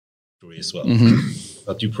as well.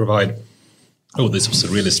 But you provide. Oh, this was a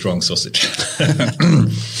really strong sausage.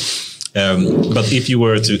 But if you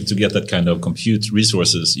were to get that kind of compute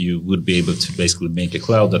resources, you would be able to basically make a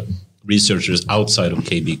cloud that researchers outside of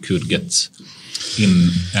KB could get in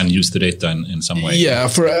and use the data in some way. Yeah,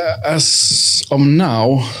 for as of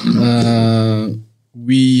now,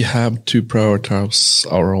 we have to prioritize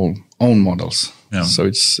our own models. Yeah. So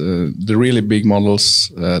it's the really big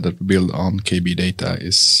models that we build on KB data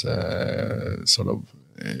is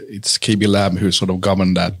it's KB Lab who sort of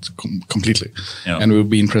govern that completely. Yeah. And it would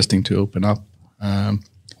be interesting to open up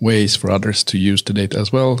ways for others to use the data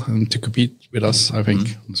as well and to compete with us, I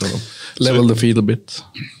think, sort of level the field a bit.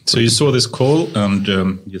 So you saw this call and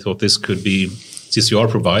you thought this could be, since you are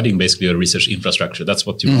providing basically a research infrastructure, that's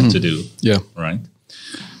what you want to do. Yeah. Right.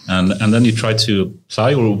 And then you tried to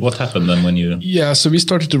apply, or what happened then when you? Yeah, so we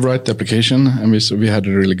started to write the application, and we had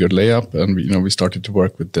a really good layup, and we started to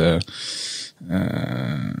work with the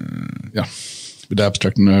with the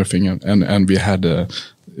abstract and everything, and we had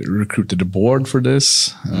recruited a board for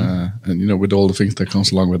this, and with all the things that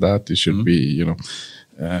comes along with that, it should be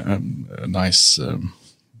a nice.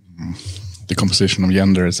 The composition of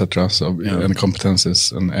gender, etc. So and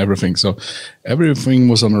competences and everything. So everything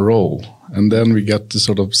was on a roll, and then we got the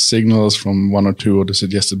sort of signals from one or two of the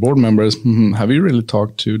suggested board members. Have you really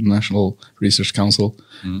talked to the National Research Council?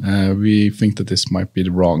 We think that this might be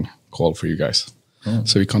the wrong call for you guys.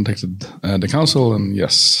 So we contacted the council, and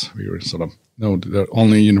yes, we were sort of no,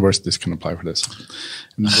 only universities can apply for this.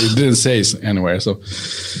 And it didn't say anywhere. So.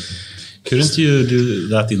 Couldn't you do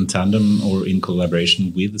that in tandem or in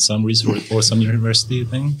collaboration with some research or some university, you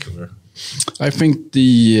think? Or? I think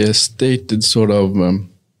the stated sort of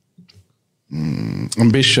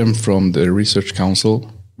ambition from the Research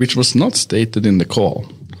Council, which was not stated in the call,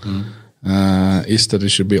 is that there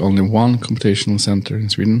should be only one computational center in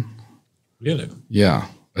Sweden. Really? Yeah,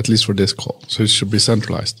 at least for this call. So it should be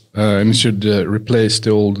centralized. And it should replace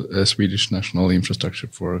the old Swedish national infrastructure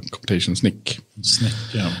for computation, SNIC. SNIC,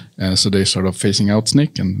 yeah. So they're sort of phasing out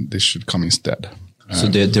SNIC, and this should come instead. So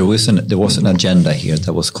there was an agenda here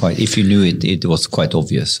that was quite, if you knew it, it was quite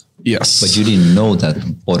obvious. Yes. But you didn't know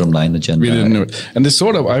that bottom line agenda. We didn't know it. And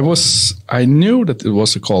I knew that it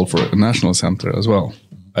was a call for a national center as well.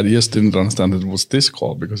 I just didn't understand that it was this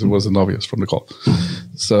call because it wasn't obvious from the call.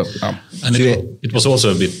 So, and it was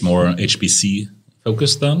also a bit more HPC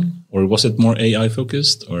focused then, or was it more AI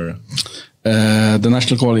focused, or? The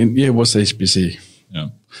national call was HPC. Yeah,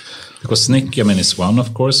 because SNIC, is one,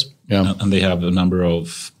 of course. Yeah, and they have a number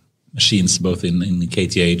of machines both in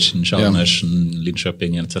KTH and Chalmers and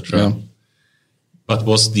Linköping, etc. Yeah. But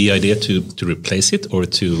was the idea to replace it or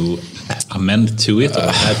to amend to it or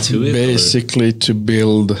add to it? Basically to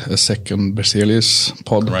build a second Berzelius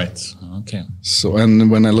pod. Right, okay. So, and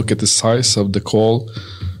when I look at the size of the call,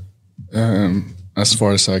 as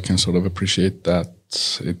far as I can sort of appreciate that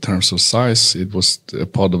in terms of size, it was a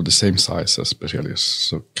pod of the same size as Berzelius.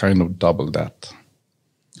 So kind of double that.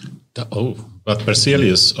 But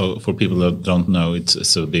Berzelius, for people that don't know,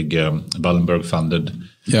 it's a big Wallenberg-funded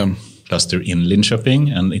cluster in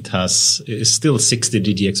Linköping, and it's still 60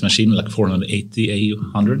 DGX machine, like 480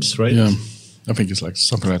 AU100s, right? Yeah, I think it's like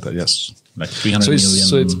something like that, yes. Like 300 million.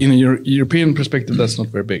 So it's in a European perspective, that's not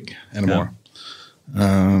very big anymore.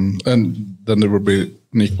 Yeah. And then there would be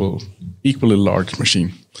an equally large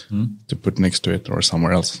machine to put next to it or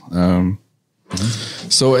somewhere else.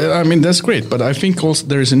 So, that's great, but I think also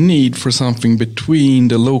there is a need for something between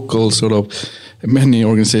the local sort of, many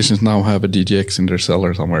organizations now have a DGX in their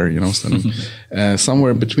cellar somewhere,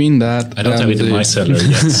 somewhere between that. I don't have it in my cellar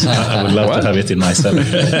yet. I would love to have it in my cellar.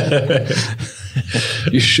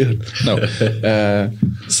 You should. No.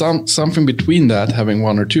 Something between that, having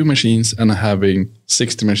one or two machines and having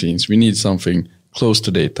 60 machines. We need something close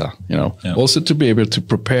to data, Also to be able to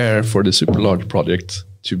prepare for the super large project,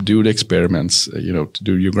 to do the experiments, to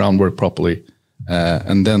do your groundwork properly,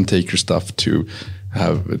 and then take your stuff to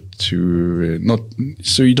have to not,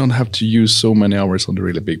 so you don't have to use so many hours on the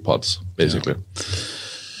really big pods, basically.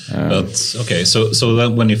 Yeah. But okay, so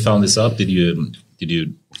then when you found this out, did you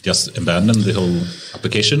just abandon the whole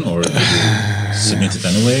application, or did you submit it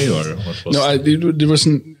anyway, or what was? No,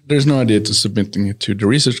 there's no idea to submitting it to the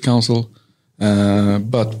Research Council.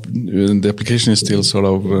 But the application is still sort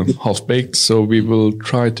of half-baked, so we will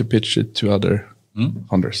try to pitch it to other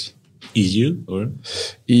funders. EU or?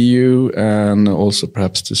 EU, and also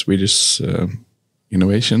perhaps the Swedish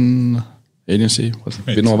Innovation Agency,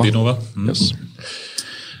 Right. Vinnova. Vinnova. Yes.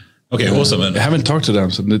 Okay, awesome. I haven't talked to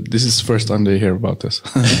them, so this is the first time they hear about this.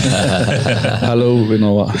 Hello,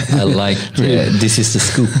 Vinnova. I like this is the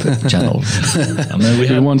scoop channel. I mean,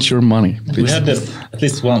 we want your money. Please. We had at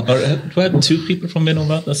least one, or do we have 2 people from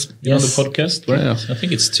Vinnova that's on the podcast? Yeah. I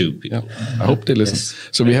think it's 2 people. Yeah. I hope they listen. Yes.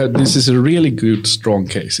 So this is a really good, strong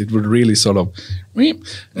case. It would really sort of,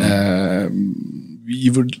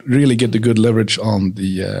 you would really get the good leverage on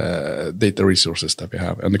the data resources that we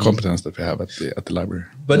have and the competence that we have at the library.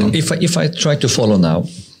 But if I try to follow now,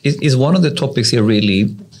 is one of the topics here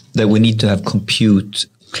really that we need to have compute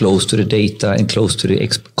close to the data and close to the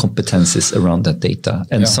competences around that data?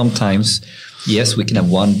 And sometimes, yes, we can have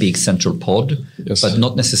one big central pod, but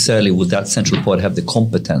not necessarily would that central pod have the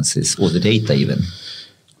competences or the data even.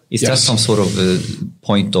 Is that some sort of a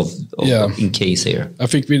point of in case here? I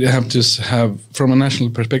think we have to have, from a national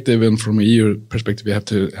perspective and from a EU perspective, we have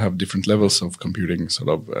to have different levels of computing sort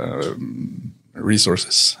of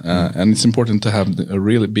resources. And it's important to have a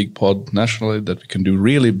really big pod nationally that we can do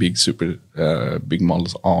really big, super big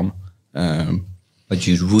models on. But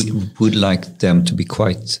you would like them to be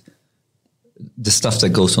quite... The stuff that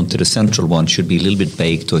goes onto the central one should be a little bit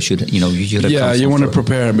baked, or should you want to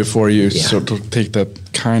prepare before you sort of take that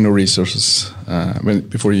kind of resources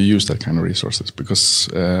before you use that kind of resources, because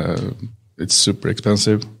it's super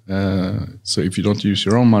expensive. So if you don't use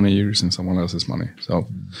your own money, you're using someone else's money. So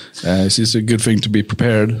it's just a good thing to be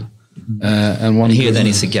prepared. And one here then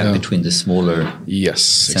is a gap between the smaller.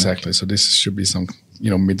 Yes, exactly. So this should be some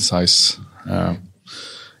mid-size,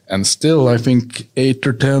 and still I think 8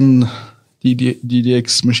 or 10.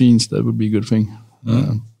 DDX machines, that would be a good thing.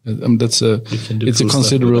 That's it's a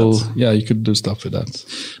considerable. You could do stuff with that.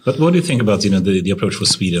 But what do you think about the approach for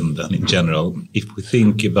Sweden then in general? If we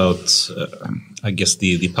think about, I guess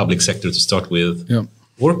the public sector to start with,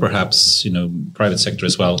 or perhaps private sector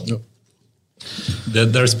as well.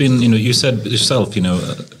 There's been you said yourself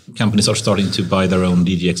companies are starting to buy their own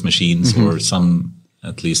DDX machines or some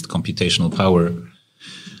at least computational power.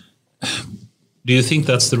 Do you think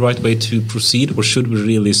that's the right way to proceed, or should we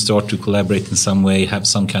really start to collaborate in some way, have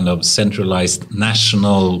some kind of centralized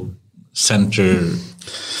national center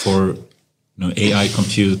for AI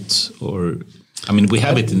compute? Or, I mean, we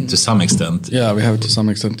have it to some extent. Yeah, we have it to some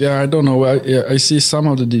extent. Yeah, I don't know. I see some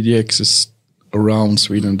of the DDXs around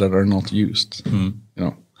Sweden that are not used.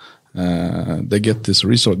 They get this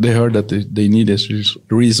resource. They heard that they need this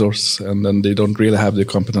resource, and then they don't really have the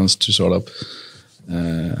competence to sort of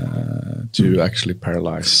to actually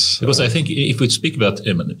paralyze. Because I think if we speak about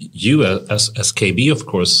you as KB, of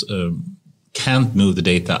course, can't move the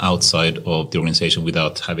data outside of the organization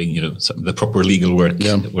without having the proper legal work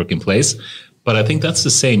in place. But I think that's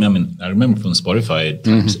the same. I mean, I remember from Spotify,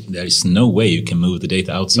 there is no way you can move the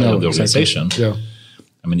data outside of the organization. Exactly. Yeah.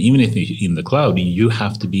 I mean, even if you're in the cloud, you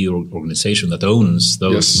have to be an organization that owns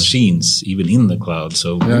those machines, even in the cloud.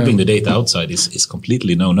 So moving the data outside is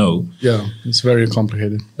completely no. Yeah, it's very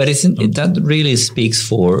complicated. But that really speaks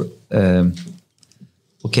for,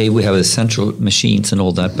 we have the central machines and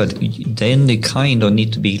all that, but then they kind of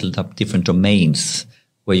need to build up different domains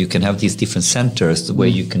where you can have these different centers where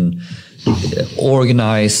you can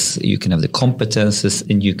organize, you can have the competences,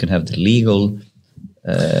 and you can have the legal.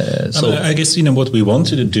 So I guess what we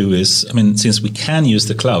wanted to do is, since we can use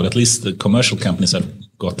the cloud, at least the commercial companies have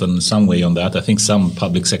gotten some way on that. I think some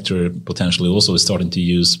public sector potentially also is starting to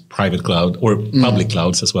use private cloud or public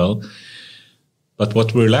clouds as well. But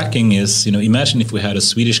what we're lacking is, imagine if we had a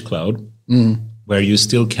Swedish cloud where you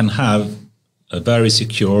still can have a very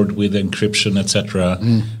secured with encryption, etc.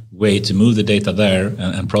 way to move the data there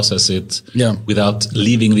and process it without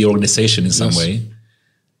leaving the organization in some way.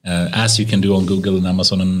 As you can do on Google and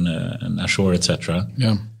Amazon and Azure, etc.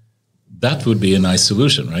 Yeah, that would be a nice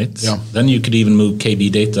solution, right? Yeah. Then you could even move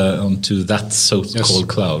KB data onto that so-called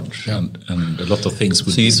cloud, and a lot of things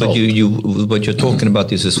would be solved. But what you're talking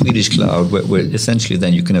about is a Swedish cloud, where essentially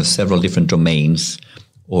then you can have several different domains.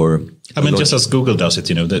 Or just as Google does it,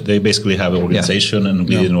 they basically have an organization, and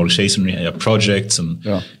within an organization you have projects, and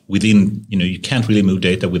within, you can't really move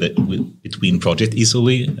data between projects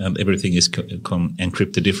easily, and everything is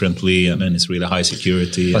encrypted differently, and then it's really high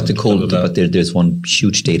security. But there's one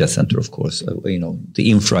huge data center, of course. The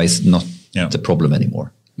infra is not the problem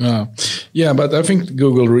anymore. But I think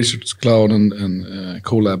Google Research Cloud and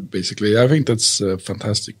Colab, basically, I think that's a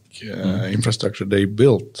fantastic infrastructure they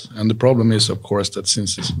built. And the problem is, of course, that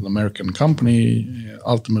since it's an American company,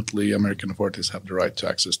 ultimately American authorities have the right to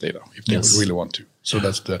access data if they really want to. So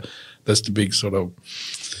that's the big sort of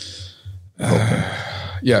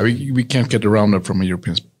we can't get around it from a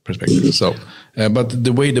European perspective. So, but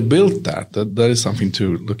the way they built that is something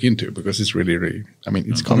to look into, because it's really, I mean,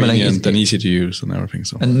 it's convenient and easy to use and everything.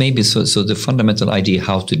 So, and maybe so the fundamental idea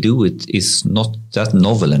how to do it is not that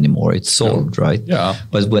novel anymore. It's solved, right? Yeah.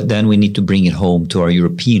 But then we need to bring it home to our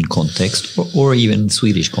European context or even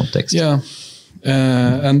Swedish context. Yeah.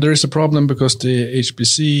 And there is a problem because the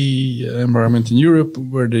HPC environment in Europe,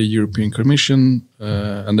 where the European Commission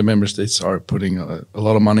and the member states are putting a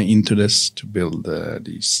lot of money into this to build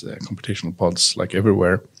these computational pods like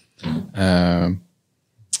everywhere.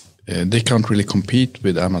 They can't really compete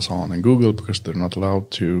with Amazon and Google because they're not allowed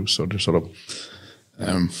to. So they're sort of,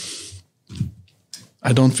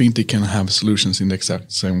 I don't think they can have solutions in the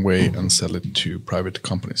exact same way and sell it to private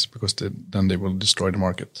companies, because then they will destroy the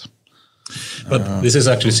market. But this is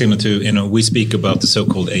actually similar to, we speak about the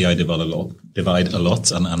so-called AI divide a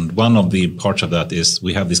lot. And one of the parts of that is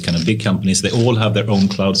we have these kind of big companies. They all have their own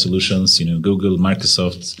cloud solutions. Google,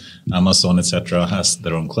 Microsoft, Amazon, etc. has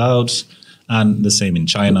their own clouds. And the same in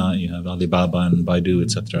China. You have Alibaba and Baidu,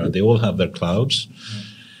 etc. They all have their clouds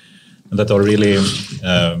that are really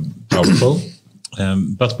powerful.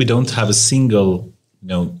 But we don't have a single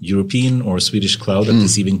European or Swedish cloud that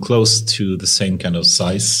is even close to the same kind of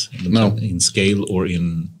size in scale or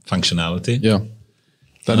in functionality. Yeah,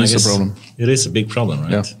 that is a problem. It is a big problem,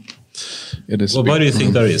 right? Yeah, it is. Well, why do you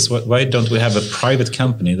think there is? Why don't we have a private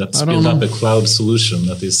company that's built up a cloud solution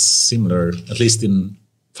that is similar, at least in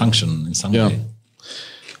function in some way?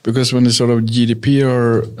 Because when the sort of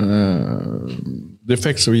GDPR, the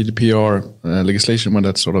effects of GDPR legislation, when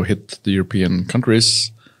that sort of hit the European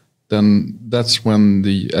countries, then that's when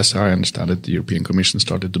as I understand it, the European Commission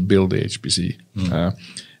started to build the HPC.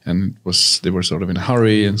 And they were sort of in a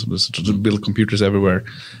hurry and sort of build computers everywhere.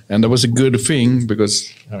 And that was a good thing because,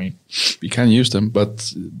 we can use them,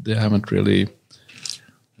 but they haven't really,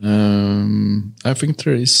 I think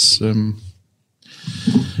there is,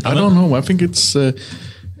 I don't know, I think it's,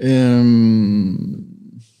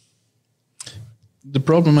 the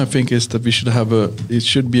problem, I think, is that it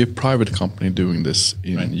should be a private company doing this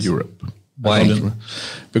in Europe. Why?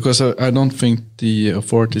 Because I don't think the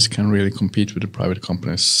authorities can really compete with the private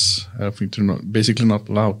companies. I think they're basically not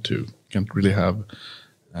allowed to. Can't really have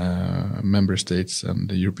member states and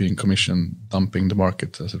the European Commission dumping the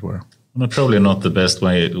market, as it were. Well, probably not the best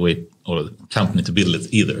way or company to build it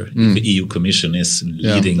either. If the EU Commission is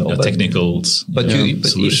leading the technical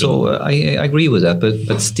solution. So I agree with that,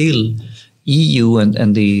 but still, EU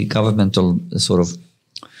and the governmental sort of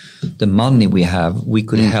the money we have, we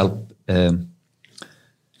could help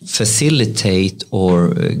facilitate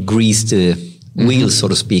or grease the wheels, so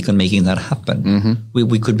to speak, on making that happen.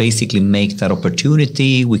 We could basically make that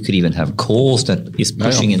opportunity. We could even have calls that is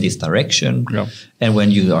pushing in this direction. And when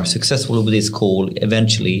you are successful with this call,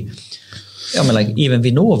 eventually, like even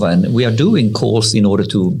Vinnova, and we are doing calls in order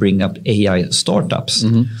to bring up AI startups.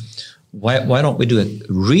 Why don't we do a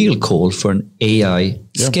real call for an AI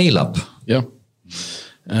scale up? Yeah.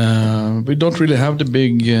 We don't really have the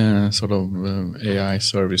big sort of AI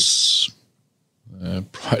service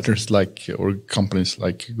providers or companies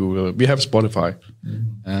like Google. We have Spotify.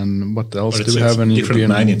 And what else do we have? A different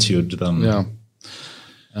magnitude than...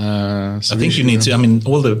 So I think you need to,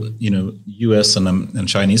 all the, US and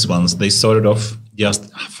Chinese ones, they started off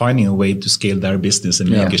just finding a way to scale their business and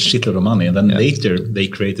make a shitload of money. And then later they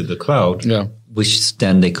created the cloud. Which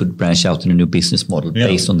then they could branch out in a new business model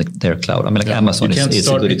based on their cloud. Amazon is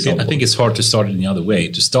a good example. I think it's hard to start it in the other way,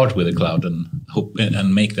 to start with a cloud and hope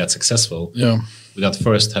and make that successful. Without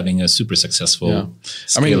first having a super successful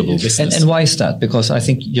scalable business. And why is that? Because I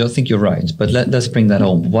think you're right. But let's bring that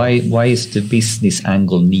home. Why is the business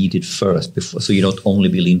angle needed first so you don't only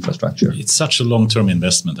build infrastructure? It's such a long-term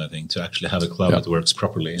investment, I think, to actually have a cloud that works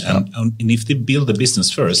properly. And if they build the business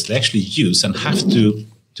first, they actually use and have to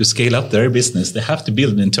scale up their business, they have to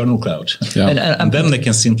build an internal cloud. And then they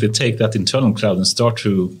can simply take that internal cloud and start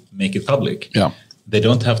to make it public. They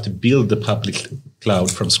don't have to build the public cloud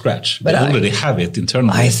from scratch. They already have it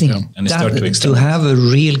internally. I think and they start to extend. To have a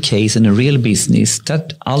real case and a real business,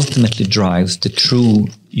 that ultimately drives the true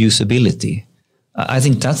usability. I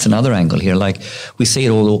think that's another angle here. Like we say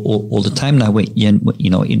it all the time now. In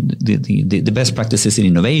the best practices in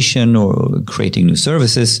innovation or creating new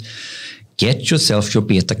services, get yourself your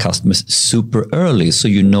beta customers super early, so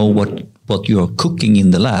you know what you're cooking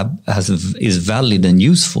in the lab is valid and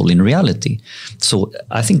useful in reality. So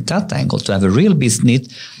I think that angle, to have a real business,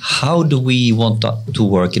 how do we want to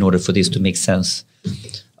work in order for this to make sense?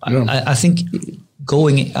 I think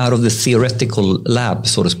going out of the theoretical lab,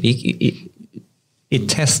 so to speak, it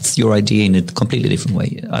tests your idea in a completely different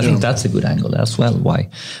way. I think that's a good angle as well. Why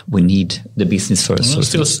we need the business first.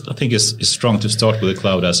 I think it's strong to start with the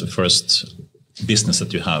cloud as a first business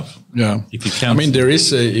that you have. Yeah, if you can't. I mean, there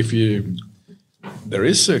is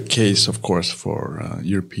a case, of course, for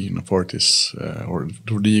European authorities or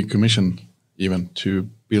to the Commission even to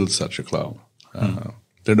build such a cloud.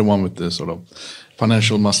 They're the one with the sort of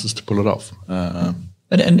financial muscles to pull it off.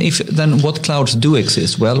 Then what clouds do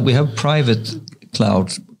exist? Well, we have private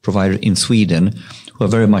cloud provider in Sweden who are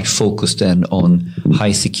very much focused then on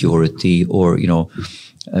high security or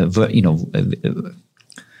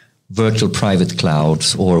virtual private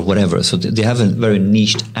clouds or whatever. So they have a very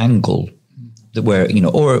niched angle where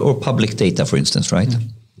or public data, for instance, right?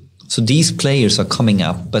 So these players are coming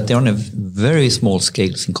up, but they're on a very small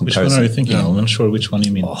scale in comparison. Which one are you thinking? I'm not sure which one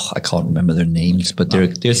you mean. Oh, I can't remember their names, but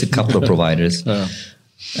there's a couple of providers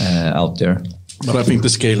out there. But I think the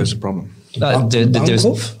scale is a problem.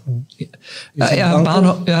 Bahnhof?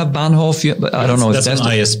 Bahnhof. I don't know. That's an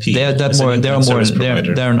ISP.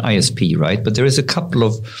 They're an ISP, right? But there is a couple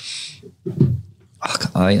of.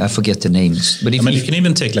 I forget the names, but you can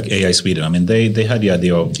even take like AI Sweden. I mean, they had the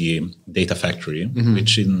idea of the data factory,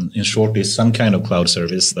 which in short is some kind of cloud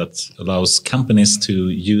service that allows companies to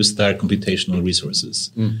use their computational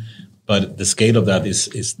resources. But the scale of that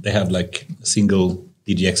is they have like a single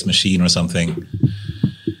DGX machine or something,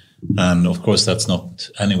 and of course that's not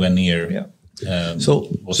anywhere near. Yeah. So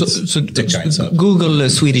Google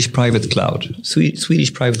Swedish private cloud.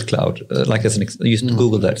 Swedish private cloud. Like as you just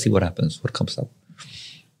Google that, see what happens, what comes up.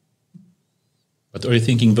 But are you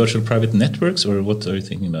thinking virtual private networks, or what are you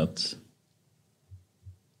thinking about?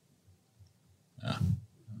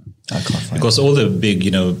 I can't find because all the big,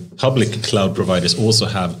 public cloud providers also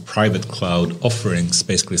have private cloud offerings,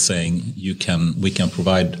 basically saying we can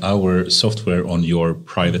provide our software on your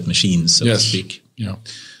private machines, so to speak. Yeah.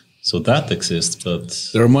 So that exists, but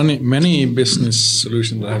there are many business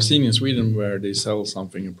solutions that I've seen in Sweden where they sell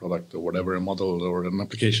something, a product or whatever, a model or an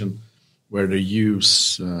application, where they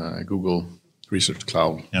use Google Research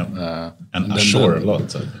Cloud. Yeah. And Azure a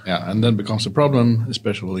lot. Yeah, and then becomes a problem,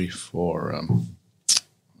 especially for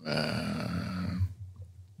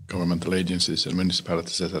governmental agencies and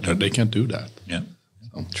municipalities, etc. They can't do that. Yeah,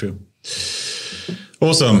 true.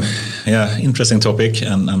 Awesome. Yeah, interesting topic,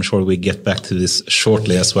 and I'm sure we get back to this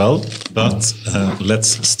shortly as well. But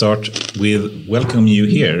let's start with welcome you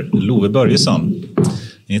here, Love Börjesson.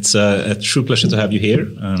 It's a true pleasure to have you here,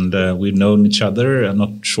 and we've known each other, I'm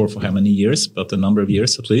not sure for how many years, but a number of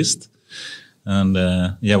years at least. And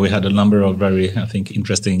we had a number of very, I think,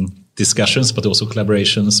 interesting discussions, but also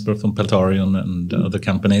collaborations, both from Peltarion and other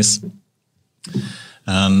companies.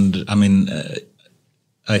 And I mean,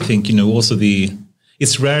 I think, also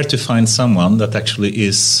it's rare to find someone that actually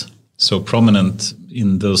is so prominent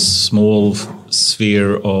in the small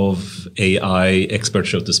sphere of AI experts,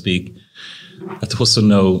 so to speak, that also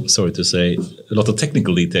know, sorry to say, a lot of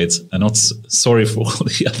technical details. I'm not sorry for all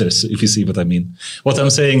the others, if you see what I mean. What I'm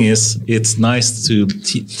saying is it's nice to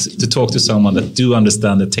talk to someone that do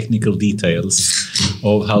understand the technical details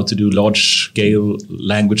of how to do large-scale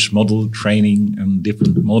language model training and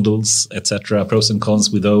different models, etc., pros and cons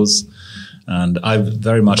with those. And I've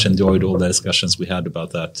very much enjoyed all the discussions we had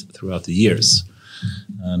about that throughout the years.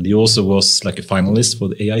 And he also was like a finalist for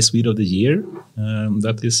the AI Swede of the Year.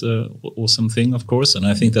 That is an awesome thing, of course. And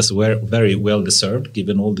I think that's very well deserved,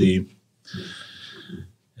 given all the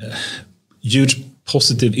huge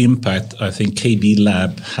positive impact I think KB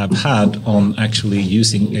Lab have had on actually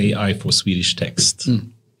using AI for Swedish text.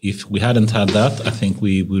 If we hadn't had that, I think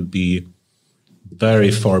we would be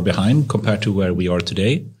very far behind compared to where we are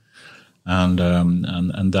today.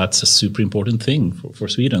 And that's a super important thing for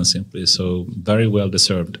Sweden, simply. So very well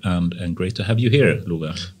deserved and great to have you here,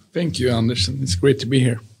 Love. Thank you, Anders. It's great to be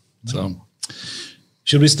here. So,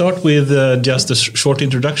 should we start with just a short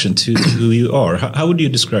introduction to who you are? How would you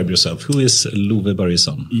describe yourself? Who is Love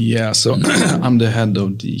Börjesson? Yeah, so I'm the head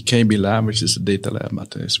of the KB Lab, which is a data lab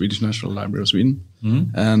at the Swedish National Library of Sweden.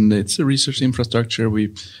 And it's a research infrastructure.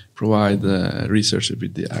 We provide researchers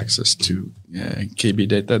with the access to KB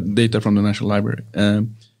data from the National Library.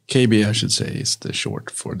 KB, I should say, is the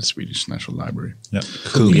short for the Swedish National Library. Yeah.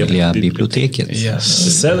 Kungliga biblioteket.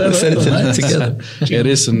 Yes. Together. It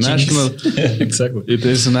is a national, exactly. It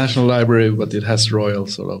is a national library, but it has royal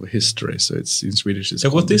sort of history. So it's in Swedish. So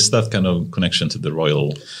what is that kind of connection to the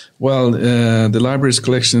royal? Well, the library's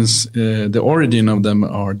collections, the origin of them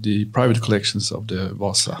are the private collections of the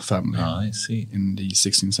Vasa family. I see. In the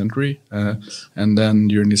 16th century. And then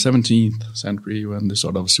during the 17th century, when the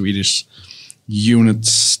sort of Swedish unit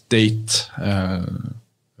state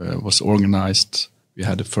was organized we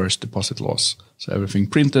had the first deposit laws. So everything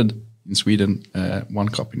printed in Sweden, one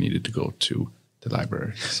copy needed to go to the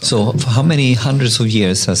library. So for how many hundreds of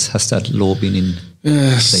years has that law been in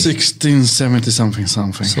place? 1670 something.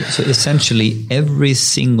 So essentially every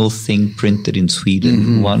single thing printed in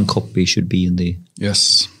Sweden, one copy should be in the...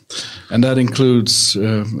 Yes. And that includes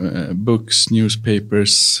books,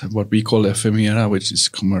 newspapers, what we call ephemera, which is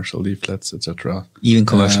commercial leaflets, etc. Even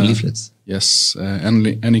commercial leaflets? Yes.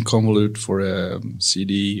 Any convolute for a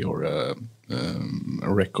CD or a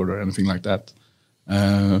record or anything like that.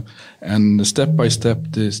 And step by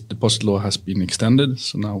step, this deposit law has been extended.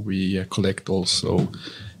 So now we collect also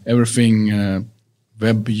everything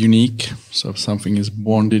web unique. So if something is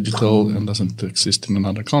born digital and doesn't exist in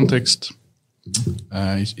another context,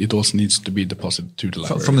 it also needs to be deposited to the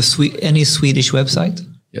library. From any Swedish website?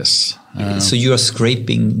 Yes. So you are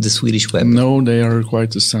scraping the Swedish web? No, they are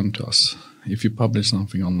required to send to us. If you publish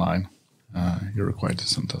something online, you're required to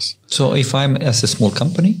send to us. So if I'm as a small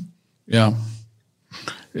company? Yeah.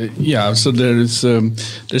 So there's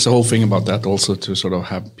a whole thing about that also, to sort of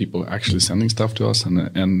have people actually sending stuff to us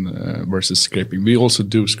and versus scraping. We also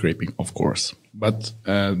do scraping, of course, but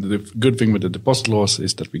the good thing with the deposit laws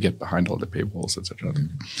is that we get behind all the paywalls, etc.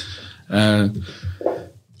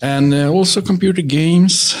 And also computer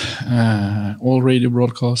games, all radio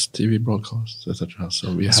broadcasts, TV broadcasts, etc.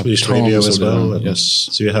 So we have Swedish radio as well. Yes.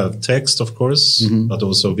 So you have text, of course, but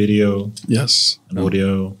also video. Yes. And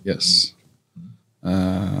audio. Yes.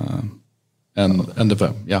 And the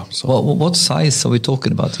web, yeah. So what size are we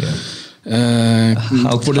talking about here?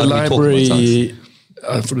 For the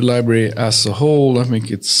library as a whole, I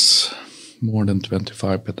think it's more than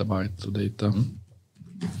 25 petabytes of data.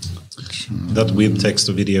 That with text,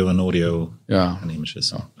 video, and audio, and images.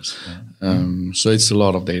 So it's a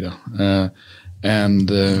lot of data,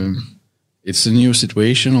 and it's a new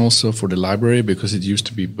situation also for the library, because it used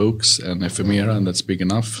to be books and ephemera, and that's big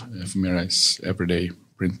enough. Ephemera is everyday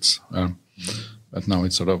prints, but now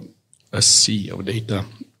it's sort of a sea of data.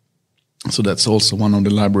 So that's also one of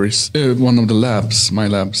the libraries, one of the labs, my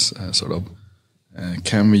labs, sort of.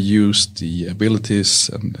 Can we use the abilities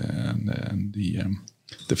and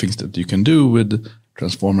the things that you can do with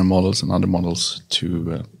transformer models and other models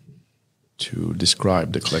to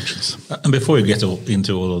describe the collections? And before you get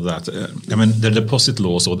into all of that, I mean, the deposit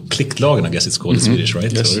laws, or pliktlagen, I guess it's called in Swedish,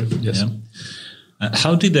 right? Yes. Or, yes.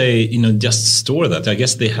 How did they, just store that? I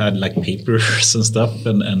guess they had like papers and stuff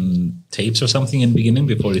and tapes or something in the beginning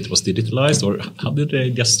before it was digitalized, or how did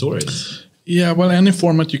they just store it? Yeah, well, any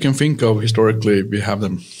format you can think of historically, we have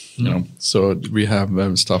them. So we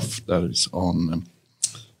have stuff that is on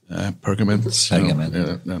pergaments,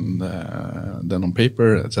 and then on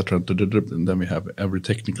paper, etc. And then we have every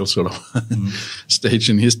technical sort of stage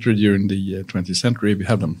in history during the 20th century. We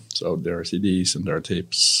have them. So there are CDs and there are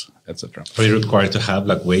tapes, etc. Are you required to have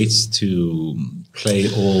like ways to play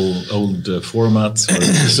all old formats?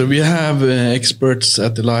 So we have experts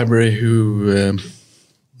at the library who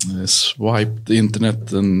swipe the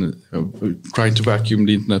internet and trying to vacuum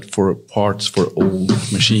the internet for parts for old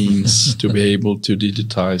machines to be able to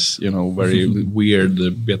digitize, very weird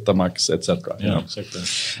Betamax, etc. Exactly.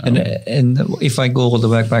 And if I go all the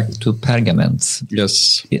way back to pergaments,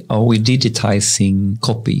 yes, are we digitizing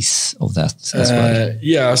copies of that as well?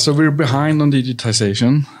 Yeah, so we're behind on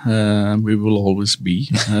digitization. We will always be,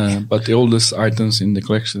 but the oldest items in the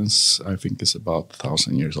collections, I think, is about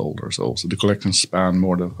 1,000 years old or so. So the collections span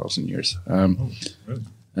more than 1,000 years.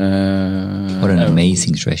 What an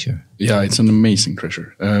amazing treasure! Yeah, it's an amazing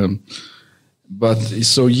treasure. But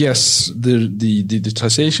so yes, the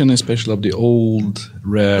digitization, especially of the old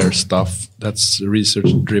rare stuff, that's research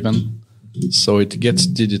driven. So it gets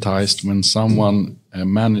digitized when someone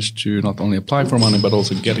managed to not only apply for money but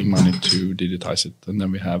also getting money to digitize it, and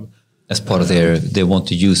then we have. As part of they want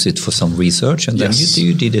to use it for some research, and then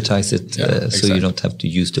you digitize it, so you don't have to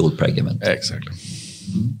use the old pergament. Exactly.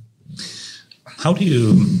 How do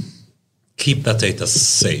you keep that data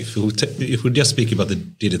safe? If we just speak about the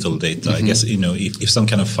digital data, I guess, if some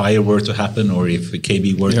kind of fire were to happen, or if a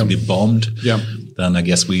KB were to be bombed, then I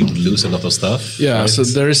guess we would lose a lot of stuff. Yeah, right? so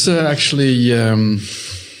there is actually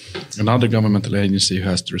another governmental agency who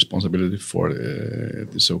has the responsibility for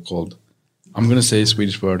the so-called, I'm going to say a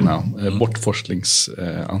Swedish word now,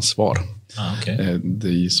 bortforslingsansvar. Okay.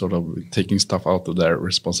 The sort of taking stuff out of their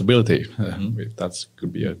responsibility, if that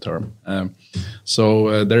could be a term.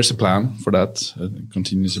 So there's a plan for that, a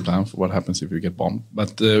contingency plan for what happens if you get bombed.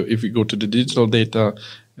 But if you go to the digital data,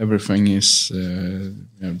 everything is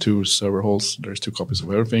 2 server holes. There's 2 copies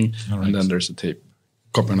of everything, and then there's a tape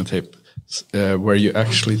copy on a tape, where you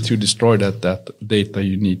actually, to destroy that data,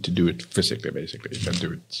 you need to do it physically. Basically, you can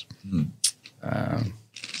do it.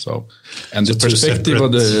 And the perspective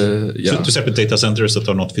of the two separate data centers that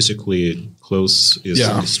are not physically close is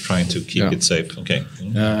trying to keep it safe. Okay.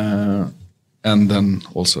 And then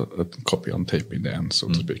also a copy on tape in the end, so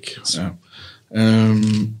to speak.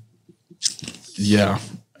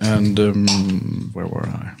 And where were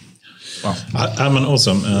I? Wow.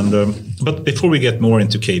 Awesome. And but before we get more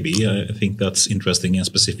into KB, I think that's interesting, and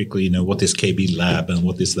specifically, what is KB Lab and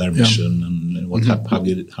what is their mission and what how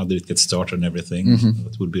did it get started and everything.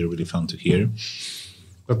 That would be really fun to hear.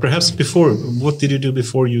 But perhaps before, what did you do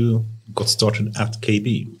before you got started at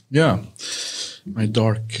KB? Yeah, my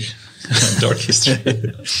dark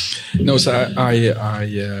history. No, so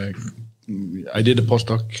I did a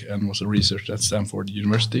postdoc and was a researcher at Stanford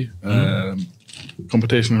University,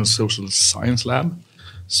 computational social science lab.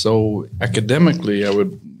 So academically, I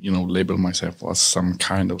would, label myself as some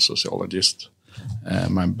kind of sociologist.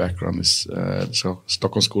 My background is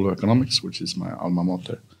Stockholm School of Economics, which is my alma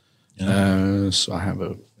mater. So I have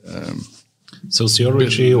a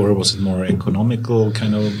sociology, or was it more economical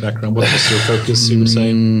kind of background? What was your focus, you would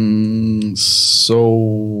say? So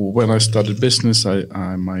when I studied business,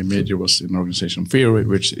 my major was in organization theory,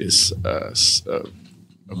 which is a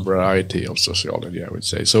variety of sociology, I would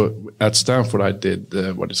say. So at Stanford, I did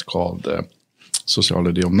what is called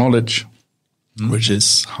sociology of knowledge, which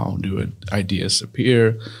is how do ideas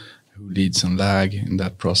appear, who leads and lag in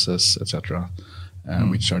that process, etc.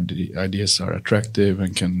 Which are the ideas are attractive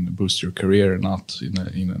and can boost your career or not in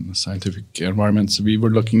a scientific environment. So we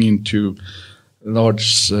were looking into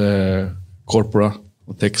large corpora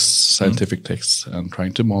texts, scientific texts, and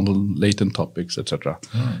trying to model latent topics, etc.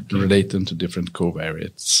 To relate them to different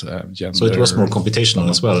covariates, gender. So it was more computational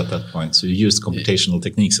as well at that point. So you used computational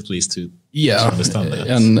techniques at least to understand that.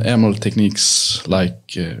 And ML techniques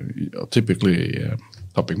like typically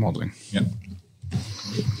topic modeling. Yeah.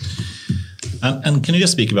 And can you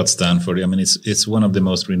just speak about Stanford? I mean, it's one of the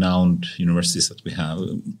most renowned universities that we have.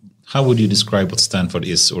 How would you describe what Stanford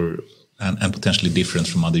is, and potentially different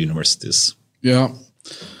from other universities? Yeah.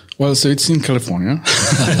 Well, so it's in California.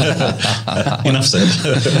 Enough said.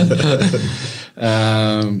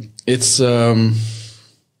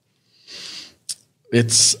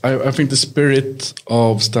 I think the spirit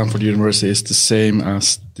of Stanford University is the same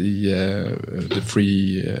as the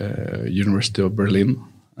Free University of Berlin,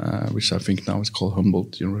 which I think now is called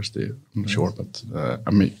Humboldt University. I'm not sure, but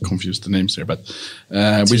I may confuse the names there. But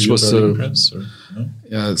which was so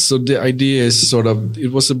the idea is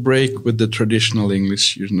it was a break with the traditional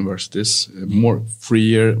English universities, more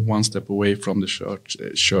freer, one step away from the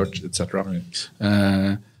church, etc. Right.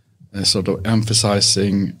 Sort of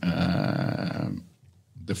emphasizing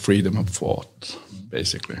the freedom of thought,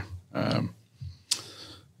 basically.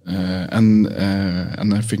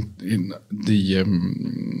 And I think in the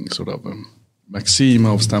maxim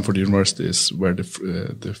of Stanford University is where the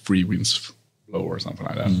free winds blow, or something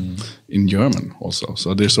like that. In German also.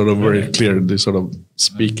 So they're sort of very clear. They're sort of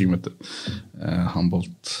speaking with the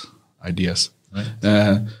Humboldt ideas. Right.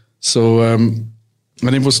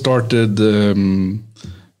 When it was started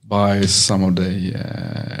by some of the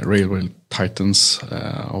railway titans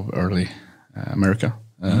of early America.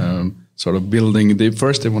 Sort of building. They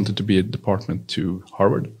wanted to be a department to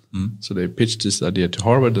Harvard, so they pitched this idea to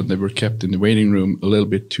Harvard, and they were kept in the waiting room a little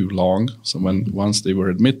bit too long. So once they were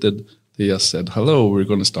admitted, they just said, "Hello, we're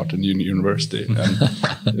going to start a new university,"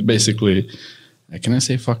 and basically, can I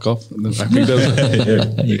say "fuck off"? I think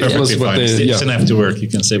that was what they. It's an after work. You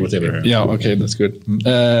can say whatever. Yeah. Okay, that's good.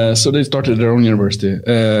 So they started their own university,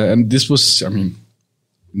 and this was, in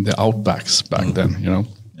the outbacks back then,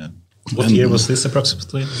 What year was this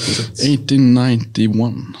approximately?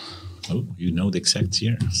 1891. Oh, you know the exact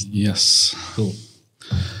year. Yes. Cool.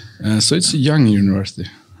 So it's a young university,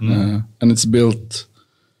 and it's built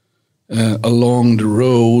along the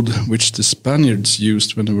road which the Spaniards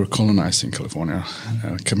used when they were colonizing California,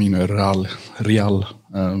 Camino Real.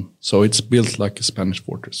 So it's built like a Spanish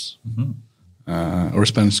fortress, or a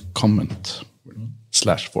Spanish convent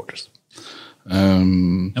 / fortress.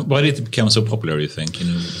 Why did it become so popular, you think?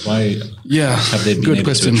 Why have they been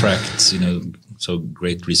able to attract so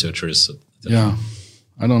great researchers? Yeah,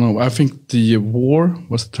 I don't know. I think the war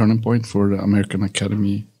was the turning point for the American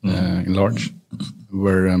Academy in large,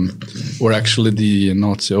 where actually the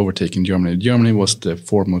Nazi overtaking Germany. Germany was the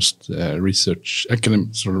foremost research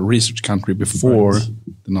country before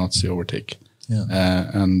the Nazi overtake. Yeah.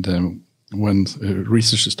 And when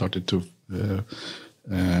researchers started to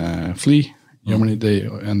flee Germany, they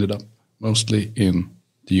ended up mostly in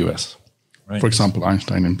the US. For example,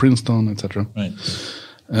 Einstein in Princeton, etc. Right.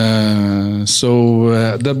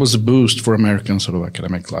 So that was a boost for American sort of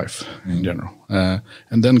academic life in general.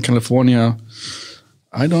 And then California,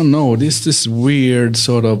 I don't know, this weird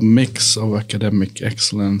sort of mix of academic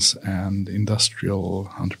excellence and industrial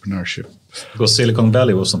entrepreneurship. Because Silicon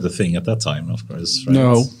Valley wasn't the thing at that time, of course.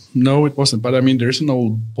 Right? No, it wasn't. But I mean, there's an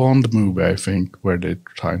old Bond movie, I think, where they're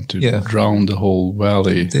trying to drown the whole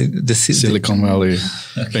valley, the Silicon Valley.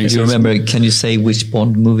 You remember? Can you say which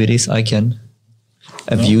Bond movie it is? I can.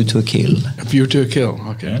 A View to a Kill. A View to a Kill.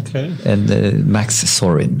 Okay. And Max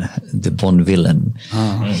Sorin, the Bond villain,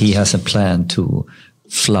 he has a plan to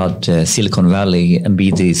flood Silicon Valley and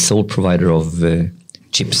be the sole provider of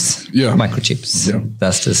chips, microchips. Yeah.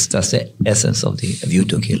 That's the essence of the View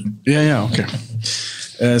to a Kill. Okay.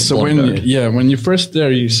 So when you first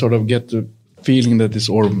there, you sort of get the feeling that it's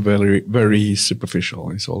all very, very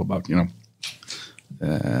superficial. It's all about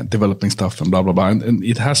developing stuff and blah blah blah, and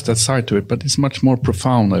it has that side to it, but it's much more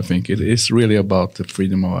profound. I think it is really about the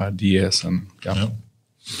freedom of ideas and.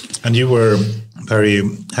 And you were very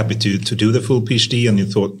happy to do the full PhD, and you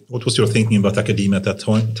thought, what was your thinking about academia at that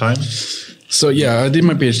time? So I did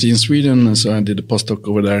my PhD in Sweden, and so I did a postdoc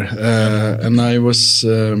over there, and I was,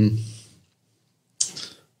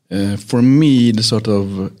 for me, the sort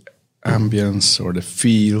of ambience or the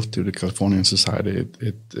feel to the Californian society,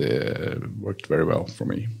 it worked very well for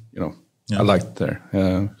me. I liked it there.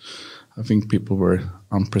 I think people were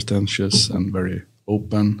unpretentious and very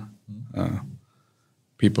open.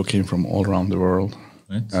 People came from all around the world,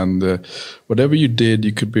 and whatever you did,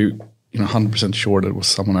 you could be 100% sure there was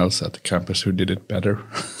someone else at the campus who did it better.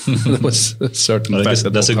 That was a certain fact.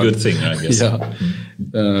 That's a good thing, I guess.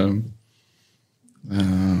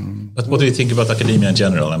 But what do you think about academia in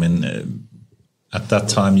general? I mean, at that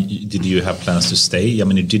time, did you have plans to stay? I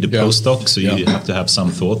mean, you did a postdoc, so you have to have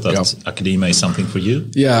some thought that academia is something for you.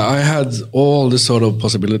 Yeah, I had all the sort of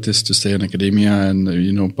possibilities to stay in academia,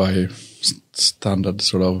 and by standard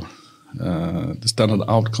sort of the standard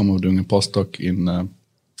outcome of doing a postdoc in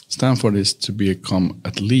Stanford is to become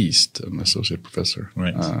at least an associate professor.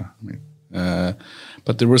 Right.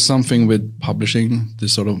 But there was something with publishing,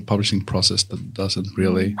 this sort of publishing process that doesn't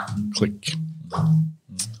really click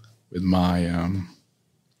with my.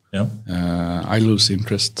 I lose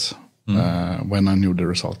interest when I knew the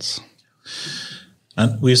results.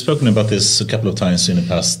 And we've spoken about this a couple of times in the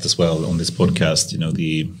past as well on this podcast.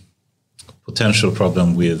 The potential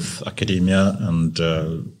problem with academia, and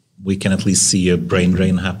we can at least see a brain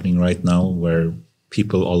drain happening right now, where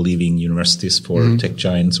people are leaving universities for tech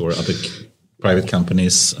giants or other private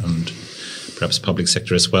companies, and perhaps public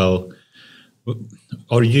sector as well.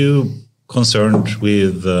 Are you concerned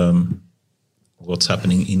with what's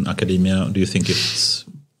happening in academia? Do you think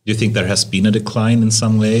there has been a decline in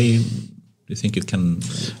some way? Do you think it can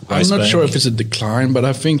rise I'm not back? sure if it's a decline, but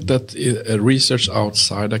I think that research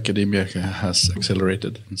outside academia has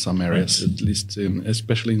accelerated in some areas, at least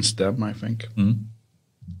especially in STEM, I think.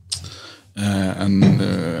 And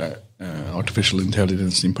artificial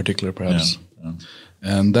intelligence in particular, perhaps.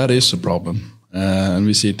 And that is a problem. And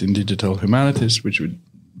we see it in digital humanities, which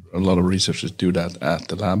a lot of researchers do that at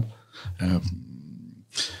the lab.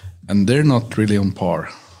 And they're not really on par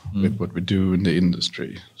with what we do in the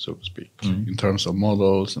industry, so to speak, in terms of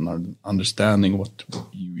models and our understanding what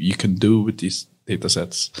you can do with these data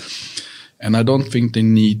sets. And I don't think they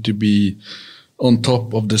need to be on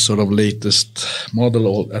top of the sort of latest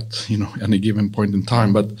model at any given point in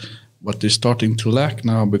time. But what they're starting to lack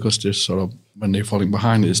now, because they're sort of, when they're falling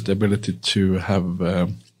behind, is the ability to have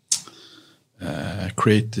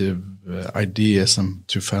creative ideas and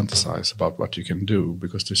to fantasize about what you can do,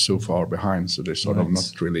 because they're so far behind. So they're sort of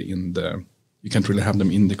not really you can't really have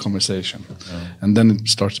them in the conversation. And then it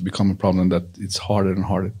starts to become a problem that it's harder and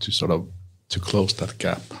harder to sort of to close that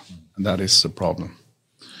gap. And that is a problem.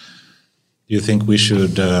 Do you think we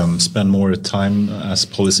should spend more time as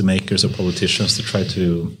policymakers or politicians to try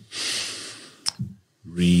to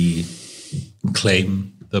reclaim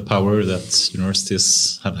the power that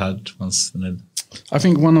universities have had once? I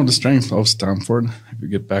think one of the strengths of Stanford, if you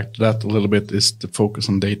get back to that a little bit, is the focus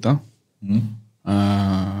on data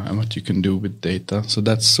and what you can do with data. So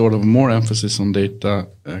that's sort of more emphasis on data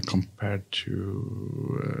compared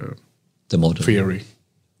to the model theory.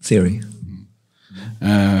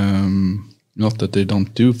 Not that they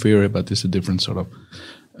don't do theory, but it's a different sort of.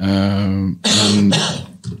 And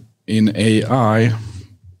in AI,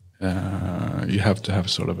 you have to have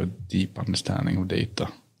sort of a deep understanding of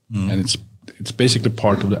data, and it's basically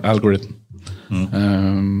part of the algorithm.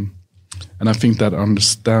 And I think that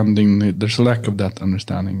understanding, there's a lack of that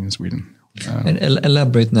understanding in Sweden And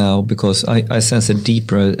elaborate now, because I sense a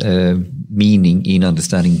deeper meaning in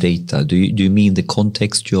understanding data. Do you mean the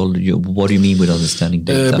contextual? What do you mean with understanding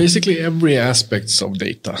data? Basically, every aspects of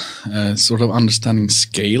data, sort of understanding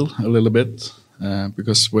scale a little bit.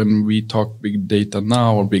 Because when we talk big data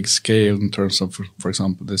now or big scale in terms of, for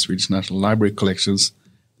example, the Swedish National Library collections,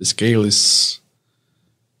 the scale is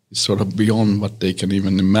sort of beyond what they can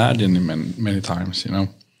even imagine in many times, you know.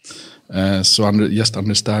 So just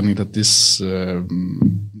understanding that this,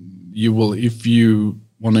 you will, if you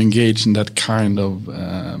want to engage in that kind of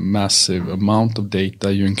massive amount of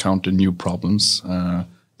data, you encounter new problems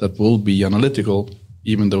that will be analytical,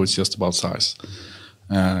 even though it's just about size.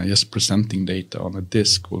 Just presenting data on a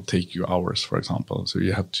disk will take you hours, for example. So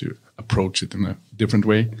you have to approach it in a different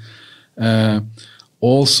way.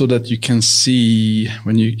 Also, that you can see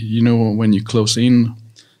when when you close in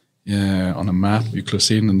on a map, you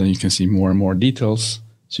close in and then you can see more and more details.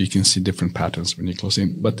 So you can see different patterns when you close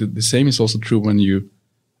in. But the same is also true when you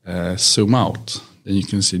zoom out. Then you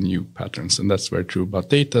can see new patterns, and that's very true about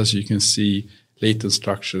data. So you can see latent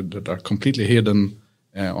structure that are completely hidden.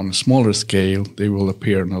 On a smaller scale, they will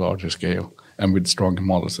appear on a larger scale, and with stronger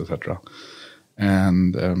models, etc.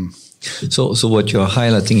 And so what you're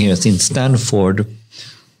highlighting here is in Stanford,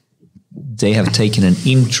 they have taken an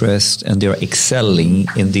interest and they're excelling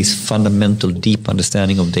in this fundamental, deep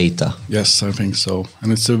understanding of data. Yes, I think so,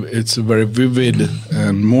 and it's a very vivid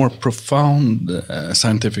and more profound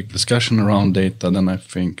scientific discussion around data than I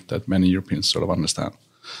think that many Europeans sort of understand.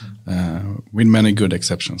 With many good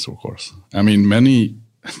exceptions, of course. I mean,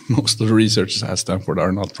 most of the researchers at Stanford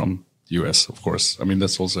are not from the US, of course. I mean,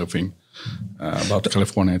 that's also a thing about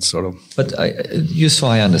California. It's sort of. But just so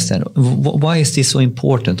I understand, why is this so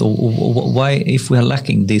important? Or why, if we are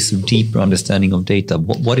lacking this deeper understanding of data,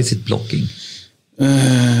 what is it blocking?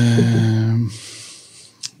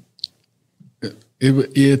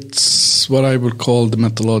 It's what I would call the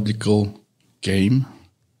methodological game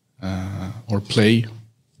or play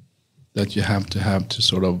that you have to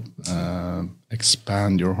sort of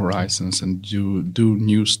expand your horizons and do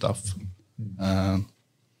new stuff.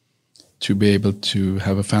 To be able to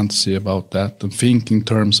have a fantasy about that and think in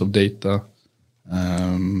terms of data,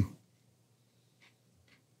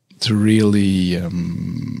 to really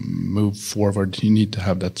move forward, you need to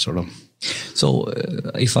have that sort of. So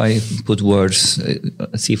if I put words,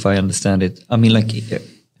 see if I understand it. I mean, like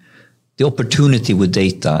the opportunity with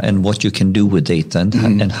data and what you can do with data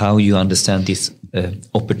and how you understand this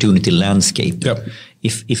opportunity landscape. Yep.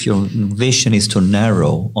 If your vision is too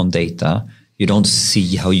narrow on data, you don't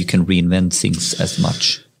see how you can reinvent things as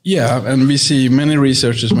much. Yeah, and we see many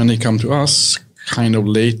researchers when they come to us kind of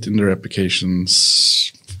late in their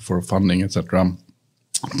applications for funding, etc.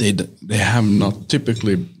 They have not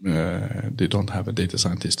typically, they don't have a data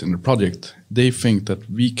scientist in the project. They think that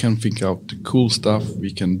we can think out the cool stuff,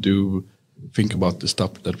 we can think about the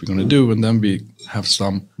stuff that we're going to do, and then we have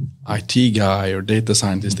some IT guy or data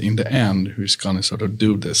scientist in the end who's going to sort of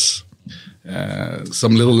do this.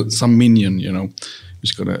 Some minion,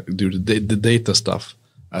 who's going to do the data stuff,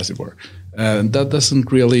 as it were. And that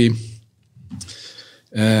doesn't really.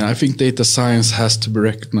 I think data science has to be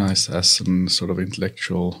recognized as a sort of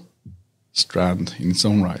intellectual strand in its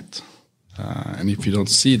own right. And if you don't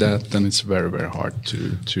see that, then it's very, very hard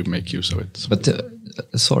to make use of it. But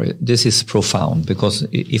sorry, this is profound, because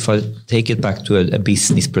if I take it back to a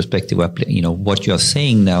business perspective, what you are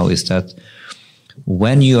saying now is that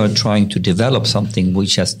when you are trying to develop something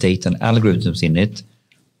which has data and algorithms in it,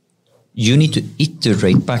 you need to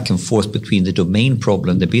iterate back and forth between the domain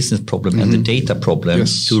problem, the business problem, and the data problem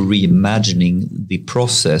to reimagining the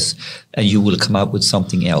process, and you will come up with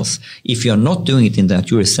something else. If you're not doing it in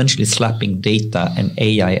that, you're essentially slapping data and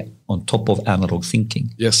AI on top of analog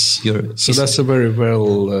thinking. Yes. So that's a very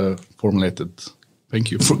well formulated.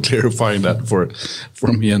 Thank you for clarifying that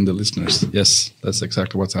for me and the listeners. Yes, that's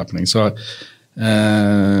exactly what's happening. So,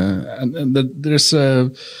 and there's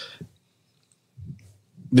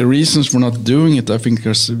the reasons for not doing it, I think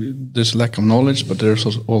there's lack of knowledge, but there's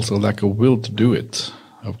also lack of will to do it,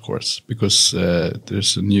 of course, because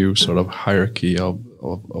there's a new sort of hierarchy of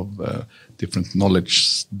different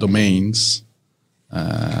knowledge domains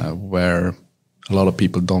where a lot of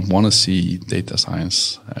people don't want to see data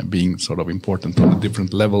science being sort of important on a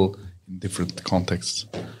different level in different contexts,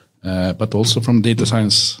 but also from data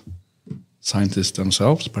scientists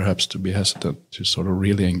themselves, perhaps to be hesitant to sort of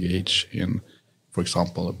really engage in, for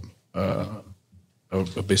example,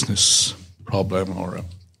 a business problem or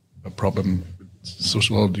a problem with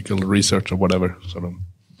sociological research or whatever.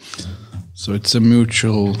 So it's a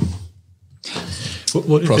mutual.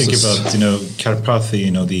 What do you think about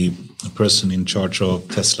Karpathy? a person in charge of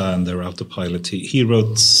Tesla and their autopilot. He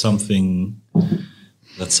wrote something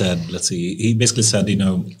that said, let's see, he basically said,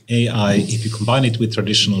 AI, if you combine it with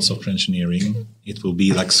traditional software engineering, it will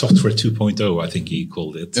be like software 2.0, I think he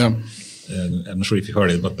called it. Yeah. I'm not sure if you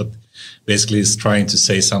heard it, but basically it's trying to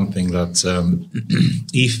say something that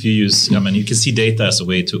if you use, you can see data as a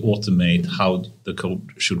way to automate how the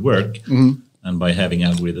code should work. Mm-hmm. And by having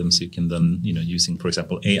algorithms, you can then, using, for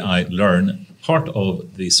example, AI, learn part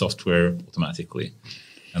of the software automatically.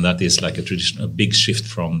 And that is like a big shift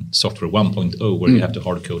from software 1.0, where you have to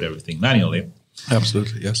hard code everything manually.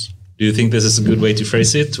 Absolutely, yes. Do you think this is a good way to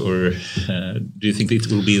phrase it? Or do you think it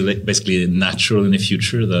will be basically natural in the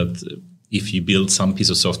future that if you build some piece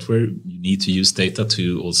of software, you need to use data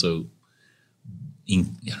to also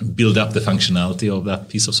build up the functionality of that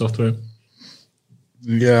piece of software?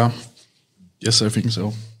 Yeah. Yes, I think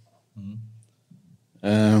so.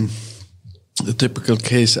 Mm-hmm. The typical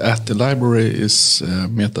case at the library is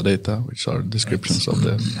metadata, which are descriptions of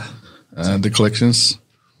the collections.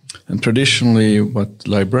 And traditionally, what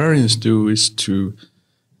librarians do is to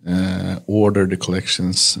order the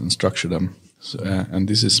collections and structure them. So, and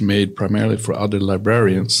this is made primarily for other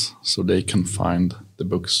librarians, so they can find the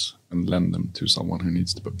books and lend them to someone who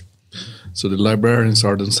needs the book. So the librarians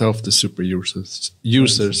are themselves the super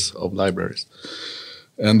users of libraries.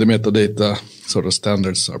 And the metadata sort of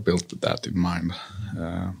standards are built with that in mind.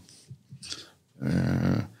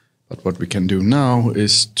 But what we can do now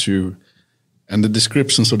is and the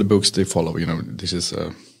descriptions of the books they follow, this is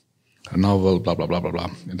a novel, blah, blah, blah, blah,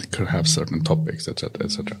 blah. And it could have certain topics, etc.,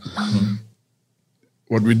 etc. Mm-hmm.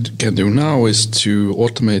 What we can do now is to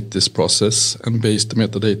automate this process and base the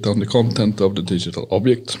metadata on the content of the digital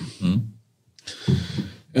object. Mm.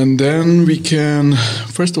 And then we can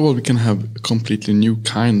have a completely new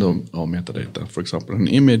kind of metadata. For example, an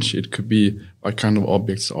image, it could be what kind of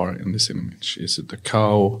objects are in this image. Is it a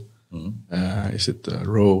cow? Mm. Is it a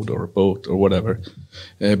road or a boat or whatever?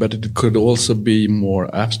 But it could also be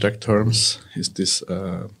more abstract terms. Is this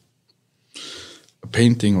a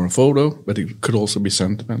painting or a photo? But it could also be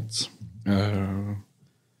sentiments.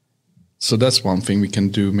 So that's one thing we can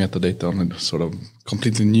do metadata on, a sort of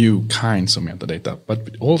completely new kinds of metadata.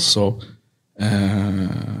 But also,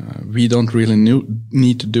 we don't really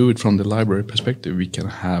need to do it from the library perspective. We can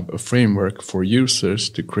have a framework for users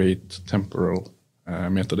to create temporal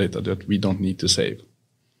metadata that we don't need to save.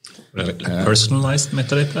 Like personalized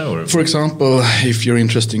metadata? Or? For example, if you're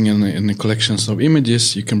interested in the collections of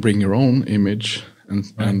images, you can bring your own image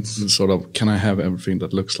and sort of, can I have everything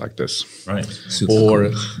that looks like this? Right. Super or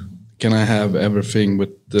cool. Can I have everything with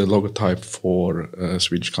the logotype for a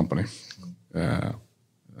Swedish company?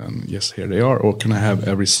 And yes, here they are. Or can I have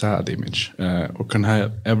every sad image? Or can I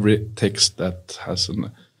have every text that has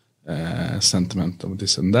a sentiment of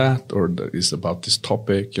this and that, or that is about this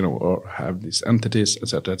topic, or have these entities,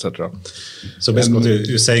 etc., etc. So basically,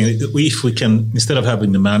 you're saying if we can, instead of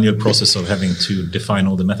having the manual process of having to define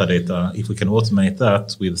all the metadata, if we can automate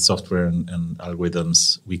that with software and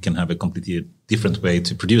algorithms, we can have a completely different way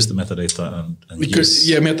to produce the metadata and use.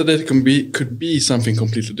 Yeah, metadata could be something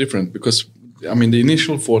completely different, because the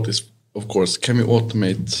initial thought is, of course, can we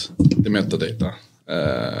automate the metadata?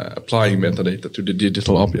 Applying metadata to the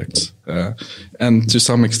digital objects. And to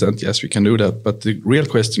some extent, yes, we can do that. But the real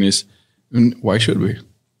question is, why should we?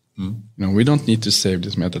 Mm. We don't need to save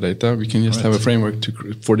this metadata. We can just have a framework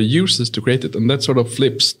for the users to create it. And that sort of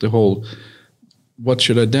flips the whole, what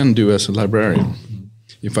should I then do as a librarian?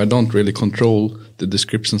 If I don't really control the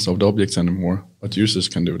descriptions of the objects anymore, but users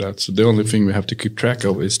can do that. So the only thing we have to keep track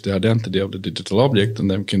of is the identity of the digital object, and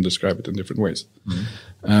then we can describe it in different ways.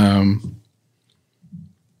 Mm.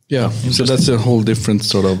 Yeah, so that's a whole different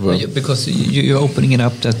sort of... because you're opening it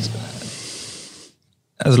up that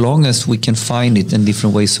as long as we can find it in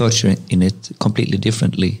different ways, search in it completely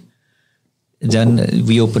differently, then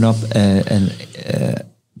we open up an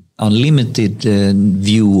unlimited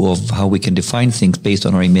view of how we can define things based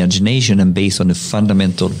on our imagination and based on a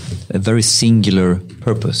fundamental, a very singular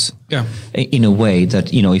purpose. Yeah. In a way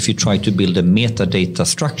that, if you try to build a metadata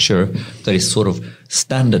structure that is sort of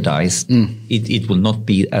standardized, it will not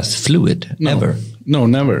be as fluid, ever. No,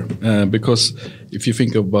 never. Because if you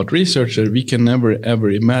think about researchers, we can never,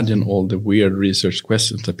 ever imagine all the weird research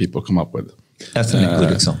questions that people come up with. That's a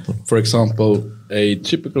good example. For example, a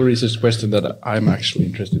typical research question that I'm actually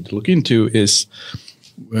interested to look into is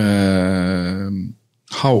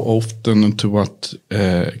how often and to what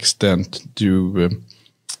extent do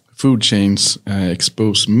food chains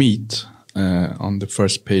expose meat on the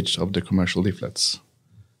first page of the commercial leaflets?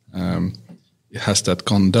 Has that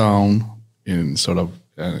gone down in sort of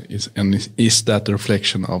is that a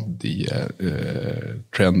reflection of the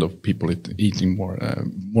trend of people eating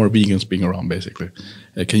more vegans being around? Basically,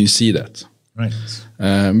 can you see that? Right.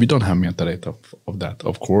 We don't have metadata of that.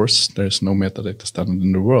 Of course, there's no metadata standard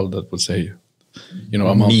in the world that would say,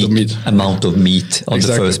 amount of meat on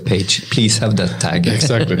the first page. Please have that tag.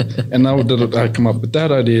 Exactly. And now that I come up with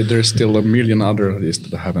that idea, there's still a million other ideas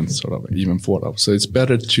that I haven't sort of even thought of. So it's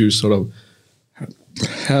better to sort of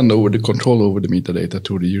hand over the control over the metadata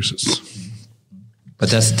to the users. But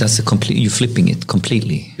that's a complete. You're flipping it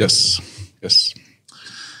completely. Yes.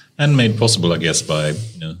 And made possible, I guess, by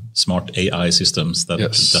smart AI systems that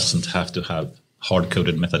doesn't have to have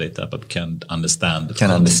hard-coded metadata, but can understand.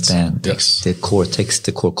 The core text,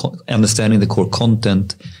 understanding the core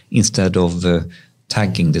content instead of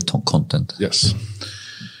tagging the content. Yes.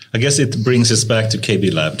 I guess it brings us back to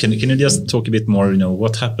KB Lab. Can you just talk a bit more?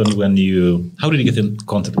 What happened how did you get in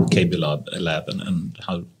contact with KB Lab, and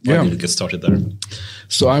why did you get started there?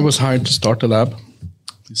 So I was hired to start a lab.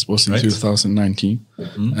 This was in 2019.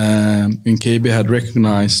 Mm-hmm. And KB had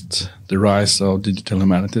recognized the rise of digital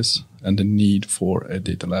humanities and the need for a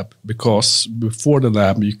data lab, because before the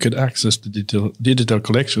lab you could access the digital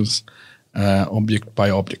collections object by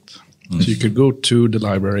object. So you could go to the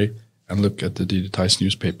library and look at the digitized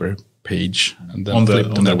newspaper page, and then on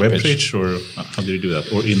their web page, or how do you do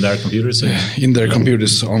that? Or in their computers? In their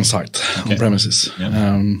computers on site, on premises.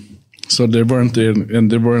 Yeah. So the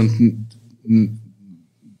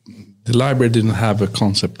library didn't have a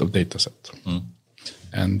concept of data set,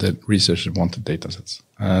 and the researchers wanted data sets.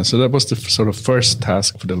 So that was the sort of first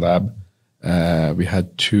task for the lab. We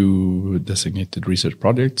had 2 designated research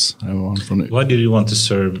projects. Why did you want to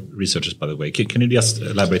serve researchers, by the way? Can you just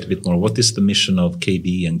elaborate a bit more? What is the mission of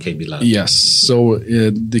KB and KB Lab? Yes. So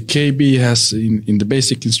the KB has, in the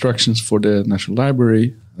basic instructions for the National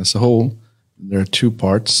Library as a whole, there are 2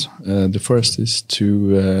 parts. The first is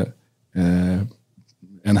to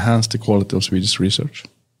enhance the quality of Swedish research.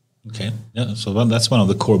 Okay, yeah. So that's one of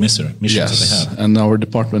the core missions that they have. And our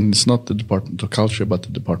department is not the Department of Culture, but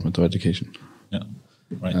the Department of Education. Yeah,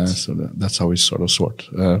 right. So that's how we sort of sort.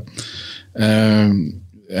 And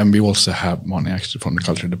we also have money actually from the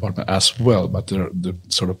Culture Department as well, but the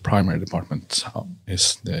sort of primary department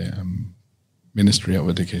is the Ministry of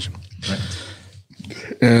Education. Right.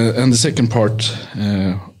 And the second part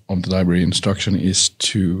of the library instruction is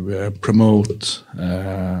to promote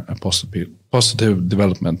a positive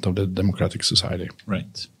development of the democratic society.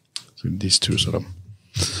 Right. So these 2 sort of.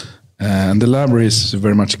 And the library is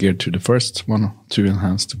very much geared to the first one, to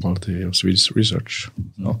enhance the quality of Swedish research.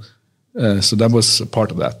 So that was a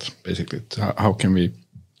part of that, basically. How can we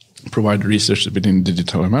provide research within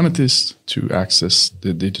digital humanities to access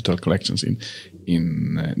the digital collections in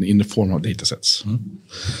the form of data sets?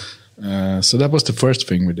 So that was the first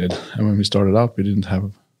thing we did. And when we started out, we didn't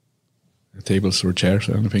have tables or chairs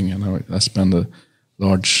or anything. And I spent a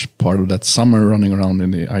large part of that summer running around in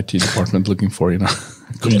the IT department looking for,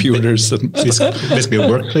 computers. And basically a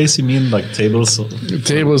workplace, you mean, like tables?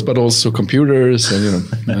 Tables, but also computers.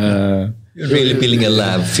 And, You're really building a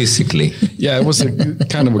lab physically. Yeah, it was a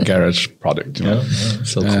kind of a garage product.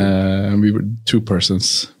 So cool. And we were 2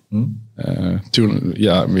 persons. We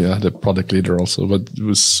had a product leader also, but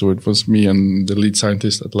it was me and the lead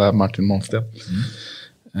scientist at lab, Martin Monftel.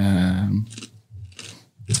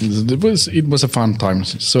 It was a fun time.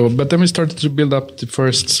 So, but then we started to build up the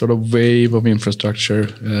first sort of wave of infrastructure.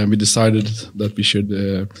 We decided that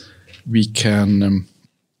we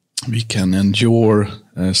can endure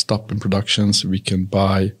stop in productions. We can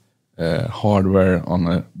buy hardware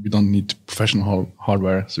we don't need professional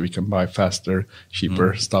hardware, so we can buy faster,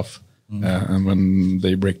 cheaper stuff. And when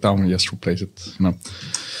they break down, we just replace it.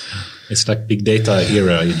 It's like big data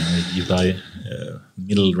era. You buy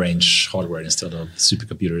middle range hardware instead of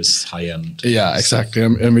supercomputers, high end. Yeah, exactly.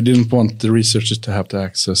 And we didn't want the researchers to have to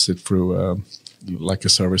access it through like a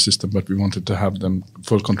server system, but we wanted to have them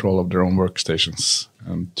full control of their own workstations.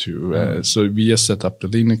 And so we just set up the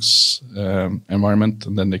Linux environment,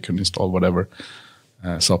 and then they can install whatever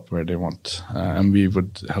software they want, and we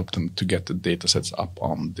would help them to get the data sets up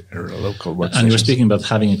on their local workstations. And you're speaking about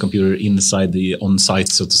having a computer inside the on-site,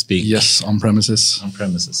 so to speak. Yes, on premises. On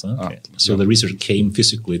premises, okay. So the research came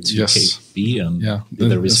physically to KB, and did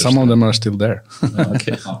the research. Some of them are still there.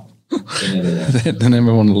 Okay. They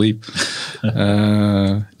never want to leave.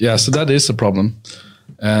 So that is a problem.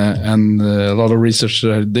 And a lot of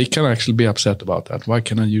researchers, they can actually be upset about that. Why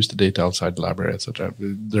can I use the data outside the library, etc.?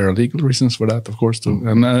 There are legal reasons for that, of course, too.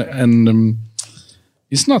 And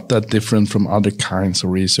It's not that different from other kinds of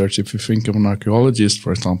research. If you think of an archaeologist,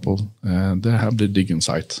 for example, they have the digging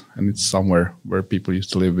site, and it's somewhere where people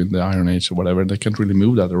used to live in the Iron Age or whatever. They can't really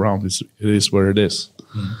move that around. It is where it is.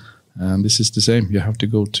 And this is the same. You have to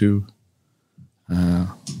go to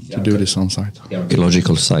do this on site. The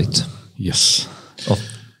archaeological site. Yes.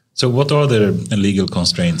 So what are the legal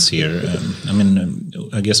constraints here?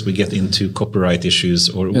 I guess we get into copyright issues,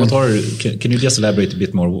 or what are? Can you just elaborate a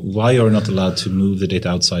bit more? Why are you not allowed to move the data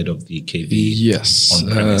outside of the KB? Yes. On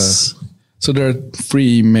premise? So there are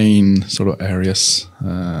three main sort of areas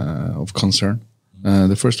of concern.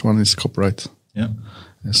 The first one is copyright. Yeah.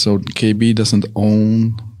 So KB doesn't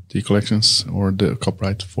own the collections or the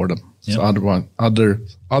copyright for them. Yeah. So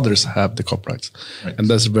others have the copyrights. Right. And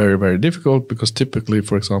that's very, very difficult because typically,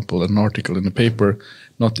 for example, an article in a paper,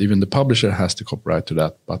 not even the publisher has the copyright to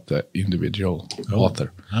that, but the individual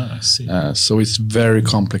author. I see. So it's very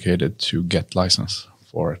complicated to get license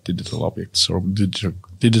for digital objects or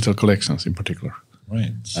digital collections in particular.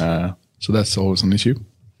 Right. So that's always an issue.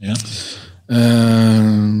 Yeah.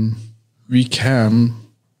 We can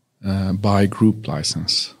buy group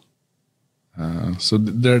license. So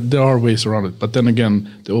there are ways around it, but then again,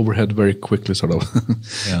 the overhead very quickly sort of.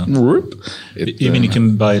 You mean you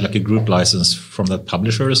can buy like a group license from that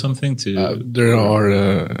publisher or something? There are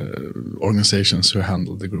organizations who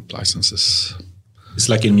handle the group licenses. It's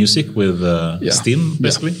like in music with Steam,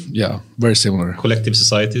 basically. Yeah, very similar. Collective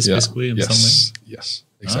societies, basically, in some way. Yes,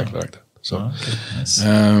 exactly like that. So, okay, nice.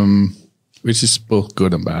 Which is both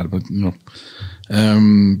good and bad, but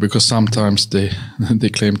because sometimes they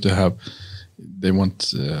claim to have. They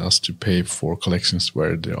want us to pay for collections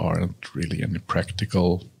where there aren't really any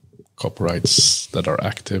practical copyrights that are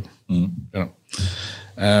active.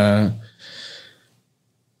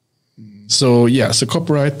 So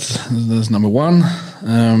copyright, that's number one.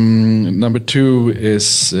 Number two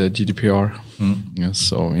is GDPR,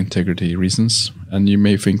 so integrity reasons. And you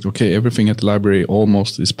may think, okay, everything at the library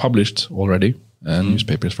almost is published already,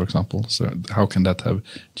 newspapers, for example. So how can that have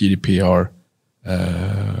GDPR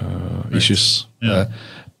issues?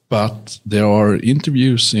 But there are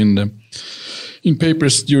interviews in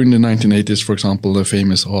papers during the 1980s, for example. The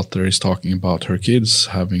famous author is talking about her kids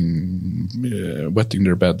having wetting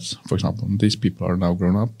their beds, for example. And these people are now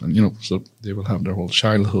grown up, and so they will have their whole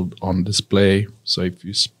childhood on display. So if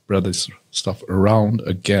you spread this stuff around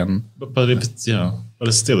again, but if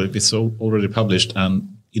if it's already published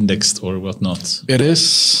and indexed or whatnot, it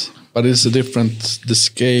is. But it's the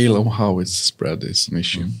scale of how it's spread is an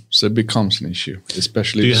issue. So it becomes an issue,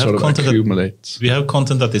 especially if you sort of accumulate. Do you have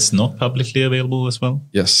content that is not publicly available as well?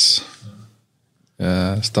 Yes.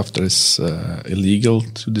 Stuff that is illegal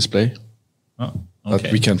to display. But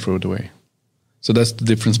we can't throw it away. So that's the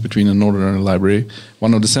difference between an ordinary library.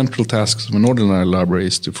 One of the central tasks of an ordinary library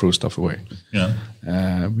is to throw stuff away. Yeah.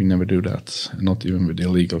 We never do that, not even with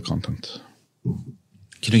illegal content.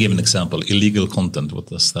 Can you give an example? Illegal content, what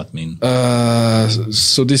does that mean?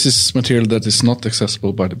 So this is material that is not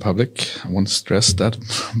accessible by the public. I want to stress that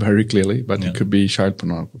very clearly, but it could be child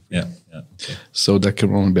pornography. Yeah. Okay. So that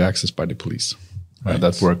can only be accessed by the police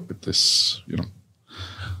that work with this,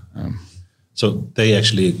 So they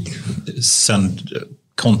actually send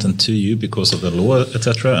content to you because of the law,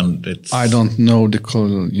 etc. And I don't know the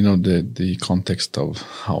context of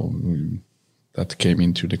how that came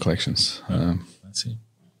into the collections. I see.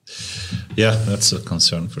 Yeah, that's a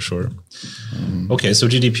concern for sure. Okay, so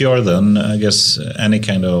GDPR then, I guess any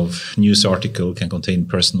kind of news article can contain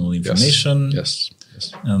personal information. Yes.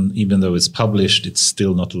 And even though it's published, it's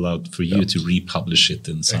still not allowed for you to republish it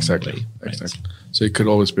in some way. Right? Exactly. So it could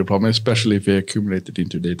always be a problem, especially if we accumulate it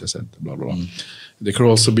into data set, blah, blah, blah. There could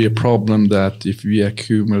also be a problem that if we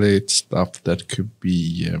accumulate stuff that could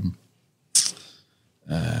be...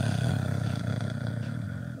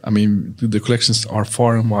 the collections are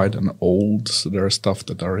far and wide and old, so there are stuff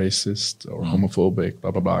that are racist or homophobic,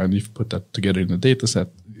 blah, blah, blah. And if you put that together in a data set,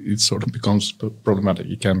 it sort of becomes problematic.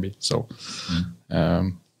 It can be. So,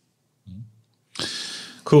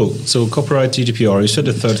 cool. So copyright, GDPR, you said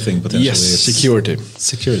the third thing potentially. Yes, security.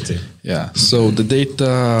 Security. Yeah. So the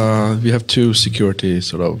data, we have two security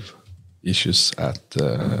sort of issues at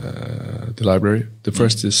the library. The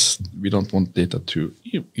first is we don't want data to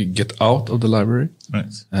get out of the library.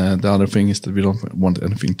 Right. The other thing is that we don't want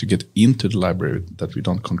anything to get into the library that we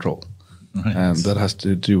don't control. Right. And that has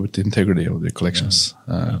to do with the integrity of the collections.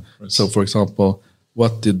 So, for example,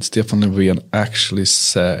 what did Stefan Löfven actually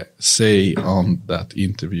say on that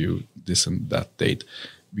interview, this and that date?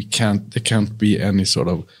 There can't be any sort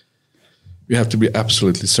of... We have to be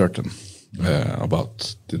absolutely certain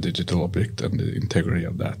about the digital object and the integrity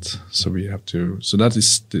of that. So we have to. So that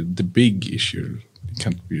is the big issue. We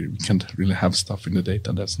can't really have stuff in the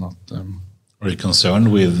data that's not. Are you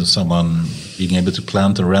concerned with someone being able to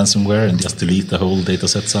plant a ransomware and just delete the whole data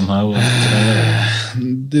set somehow?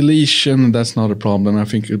 Deletion, that's not a problem. I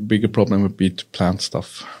think a bigger problem would be to plant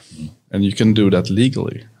stuff. And you can do that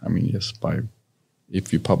legally. I mean, yes,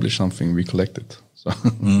 if you publish something, we collect it. So,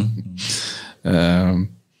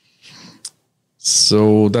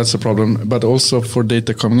 so that's a problem. But also for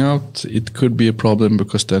data coming out, it could be a problem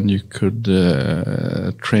because then you could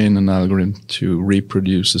train an algorithm to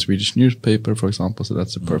reproduce a Swedish newspaper, for example. So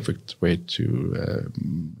that's a perfect way to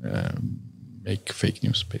make fake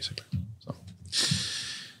news, basically. So.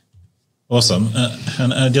 Awesome.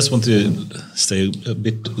 And I just want to stay a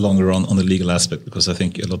bit longer on the legal aspect, because I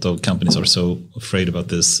think a lot of companies are so afraid about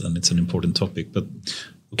this, and it's an important topic. But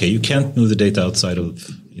okay, you can't move the data outside of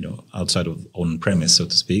on premise, so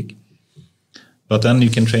to speak. But then you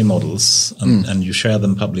can train models and you share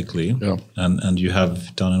them publicly. Yeah. And you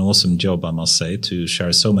have done an awesome job, I must say, to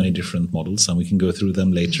share so many different models, and we can go through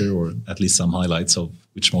them later, or at least some highlights of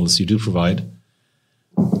which models you do provide.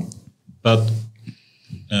 But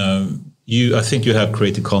I think you have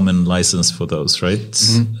Creative Commons license for those, right?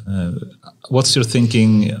 Mm-hmm. What's your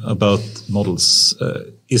thinking about models?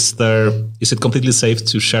 Is it completely safe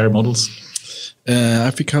to share models?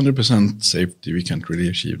 I think 100% safety, we can't really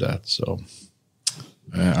achieve that. So,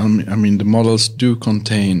 I mean, the models do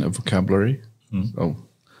contain a vocabulary, so,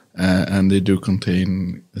 and they do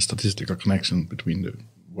contain a statistical connection between the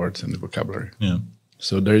words and the vocabulary. Yeah.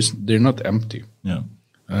 So they're not empty. Yeah.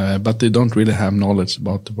 But they don't really have knowledge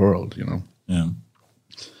about the world, you know. Yeah.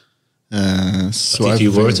 So if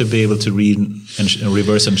you were to be able to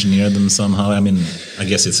reverse engineer them somehow, I mean, I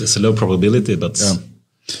guess it's a low probability, but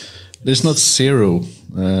there's not zero.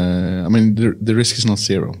 I mean, the risk is not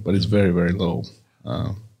zero, but it's very, very low.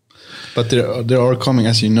 But there are coming,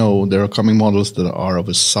 as you know, there are coming models that are of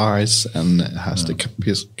a size and has the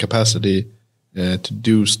capacity to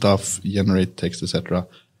do stuff, generate text, etc.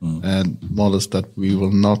 And models that we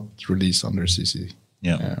will not release under CC.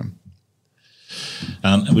 Yeah.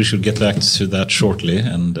 And we should get back to that shortly.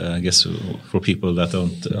 And I guess for people that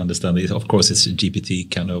don't understand it, of course, it's GPT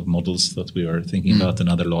kind of models that we are thinking about, and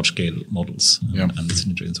other large-scale models. And it's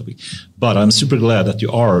an interesting topic. But I'm super glad that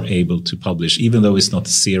you are able to publish, even though it's not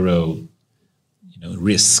zero,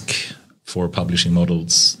 risk for publishing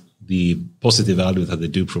models. The positive value that they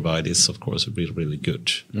do provide is, of course, really, really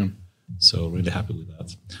good. Yeah. So really happy with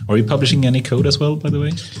that. Are you publishing any code as well, by the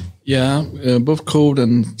way? Yeah, both code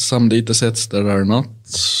and some data sets that are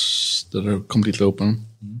completely open.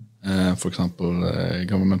 For example,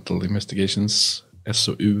 governmental investigations,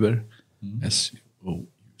 SOUer,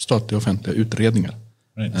 statliga offentliga utredningar.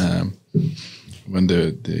 Right. When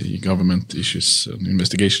the government issues an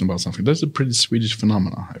investigation about something, that's a pretty Swedish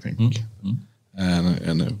phenomena, I think.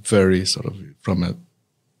 And a very sort of, from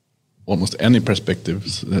almost any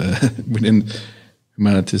perspectives within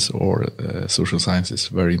humanities or social sciences,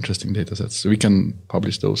 very interesting data sets. So we can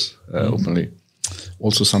publish those openly.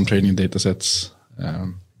 Also some training data sets.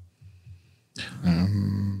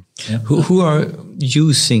 Who are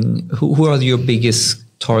your biggest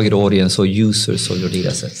target audience or users of your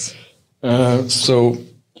data sets? So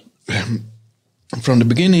from the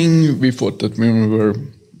beginning, we thought that we were,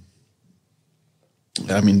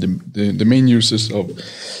 the main users of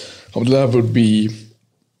the lab would be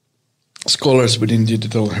scholars within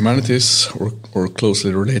digital humanities or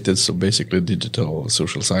closely related, so basically digital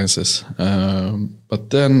social sciences. But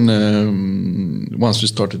then once we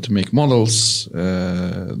started to make models,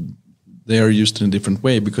 they are used in a different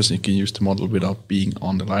way because you can use the model without being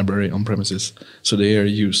on the library on premises. So they are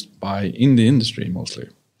used in the industry mostly.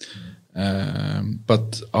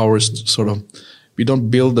 But ours we don't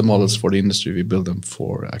build the models for the industry, we build them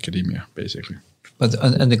for academia, basically. But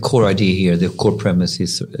and the core idea here, the core premise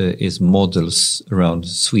is models around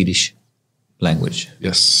Swedish language.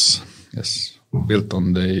 Yes, built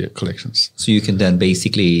on the collections. So you can then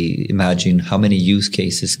basically imagine how many use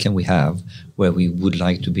cases can we have where we would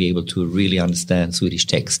like to be able to really understand Swedish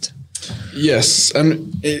text. Yes,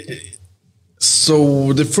 and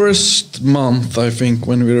so the first month, I think,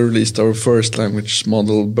 when we released our first language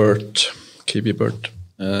model, BERT, KB BERT,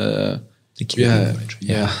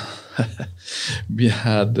 we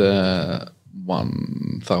had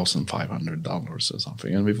 $1,500 or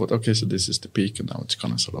something, and we thought, okay, so this is the peak, and now it's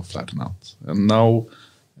gonna sort of flatten out. And now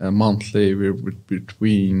monthly we're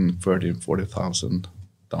between 30,000 and 40,000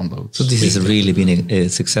 downloads. So this has really been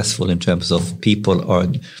successful in terms of people are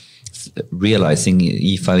realizing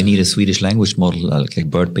if I need a Swedish language model like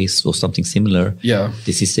BirdBase or something similar,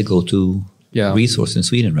 this is the go-to resource in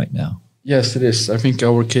Sweden right now. Yes, it is. I think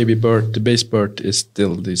our KB-BERT, the base BERT, is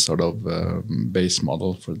still the sort of base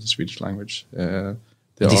model for the Swedish language.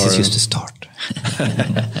 This is just a start.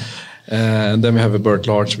 And then we have a BERT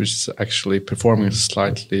Large, which is actually performing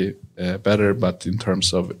slightly better, but in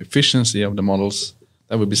terms of efficiency of the models,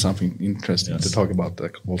 that would be something interesting to talk about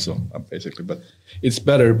that also, basically. But it's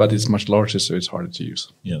better, but it's much larger, so it's harder to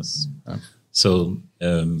use. Yes. So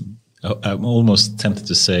I'm almost tempted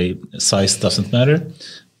to say size doesn't matter,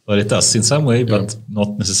 but it does in some way, but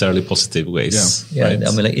not necessarily positive ways. Yeah, right?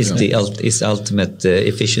 I mean, like, it's ultimate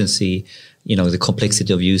efficiency. You know, the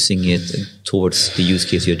complexity of using it towards the use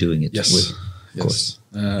case you're doing it with. Of course.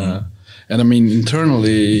 And I mean,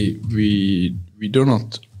 internally, we do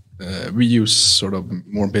not. We use sort of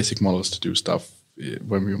more basic models to do stuff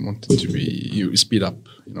when we want it to be speed up.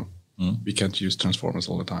 You know, we can't use transformers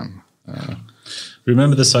all the time.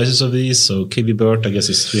 Remember the sizes of these? So KB-BERT, I guess,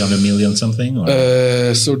 is 300 million something. Or?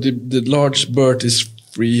 So the large BERT is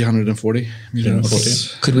 340 million.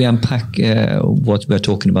 Could we unpack what we're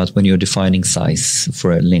talking about when you're defining size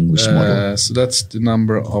for a language model? So that's the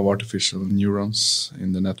number of artificial neurons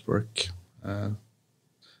in the network.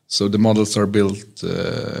 So the models are built,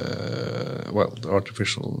 the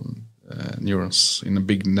artificial neurons in a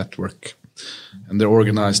big network. And they're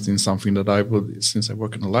organized in something that since I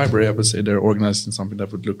work in a library, I would say they're organized in something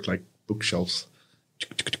that would look like bookshelves.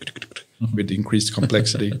 With increased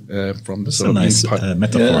complexity from the sort of nice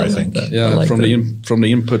metaphor, I think. Like from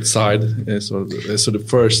the input side. So the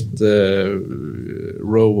first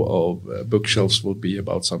row of bookshelves will be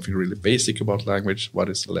about something really basic about language. What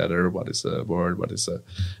is a letter? What is a word?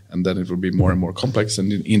 And then it will be more and more complex.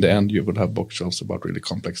 And in the end, you would have bookshelves about really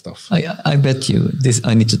complex stuff. I bet you this.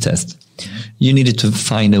 I need to test. You needed to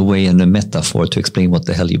find a way and a metaphor to explain what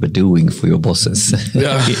the hell you were doing for your bosses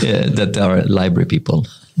that are library people.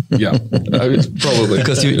 Yeah, probably.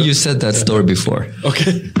 Because you said that story before.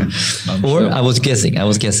 Okay. I was guessing.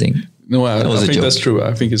 No, I think that's true.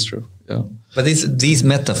 I think it's true. Yeah. But these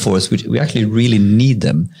metaphors, we actually really need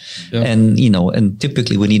them. Yeah. And, and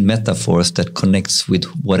typically we need metaphors that connects with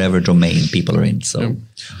whatever domain people are in. So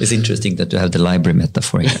it's interesting that you have the library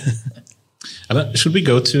metaphor here. Should we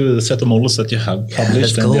go to the set of models that you have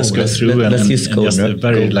published and just go through and just a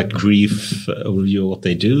very brief overview of what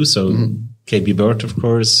they do? So KB-BERT, of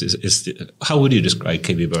course, how would you describe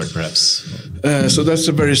KB-BERT, perhaps? So that's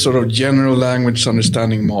a very sort of general language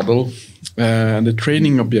understanding model. And the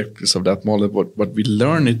training objectives of that model, what we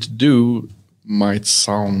learn it to do might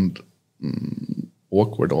sound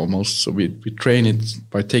awkward almost. So we train it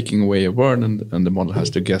by taking away a word, and the model has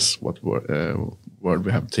to guess what word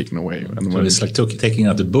we have taken away. And so it's like taking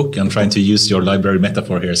out a book and trying to use your library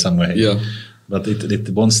metaphor here some way. Yeah. But it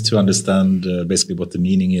wants to understand basically what the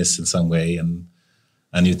meaning is in some way, and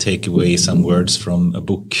you take away some words from a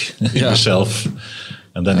book in the shelf,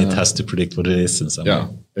 and then it has to predict what it is in some way. Yeah,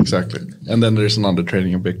 exactly. And then there's another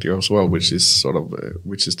training objective as well, which is sort of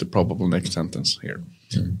which is the probable next sentence here.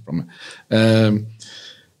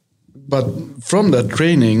 But from that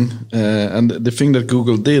training, and the thing that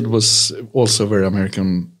Google did was also a very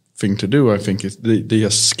American thing to do. I think is they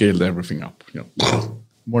just scaled everything up.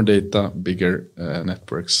 More data, bigger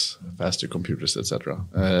networks, faster computers, etc.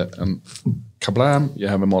 And kablam, you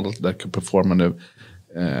have a model that can perform on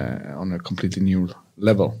a completely new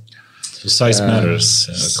level. So size matters,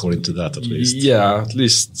 according to that, at least. Yeah, at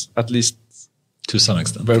least to some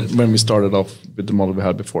extent. When we started off with the model we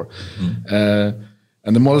had before.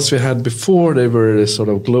 And the models we had before, they were sort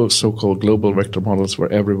of so-called global vector models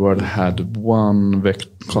where every word had one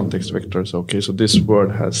context vector. So, so this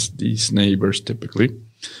word has these neighbors typically.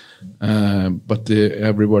 But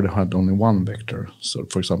every word had only one vector. So,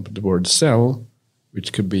 for example, the word cell,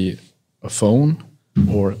 which could be a phone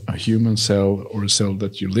or a human cell or a cell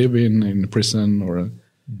that you live in a prison, or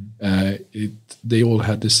they all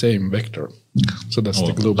had the same vector. So that's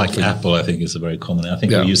the global like thing. Apple, I think, is a very common. I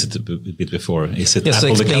think we used it a bit before. Is it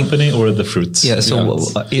Apple the company or the fruits? Yeah.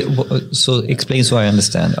 So explain so I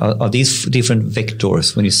understand. Are these different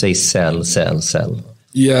vectors when you say cell?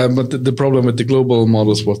 Yeah, but the problem with the global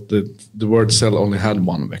models was that the word cell only had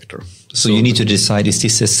one vector. So you need to decide, is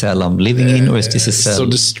this a cell I'm living in, or is this a cell? So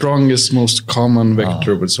the strongest, most common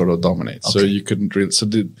vector would sort of dominate. Okay. So you couldn't really. So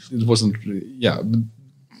it wasn't.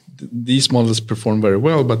 these models performed very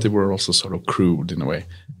well, but they were also sort of crude in a way.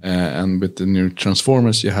 And with the new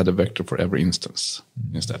transformers, you had a vector for every instance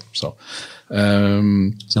instead. So,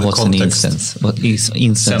 what's an instance? What is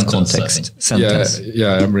instance context? Sentence.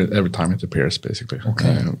 Yeah. Every time it appears, basically.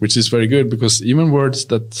 Okay. Which is very good because even words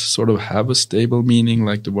that sort of have a stable meaning,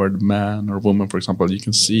 like the word man or woman, for example, you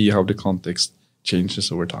can see how the context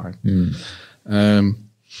changes over time.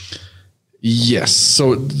 Yes,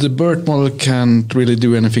 so the BERT model can't really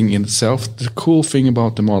do anything in itself. The cool thing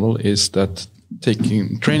about the model is that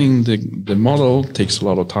training the model takes a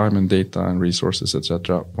lot of time and data and resources,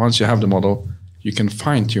 etc. Once you have the model, you can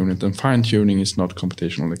fine-tune it, and fine-tuning is not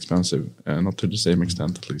computationally expensive, not to the same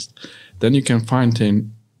extent at least. Then you can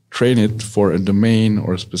train it for a domain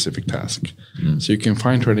or a specific task. So you can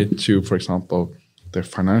fine-tune it to, for example, the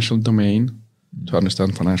financial domain, to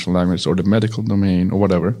understand financial language, or the medical domain, or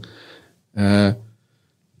whatever.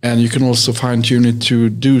 And you can also fine-tune it to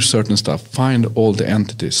do certain stuff. Find all the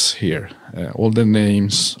entities here, all the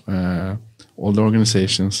names, all the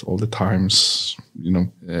organizations, all the times,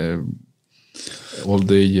 all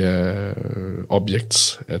the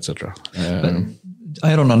objects, etc.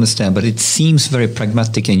 I don't understand, but it seems very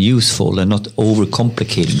pragmatic and useful, and not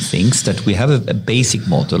overcomplicating things. That we have a basic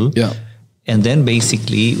model. Yeah. And then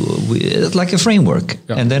basically, like a framework.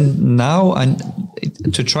 Yeah. And then now,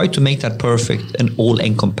 to try to make that perfect and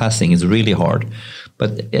all-encompassing is really hard.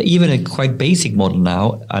 But even a quite basic model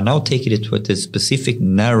now, I now take it to a specific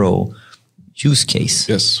narrow use case.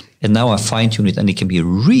 Yes. And now I fine-tune it, and it can be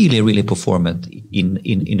really, really performant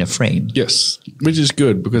in a frame. Yes, which is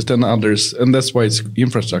good, because then others, and that's why it's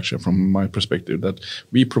infrastructure from my perspective, that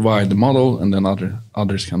we provide the model and then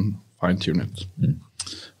others can fine-tune it.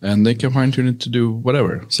 And they can fine-tune it to do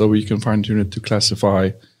whatever. So we can fine-tune it to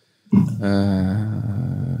classify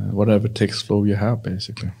whatever text flow you have,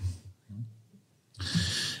 basically.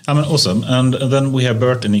 Awesome. And then we have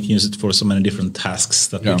BERT, and you can use it for so many different tasks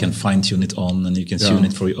that we can fine-tune it on, and you can tune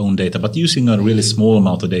it for your own data. But using a really small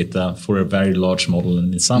amount of data for a very large model,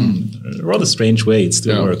 and in some rather strange way, it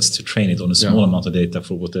still works to train it on a small amount of data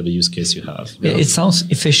for whatever use case you have. Yeah. It sounds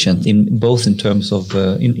efficient in terms of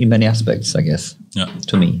in many aspects, I guess. Yeah.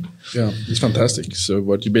 To me. Yeah, it's fantastic. So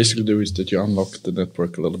what you basically do is that you unlock the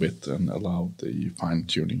network a little bit and allow the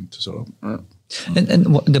fine-tuning to sort of... And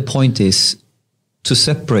the point is, to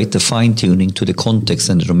separate the fine-tuning to the context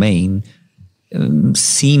and the domain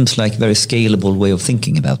seems like a very scalable way of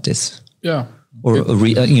thinking about this. Yeah. Or the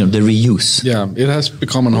reuse. Yeah, it has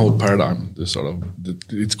become a whole paradigm.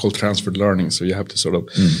 It's called transferred learning. So you have to sort of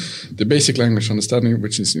the basic language understanding,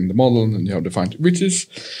 which is in the model, and you have the fine, which is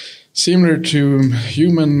similar to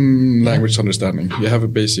human language understanding. You have a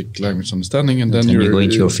basic language understanding, and then you go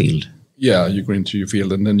into your field. Yeah, you go into your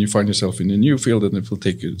field, and then you find yourself in a new field, and it will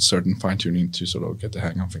take a certain fine-tuning to sort of get the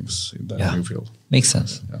hang of things in that new field. Makes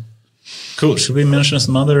sense. Yeah. Cool. Should we mention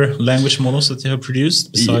some other language models that you have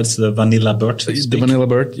produced besides the vanilla BERT? The vanilla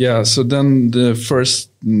BERT, yeah. So then the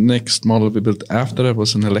next model we built after that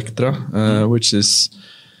was an Electra, which is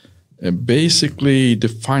basically the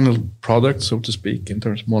final product, so to speak, in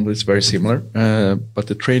terms of model. It's very similar, but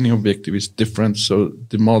the training objective is different. So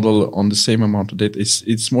the model on the same amount of data,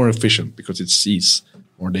 it's more efficient because it sees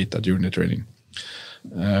more data during the training.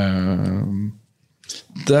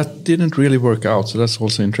 That didn't really work out, so that's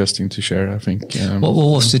also interesting to share, I think. What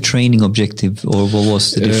was the training objective, or what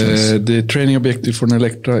was the difference? The training objective for an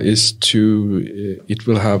Electra is it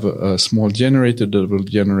will have a small generator that will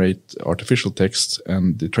generate artificial text,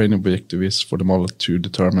 and the training objective is for the model to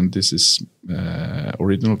determine this is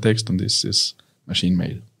original text and this is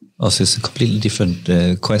machine-made. Oh, so it's a completely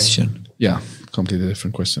different question. Yeah. Completely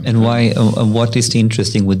different question. And why? What is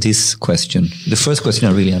interesting with this question? The first question,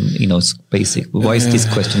 I really, is basic. Why is this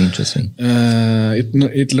question interesting?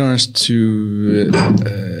 It learns to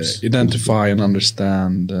identify and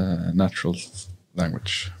understand natural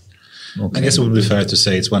language. Okay. I guess it would be fair to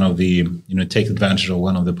say it's one of the, take advantage of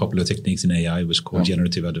one of the popular techniques in AI, which is called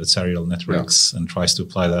generative adversarial networks, and tries to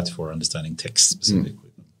apply that for understanding text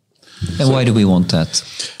specifically. And why do we want that?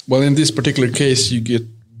 Well, in this particular case, you get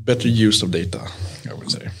better use of data, I would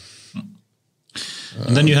say.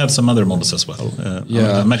 And then you have some other models as well.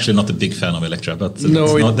 I'm actually not a big fan of Electra, but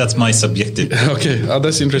that's my subjective. Okay,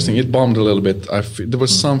 that's interesting. It bombed a little bit. There was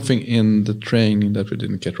something in the training that we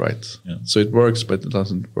didn't get right. Yeah. So it works, but it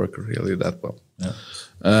doesn't work really that well. Yeah.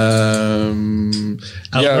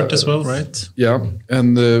 Albert as well, right? Yeah,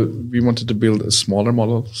 and we wanted to build a smaller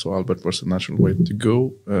model, so Albert was a natural way to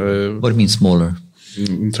go. What do you mean smaller?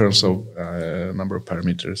 in terms of number of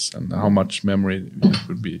parameters and how much memory it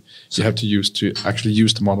would be. You have to use to actually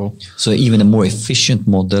use the model. So even a more efficient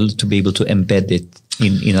model to be able to embed it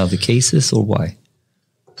in other cases, or why?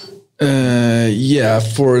 Yeah,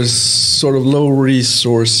 for sort of low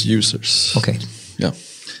resource users. Okay. Yeah.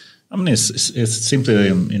 I mean, it's simply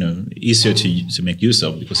easier to make use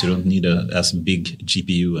of because you don't need as big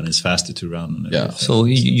GPU and it's faster to run. Yeah. So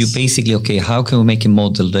you basically, how can we make a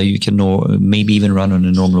model that you can maybe even run on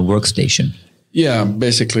a normal workstation? Yeah,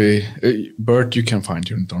 basically, BERT you can fine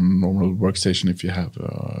tune it on a normal workstation if you have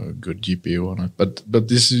a good GPU on it. But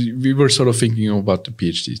we were sort of thinking about the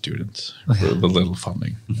PhD students with a little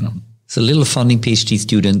funding. So a little funding PhD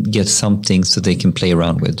student gets something so they can play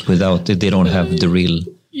around with without they don't have the real.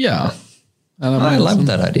 Yeah, and I love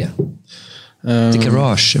that idea. The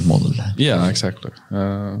garage model. Yeah, exactly.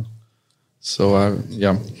 But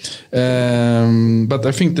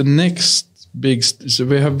I think the next so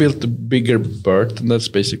we have built a bigger BERT, and that's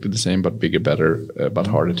basically the same but bigger, better, but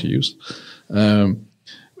harder to use. Then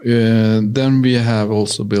we have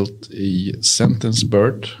also built a sentence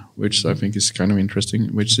BERT, which I think is kind of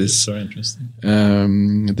interesting. Which is so interesting.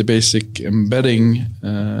 The basic embedding.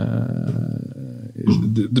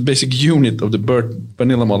 The basic unit of the BERT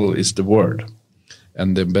vanilla model is the word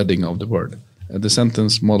and the embedding of the word. The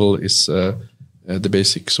sentence model is the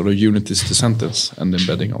basic sort of unit is the sentence and the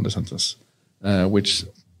embedding of the sentence, which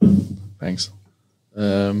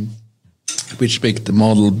make the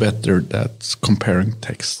model better at comparing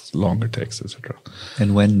text, longer text, etc.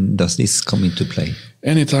 And when does this come into play?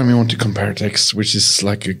 Anytime you want to compare text, which is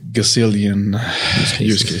like a gazillion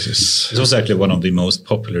use cases. It was actually one of the most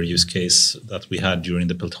popular use case that we had during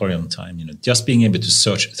the Peltorian time. Just being able to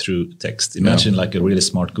search through text. Imagine like a really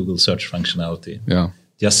smart Google search functionality. Yeah.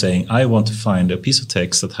 Just saying, I want to find a piece of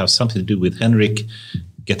text that has something to do with Henrik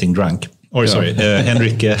getting drunk.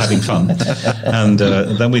 Henrik having fun. And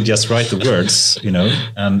then we just write the words,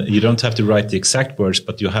 and you don't have to write the exact words,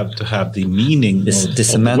 but you have to have the meaning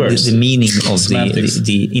the meaning of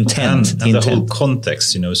the intent. And the whole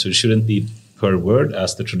context, so it shouldn't be per word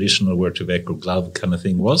as the traditional word-to-vec or glove kind of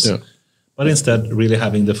thing was. Yeah. But instead, really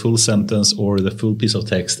having the full sentence or the full piece of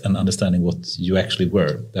text and understanding what you actually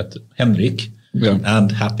were. That Henrik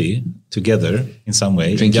and happy together in some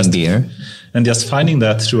way. Drinking beer. And just finding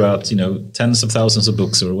that throughout, tens of thousands of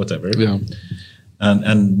books or whatever. Yeah.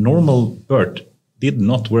 And normal BERT did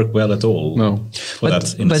not work well at all. No.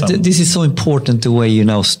 But this is so important the way you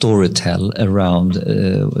now storytell around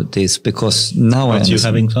this, because now Aren't you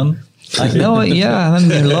having fun? No, yeah, I'm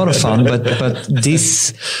having a lot of fun, but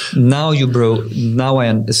this now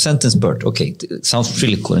a sentence BERT. Okay, it sounds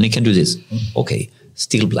really cool, and it can do this. Okay,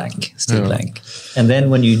 still blank. And then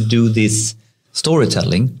when you do this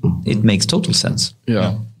storytelling, it makes total sense.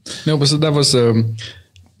 Yeah. No, but so that was an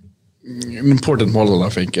important model, I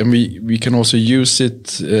think, and we can also use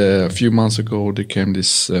it. A few months ago, there came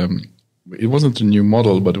this. It wasn't a new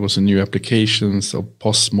model, but it was a new applications of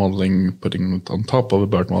POS modeling, putting it on top of a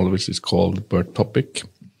BERT model, which is called BERT Topic,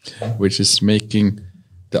 which is making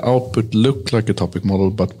the output look like a topic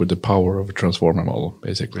model, but with the power of a transformer model,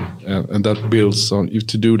 basically. And that builds on,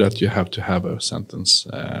 to do that, you have to have a sentence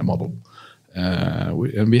model.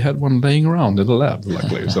 And we had one laying around in the lab,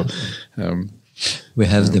 luckily. So we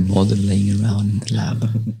have the model laying around in the lab.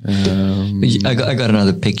 I got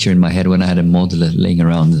another picture in my head when I had a model laying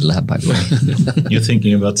around in the lab, by the way. You're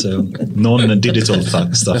thinking about non-digital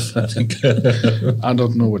stuff, I think. I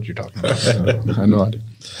don't know what you're talking about. I have no idea.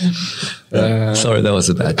 Sorry, that was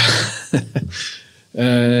a bad.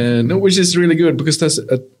 No, which is really good because that's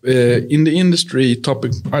in the industry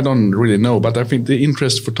topic. I don't really know, but I think the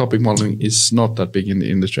interest for topic modeling is not that big in the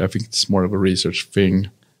industry. I think it's more of a research thing.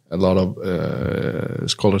 A lot of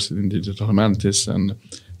scholars in digital humanities, and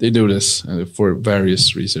they do this for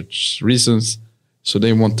various research reasons. So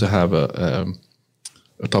they want to have a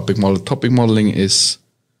topic model. Topic modeling is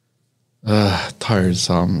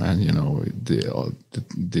tiresome, and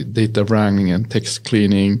the data wrangling and text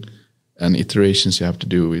cleaning and iterations you have to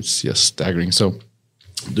do, it's just staggering. So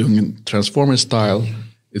doing in transformer style,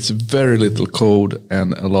 it's very little code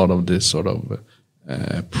and a lot of this sort of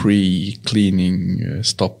pre-cleaning,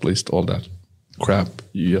 stop list, all that crap.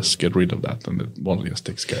 You just get rid of that and the model just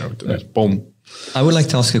takes care of it. Boom. I would like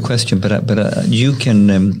to ask a question, but you can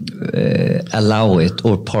allow it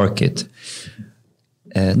or park it.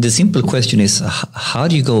 The simple question is, how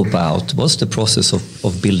do you go about? What's the process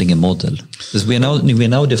of building a model? Because we're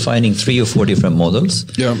now defining 3 or 4 different models.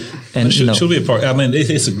 Yeah, and should we? I mean, it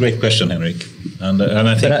is a great question, Henrik, and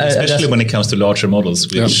I think especially when it comes to larger models,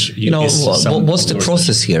 which what's the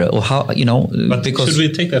process here, or how But should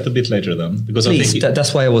we take that a bit later then? Because please, I think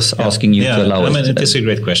that's why I was asking you to allow. I mean, it is a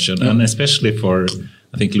great question, and especially for.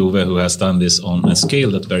 I think Love, who has done this on a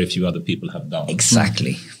scale that very few other people have done.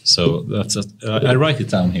 Exactly. So I write it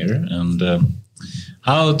down here. And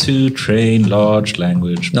how to train large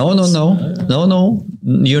language models. No.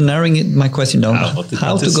 You're narrowing my question down.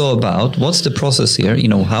 How to go about? What's the process here?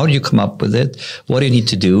 How do you come up with it? What do you need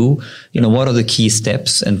to do? What are the key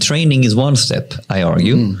steps? And training is one step, I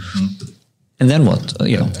argue. Mm-hmm. And then what?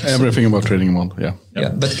 Everything about training a model. Yeah.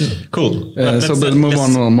 But cool. So let's move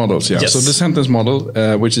on models. Yeah. Yes. So the sentence model,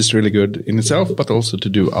 which is really good in itself, but also to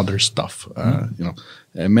do other stuff.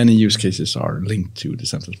 Many use cases are linked to the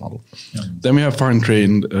sentence model. Yeah. Then we have fine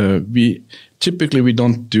trained. We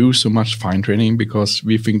don't do so much fine training because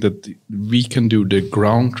we think that we can do the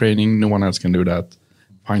ground training. No one else can do that.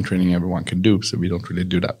 Fine training everyone can do, so we don't really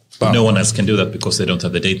do that. But no one else can do that because they don't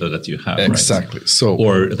have the data that you have. Exactly. Right? So,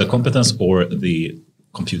 or the competence or the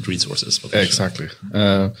compute resources. Exactly.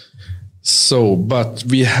 But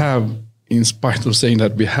we have, in spite of saying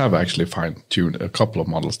that, we have actually fine-tuned a couple of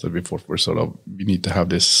models that we thought were we need to have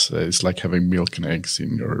this. It's like having milk and eggs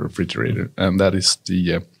in your refrigerator, and that is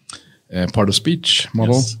the part of speech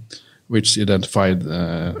model. Yes. Which identified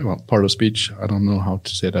part of speech. I don't know how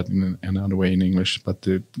to say that in another way in English, but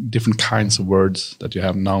the different kinds of words that you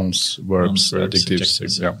have: nouns, verbs,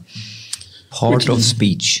 adjectives. Yeah. Part of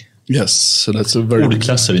speech. Yes, so that's a very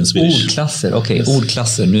ordklasser in Swedish. Ordklasser, okay. Yes.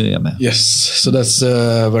 Ordklasser, nu är jag med. Yes, so that's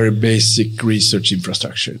a very basic research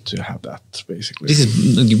infrastructure to have that, basically.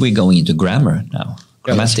 We're going into grammar now.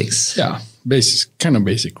 Grammatics. Yeah. Kind of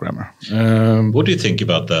basic grammar. What do you think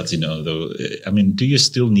about that? Though, I mean, do you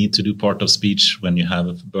still need to do part of speech when you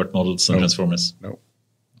have BERT models and transformers? No.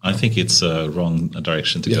 I think it's a wrong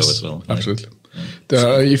direction to go as well. Absolutely.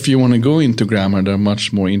 If you want to go into grammar, there are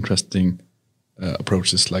much more interesting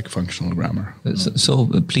approaches like functional grammar. So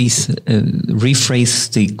please rephrase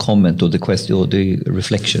the comment or the question or the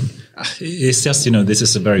reflection. It's just, this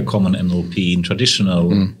is a very common NLP in traditional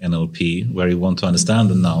NLP where you want to understand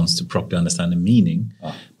the nouns to properly understand the meaning.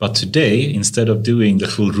 But today, instead of doing the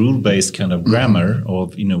full rule-based kind of grammar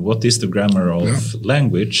of, what is the grammar of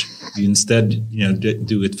language, you instead,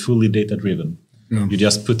 do it fully data-driven. Yeah. You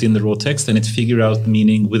just put in the raw text and it figures out the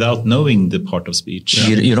meaning without knowing the part of speech.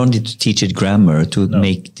 Yeah. You don't need to teach it grammar to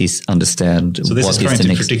make this understand. So this is trying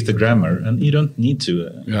to predict the grammar, and you don't need to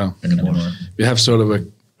anymore. We have sort of a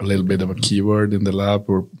little bit of a keyword in the lab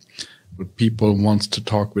where people want to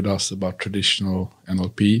talk with us about traditional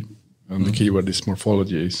NLP, and the keyword is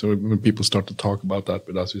morphology. So when people start to talk about that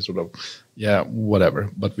with us, we sort of, whatever.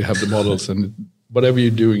 But we have the models and whatever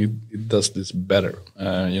you're doing, it does this better.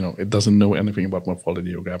 It doesn't know anything about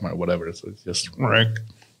morphology or grammar or whatever. So it's just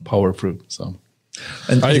power through. So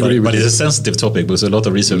I agree with you. But it's a sensitive topic because a lot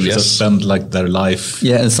of researchers have spent their life.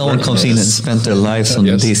 Yeah, and someone comes in and spent their lives on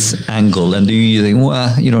this angle, and you think,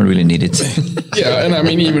 you don't really need it. Yeah, and I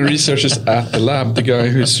mean, even researchers at the lab, the guy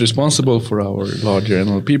who's responsible for our larger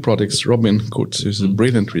NLP projects, Robin Kurtz, who's a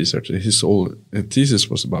brilliant researcher, his whole thesis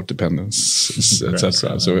was about dependence,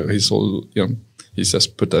 etc. So he's all, he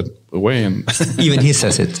just put that away, and even he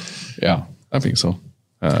says it. Yeah, I think so.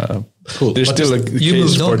 Cool. There's still a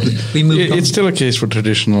case for it's still a case for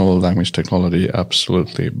traditional language technology,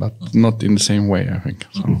 absolutely, but not in the same way, I think.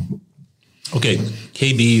 So. Okay,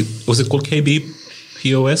 KB, was it called KB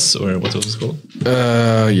POS or what was it called?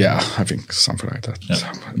 I think something like that.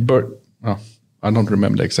 Yeah. But I don't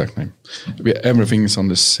remember the exact name. Everything is on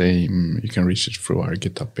the same. You can reach it through our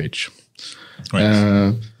GitHub page.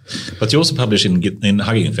 Right. But you also publish in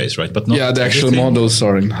Hugging Face, right? But not the actual models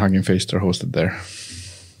are in Hugging Face. They're hosted there.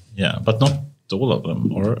 Yeah, but not all of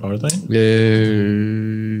them, or are they?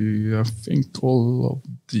 I think all of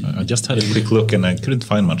the... I just had a quick look and I couldn't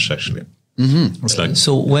find much, actually. Mm-hmm. It's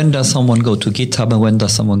so when does someone go to GitHub and when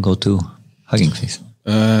does someone go to Hugging Face?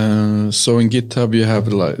 So in GitHub you have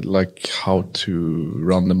like how to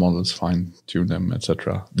run the models, fine-tune them,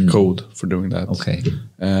 etc. The code for doing that. Okay.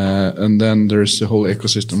 And then there's the whole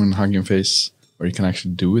ecosystem in Hugging Face where you can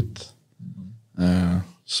actually do it.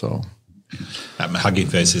 Hugging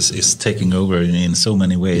Face is taking over in so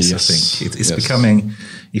many ways. Yes. I think it's becoming.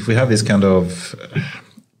 If we have these kind of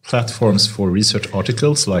platforms for research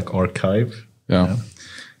articles like Archive,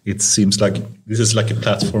 it seems like this is like a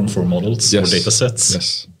platform for models or data sets.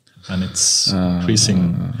 Yes, and it's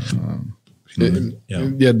increasing.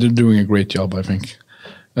 They're doing a great job, I think.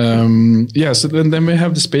 So then we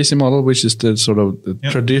have the Spatie model, which is the sort of the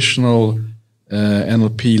traditional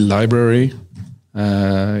NLP library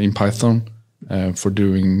in Python for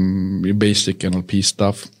doing basic NLP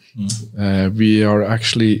stuff. We are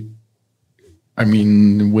actually,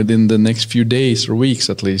 within the next few days or weeks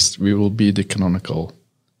at least, we will be the canonical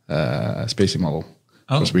Spatie model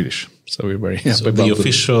for Swedish. So we're very happy about the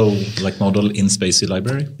official model in Spatie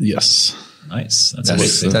library? Yes. Nice.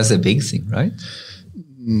 That's a big thing, right?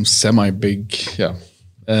 Semi-big, yeah.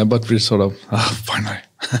 But we're sort of, finally.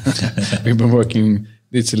 We've been working,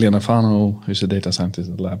 it's Elena Fano, who's a data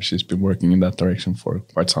scientist at the lab. She's been working in that direction for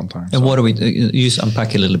quite some time. And what do we, you just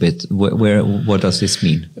unpack a little bit, what does this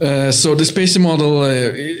mean? So the Spatie model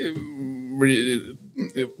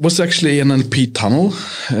it was actually an NLP tunnel.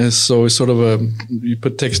 So it's sort of you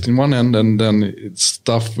put text in one end and then it's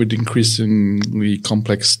stuff with increasingly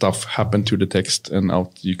complex stuff happen to the text, and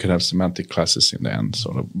out you could have semantic classes in the end,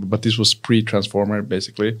 sort of. But this was pre-transformer,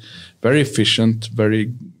 basically. Very efficient,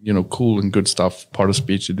 very, cool and good stuff. Part of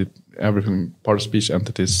speech, it did everything, part of speech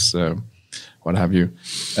entities, what have you.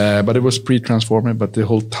 But it was pre-transformer, but the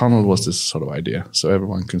whole tunnel was this sort of idea. So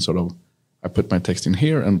everyone can I put my text in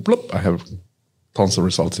here and bloop, I have tons of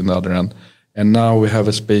results in the other end. And now we have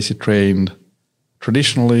a Spatie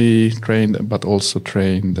traditionally trained, but also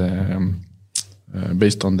trained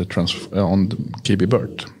based on the on the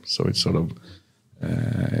KB-BERT. So it's sort of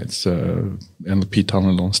it's a NLP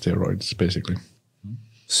tunnel on steroids, basically.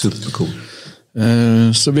 Super cool.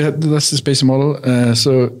 So that's the Spatie model.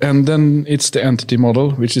 And then it's the entity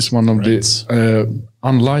model, which is one of the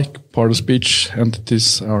unlike part of speech,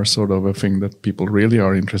 entities are sort of a thing that people really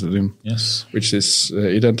are interested in. Yes, which is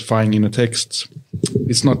identifying in a text.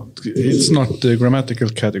 It's not the grammatical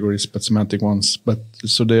categories, but semantic ones. But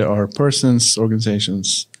so there are persons,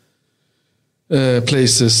 organizations,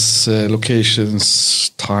 places, locations,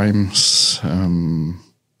 times,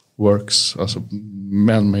 works, also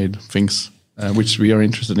man-made things. Which we are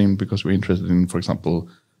interested in because we're interested in, for example,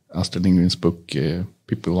 Astrid Lindgren's book,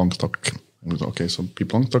 Pippi Longstock. And we thought, okay, so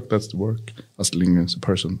Pippi Longstock, that's the work. Astrid Lindgren's a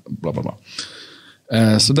person, blah, blah, blah.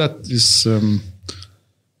 So that is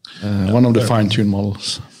one of the fine-tuned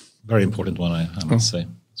models. Very important one, I must say,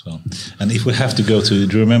 as well. And if we have to go to,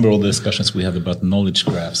 do you remember all the discussions we had about knowledge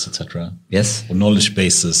graphs, etc.? Yes. Or knowledge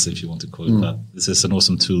bases, if you want to call it that. This is an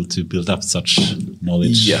awesome tool to build up such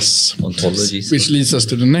knowledge. Yes. Ontologies. Which leads us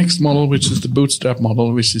to the next model, which is the bootstrap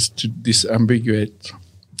model, which is to disambiguate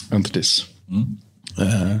entities.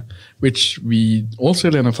 Which we also,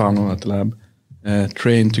 Elena Fano at the lab,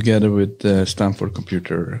 trained together with the Stanford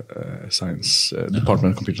Computer Science,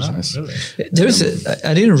 Department of Computer Science. Really?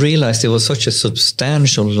 I didn't realize there was such a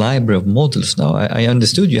substantial library of models now. I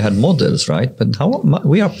understood you had models, right? But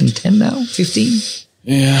we are up in 10 now, 15?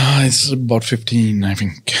 Yeah, it's about 15, I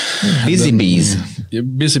think. Busy bees.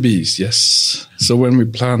 Busy bees, yes. So when we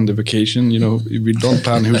plan the vacation, we don't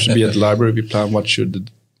plan who should be at the library. We plan what should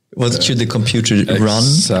the computer run.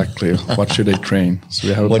 Exactly. What should they train? So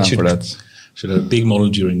we have a plan for that. Should have a big model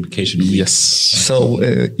during vacation weeks. Yes. So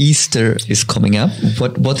Easter is coming up.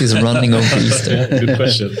 What is running over Easter? Good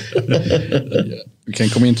question. Yeah, we can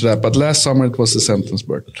come into that. But last summer it was the sentence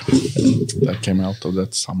BERT that came out of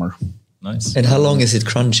that summer. Nice. And how long is it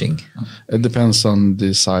crunching? It depends on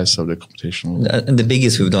the size of the computational. And the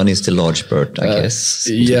biggest we've done is the large BERT, I guess.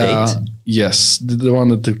 Yes. The one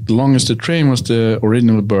that the longest to train was the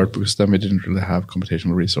original BERT, because then we didn't really have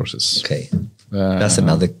computational resources. Okay. That's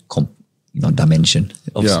another dimension.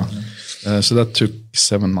 So that took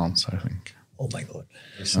 7 months, I think. Oh my God.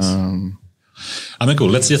 Cool.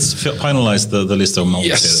 Let's just finalize the list of models.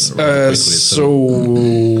 Yes.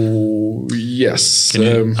 Yes.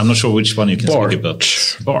 I'm not sure which one you can speak about.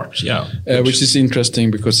 BART, yeah. Which is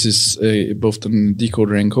interesting because it's both a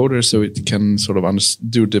decoder and encoder, so it can sort of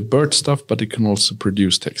do the BERT stuff, but it can also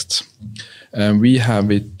produce text. We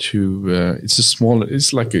have it to, it's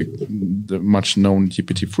like the much known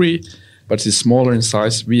GPT-3, but it's smaller in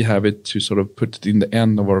size. We have it to sort of put it in the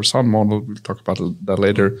end of our Sun model. We'll talk about that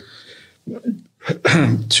later.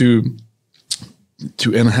 to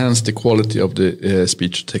enhance the quality of the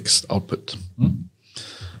speech-text output.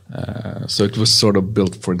 So it was sort of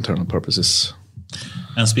built for internal purposes.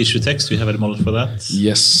 And speech-to-text, do you have a model for that?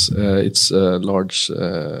 Yes, it's a large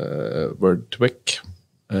word-to-vec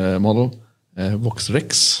model.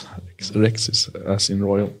 Vox-Rex. Rex is as in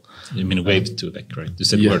royal. You mean wave-to-vec, right? You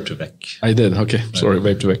said word-to-vec. I did, okay. Sorry,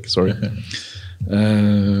 wave-to-vec, sorry.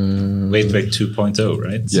 Wave-to-vec 2.0,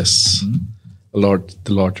 right? Yes, the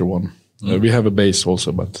larger one. We have a base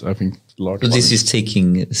also, but I think So this is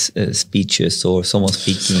taking speeches or someone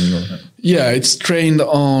speaking? Or? Yeah, it's trained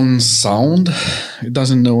on sound. It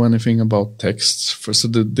doesn't know anything about text. So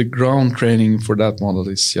the ground training for that model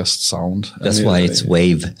is just sound. That's why it's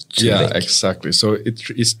wave. Yeah, exactly. So it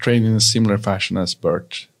is trained in a similar fashion as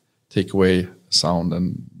BERT. Take away sound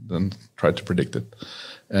and then try to predict it.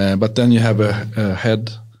 But then you have a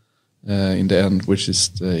head in the end, which is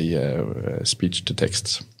the speech to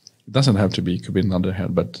text. It doesn't have to be, it could be another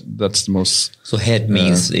head, but that's the most... So head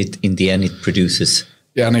means it in the end it produces...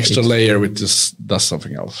 Yeah, an extra layer which just does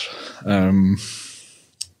something else. An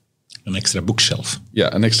extra bookshelf. Yeah,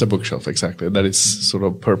 an extra bookshelf, exactly. That is sort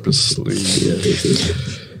of purposely...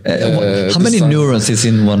 how many neurons is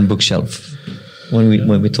in one bookshelf when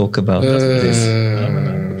we talk about this?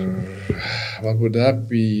 What would that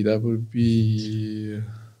be? That would be...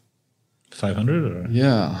 500? Or?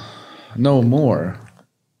 Yeah. No, more.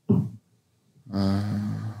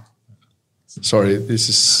 Sorry, this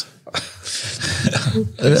is...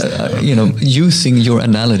 using your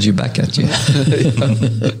analogy back at you.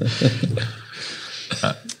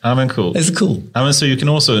 Cool. It's cool. So you can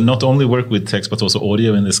also not only work with text, but also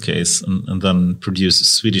audio in this case, and then produce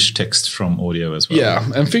Swedish text from audio as well. Yeah,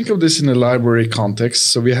 and think of this in a library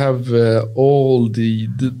context. So we have all the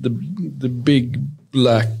big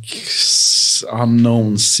black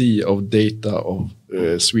unknown sea of data of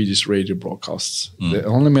Swedish radio broadcasts. The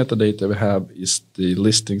only metadata we have is the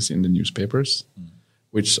listings in the newspapers,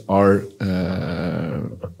 which are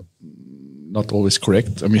not always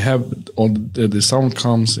correct. And we have the sound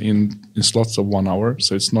comes in slots of 1 hour,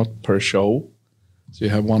 so it's not per show. So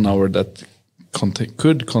you have 1 hour that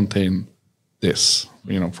could contain this,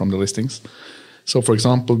 from the listings. So, for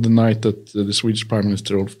example, the night that the Swedish Prime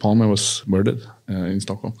Minister Olof Palme was murdered in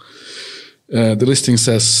Stockholm, the listing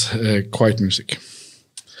says quiet music.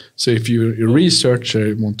 So if you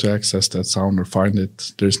researcher want to access that sound or find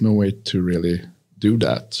it, there's no way to really do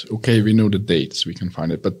that. Okay, we know the dates, we can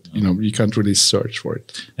find it, but you can't really search for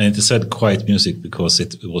it. And it said quiet music because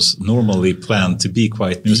it was normally planned to be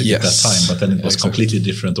quiet music at that time, but then it was completely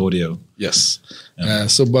different audio. Yes.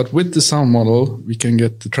 But with the sound model, we can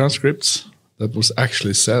get the transcripts that was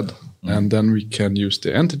actually said, and then we can use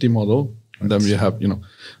the entity model, and then we have,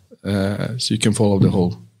 so you can follow the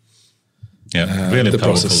whole really the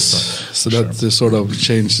powerful process. stuff. So that sort of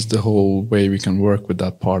changes the whole way we can work with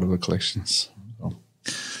that part of the collections. So.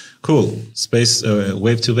 Cool. Space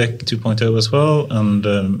Wave 2.0 as well. And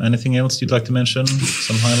anything else you'd like to mention?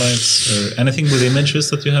 Some highlights or anything with images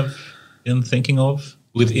that you have been thinking of?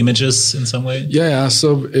 With images in some way? Yeah.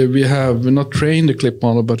 So we have not trained the clip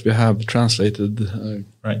model, but we have translated,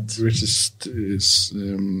 right, which is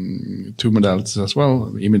two modalities as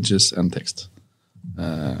well: images and text.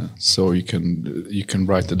 So you can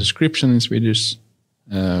write the description in Swedish.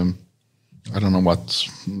 I don't know what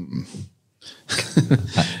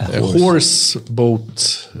horse,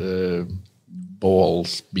 boat,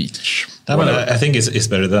 balls, beach. I think it's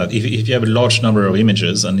better that if you have a large number of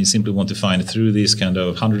images and you simply want to find through these kind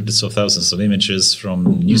of hundreds of thousands of images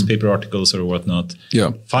from newspaper articles or whatnot,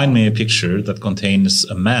 find me a picture that contains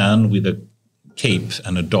a man with a cape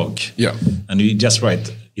and a dog. Yeah. And you just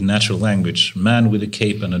write in natural language, man with a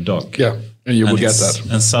cape and a dog. Yeah, and you will get that.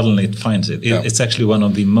 And suddenly it finds it. It's actually one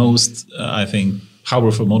of the most, I think,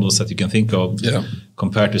 powerful models that you can think of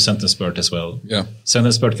compared to SentenceBERT as well. Yeah.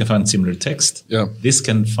 SentenceBERT can find similar text. Yeah. This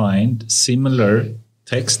can find similar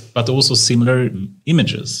text, but also similar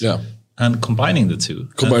images. Yeah. And combining the two.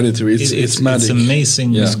 It's magic. It's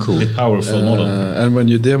amazing, it's cool, powerful model. And when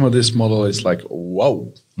you demo this model, it's like,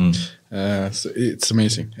 wow. So it's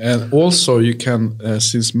amazing. And also you can,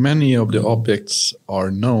 since many of the objects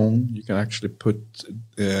are known, you can actually put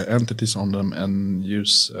entities on them and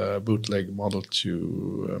use a bootleg model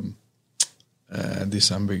to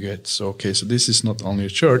disambiguate. So, okay, so this is not only a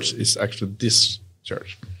church, it's actually this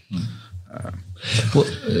church. Cool.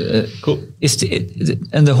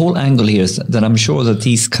 And the whole angle here is that I'm sure that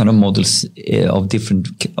these kind of models of different,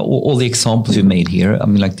 all the examples you made here, I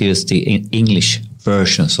mean, like there's the English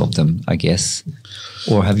versions of them, I guess,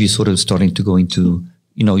 or have you sort of starting to go into,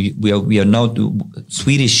 we are now,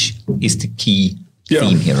 Swedish is the key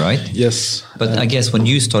theme here, right? Yes. But I guess when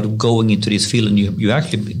you start going into this field and you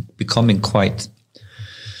actually becoming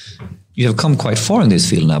you have come quite far in this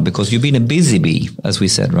field now because you've been a busy bee, as we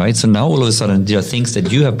said, right? So now all of a sudden there are things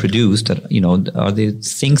that you have produced that, are there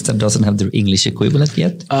things that doesn't have their English equivalent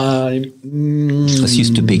yet? That's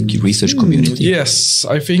used to big research community. Yes,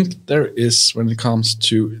 I think there is when it comes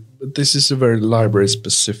to, this is a very library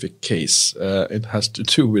specific case. It has to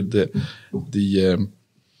do with the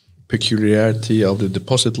peculiarity of the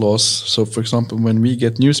deposit laws. So, for example, when we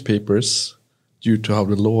get newspapers, due to how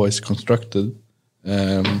the law is constructed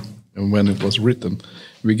and when it was written,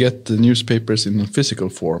 we get the newspapers in a physical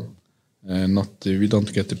form, and we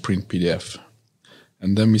don't get the print PDF.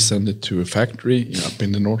 And then we send it to a factory up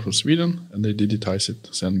in the north of Sweden, and they digitize it,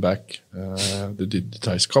 send back the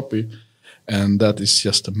digitized copy. And that is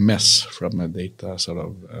just a mess from a data sort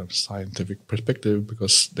of scientific perspective,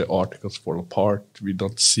 because the articles fall apart. We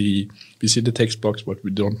see the text blocks, but we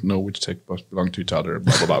don't know which text blocks belong to each other.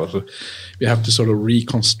 Blah, blah, blah. So we have to sort of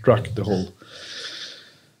reconstruct the whole.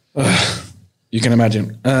 You can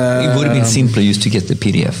imagine. It would have been simpler used to get the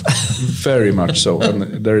PDF. Very much so.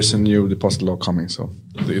 And there is a new deposit law coming, so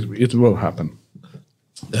it will happen.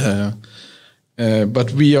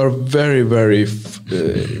 But we are very, very,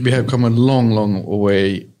 we have come a long, long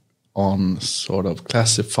way on sort of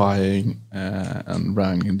classifying and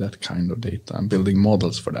ranking that kind of data and building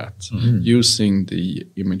models for that, using the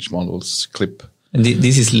image models CLIP. And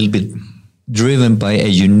this is a little bit driven by a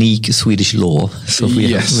unique Swedish law. So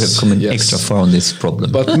we have come extra far on this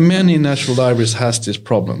problem. But many national libraries has this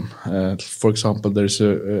problem. For example, there's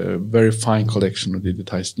a very fine collection of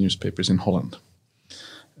digitized newspapers in Holland.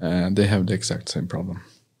 They have the exact same problem.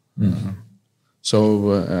 I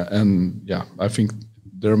think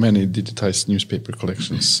there are many digitized newspaper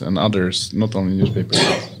collections and others, not only newspapers.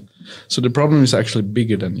 So the problem is actually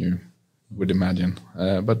bigger than you would imagine.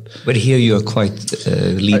 But here you are quite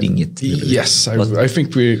leading it. Yes, I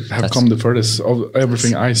think we have come the furthest of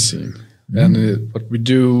everything I've seen. And what we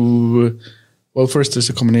do, well, first there's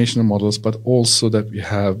a combination of models, but also that we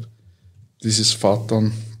have, this is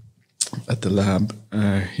Faton at the lab.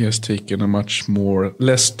 He has taken a much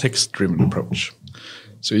less text-driven approach.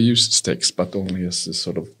 So he uses text, but only as a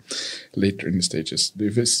sort of later in the stages.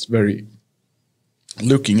 It's very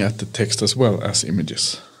looking at the text as well as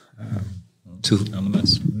images. To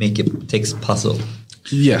make a text puzzle.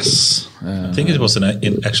 Yes. I think it was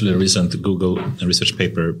actually a recent Google research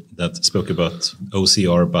paper that spoke about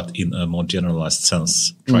OCR, but in a more generalized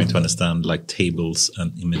sense, trying to understand like tables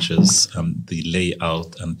and images and the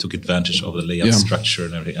layout, and took advantage of the layout structure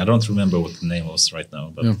and everything. I don't remember what the name was right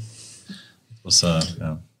now, but it was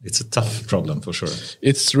it's a tough problem for sure.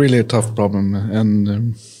 It's really a tough problem,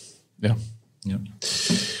 and yeah.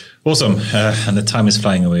 Awesome, and the time is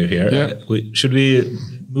flying away here. Should we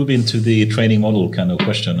move into the training model kind of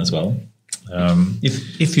question as well?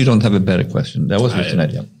 If you don't have a better question, that was just an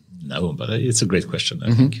idea. No, but it's a great question,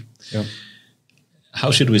 I think. Yeah.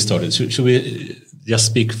 How should we start it? Should we just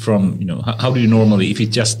speak from, how do you normally, if you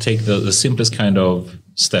just take the simplest kind of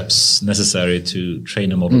steps necessary to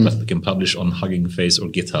train a model that we can publish on Hugging Face or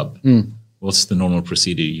GitHub, what's the normal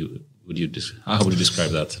procedure how would you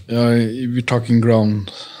describe that? We're talking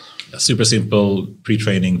ground. Super simple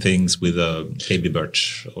pre-training things with a KB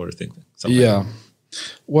Birch or something. Yeah.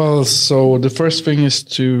 Well, so the first thing is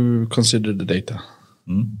to consider the data.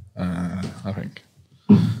 I think.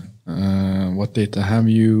 What data have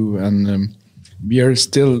you? And we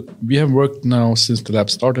have worked now since the lab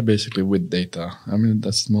started basically with data. I mean,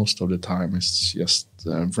 that's most of the time. It's just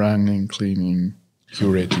wrangling, cleaning,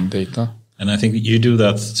 curating data. And I think you do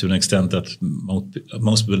that to an extent that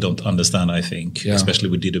most people don't understand, I think, especially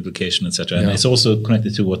with deduplication, etc. And it's also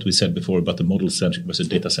connected to what we said before about the model-centric versus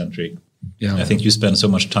data-centric. Yeah. I think you spend so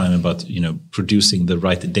much time about, producing the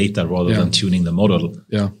right data rather than tuning the model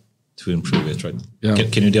to improve it, right? Yeah.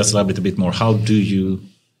 Can you just elaborate a bit more? How do you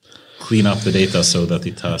clean up the data so that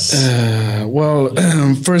it has...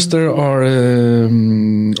 First there are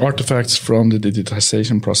artifacts from the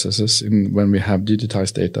digitization processes. When we have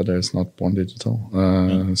digitized data, there is not born digital.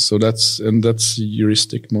 So that's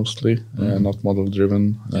heuristic mostly, not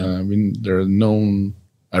model-driven. There are known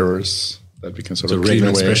errors that we can sort of clean away.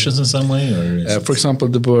 Expressions in some way? Or for example,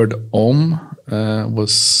 the word om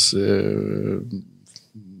was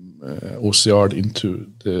OCR'd into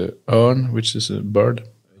the örn, which is a bird.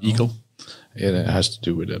 Eagle. It has to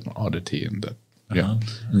do with an oddity in that.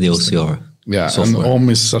 The OCR. Yeah, software. And OM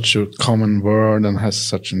is such a common word and has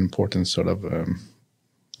such an important sort of,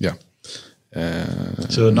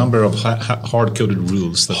 so a number of hard-coded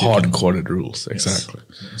rules. Hard-coded rules, exactly.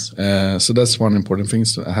 Yes. So that's one important thing.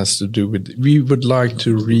 So it has to do with, we would like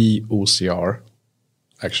to re-OCR,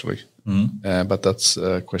 actually. But that's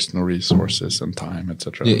a question of resources and time,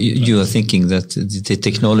 etc. You are thinking that the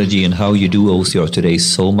technology and how you do OCR today is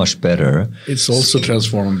so much better. It's also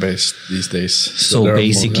transform based these days. So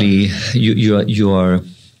basically, you are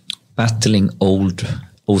battling old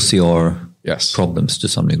OCR problems to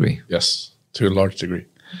some degree. Yes, to a large degree.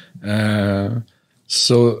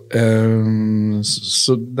 So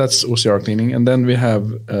that's OCR cleaning, and then we have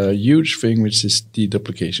a huge thing which is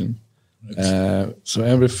deduplication. So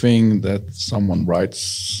everything that someone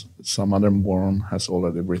writes, some other moron has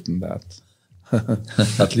already written that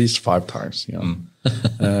at least 5 times.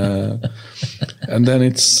 And then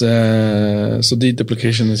it's so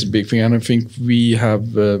deduplication is a big thing, and I think we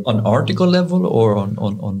have on article level or on.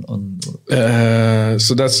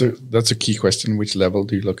 So that's a key question. Which level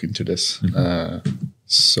do you look into this?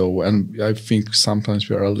 So, and I think sometimes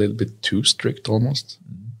we are a little bit too strict, almost.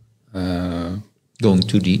 Going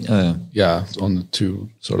too deep. On the too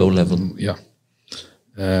sort low of level. Yeah.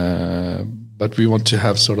 But we want to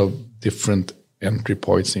have sort of different entry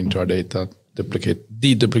points into our data,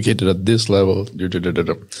 deduplicated at this level,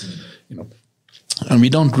 and we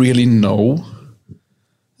don't really know.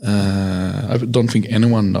 I don't think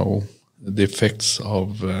anyone know the effects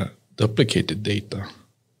of duplicated data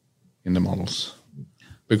in the models,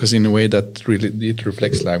 because in a way that really it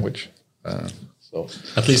reflects language. So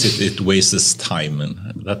at least it wastes time, and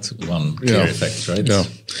that's one clear effect, right? Yeah.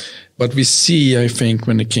 But we see, I think,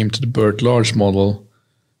 when it came to the BERT large model,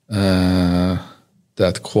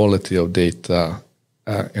 that quality of data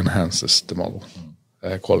enhances the model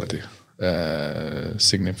quality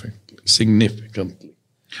significantly.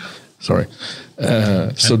 Sorry.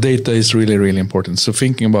 So data is really, really important. So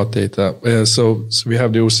thinking about data, so we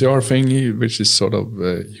have the OCR thing, which is sort of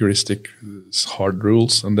heuristic, hard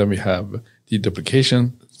rules, and then we have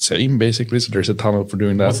deduplication, same basically. So there's a tunnel for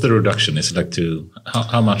doing that. What's the reduction? Is it like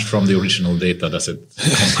how much from the original data does it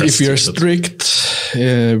compress? If you're strict,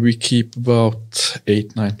 we keep about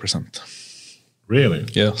 8-9%. Really?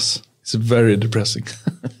 Yes. It's very depressing.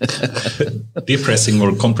 Depressing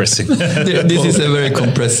or compressing? This is a very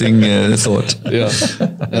compressing thought. Yeah.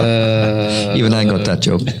 Even I got that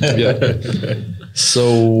joke. Yeah.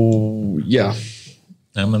 So, yeah.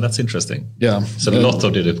 That's interesting. Yeah. So a lot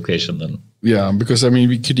of deduplication then. Yeah, because I mean,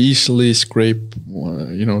 we could easily scrape,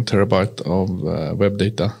 terabyte of web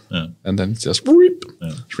data, and then it just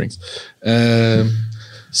shrinks.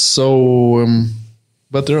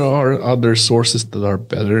 But there are other sources that are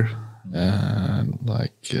better.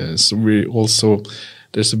 So we also,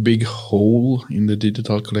 there's a big hole in the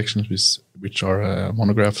digital collections which are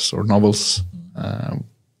monographs or novels.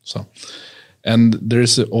 And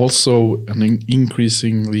there's also an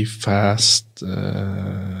increasingly fast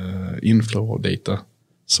inflow of data.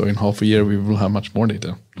 So in half a year, we will have much more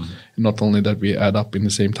data. Mm-hmm. Not only that we add up in the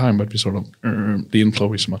same time, but we sort of the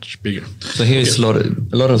inflow is much bigger. So here is a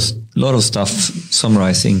lot of stuff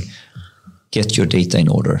summarizing. Get your data in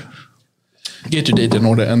order. Get your data in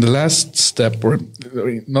order, and the last step, or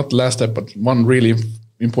not last step, but one really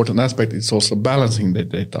important aspect is also balancing the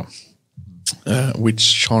data. Which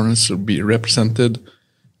genres will be represented?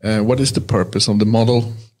 What is the purpose of the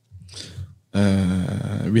model?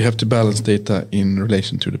 We have to balance data in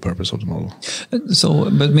relation to the purpose of the model. So,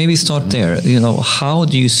 but maybe start there. How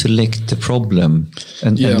do you select the problem,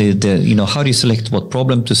 and how do you select what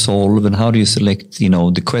problem to solve, and how do you select,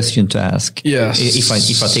 the question to ask? Yes. If I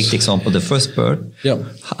take the example of the first BERT,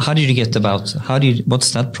 how did you get about?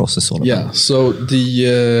 What's that process all about? Yeah. So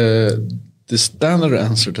the standard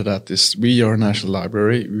answer to that is we are a national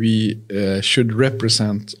library. We should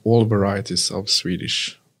represent all varieties of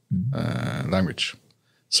Swedish language.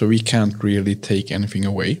 So we can't really take anything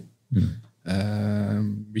away.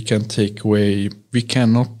 We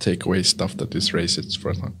cannot take away stuff that is racist,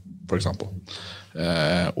 for example,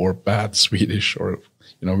 or bad Swedish, or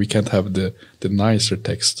we can't have the nicer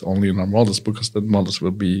text only in our models, because the models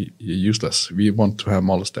will be useless. We want to have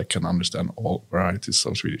models that can understand all varieties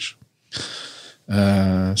of Swedish.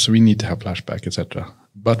 So we need to have flashback, etc.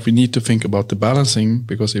 But we need to think about the balancing,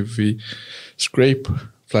 because if we scrape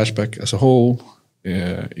flashback as a whole,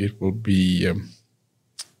 it will be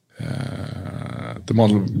the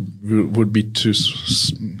model would be too,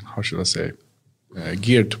 how should I say,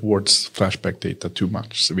 geared towards flashback data too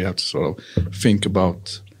much. So we have to sort of think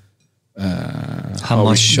about how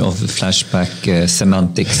much of flashback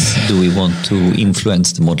semantics do we want to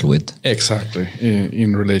influence the model with? Exactly,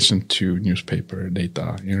 in relation to newspaper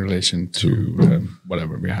data, in relation to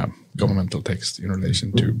whatever we have, governmental text, in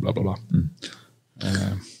relation to blah, blah, blah.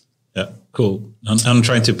 Yeah, cool. I'm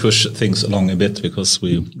trying to push things along a bit, because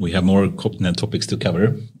we have more topics to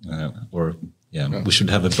cover, we should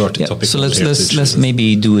have a BERT topic. So let's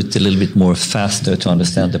maybe do it a little bit more faster to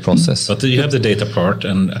understand the process. But you have the data part,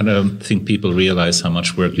 and I don't think people realize how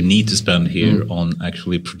much work you need to spend here on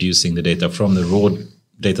actually producing the data from the raw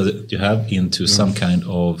data that you have into some kind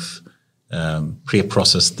of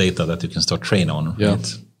pre-processed data that you can start train on. Yeah.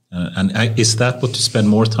 Right? And is that what you spend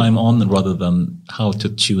more time on rather than how to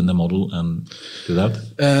tune the model and do that?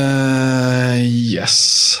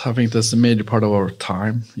 Yes, I think that's the major part of our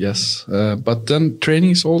time. Yes, but then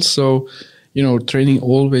training is also, training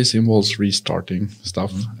always involves restarting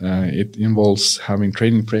stuff. It involves having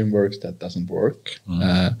training frameworks that doesn't work. We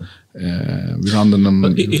run them.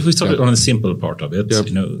 But if we start on a simple part of it,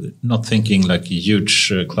 not thinking like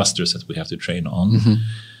huge clusters that we have to train on.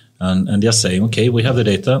 And just saying, okay, we have the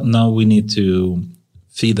data. Now we need to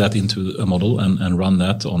feed that into a model and run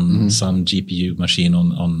that on some GPU machine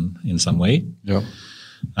in some way. Yeah.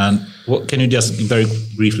 And what can you just very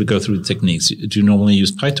briefly go through the techniques? Do you normally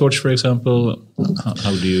use PyTorch, for example?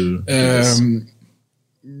 How do you do this?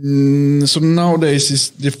 So nowadays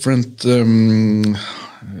it's different. The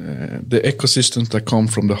ecosystems that come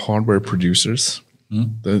from the hardware producers,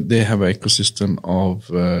 they have an ecosystem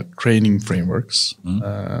of training frameworks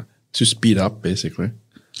to speed up, basically.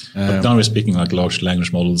 But now we're speaking like large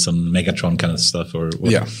language models and Megatron kind of stuff, or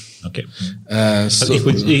what? Yeah. Okay. So if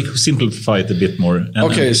we simplify it a bit more,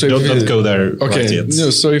 so don't go there right yet. No,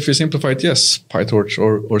 so if you simplify it, yes, PyTorch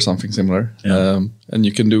or something similar, and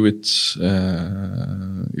you can do it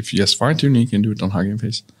if you just fine tune, you can do it on Hugging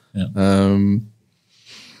Face. Yeah.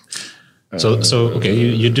 So okay,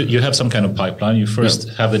 you have some kind of pipeline. You first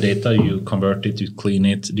have the data, you convert it, you clean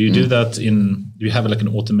it. Do you do that do you have like an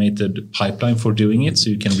automated pipeline for doing it so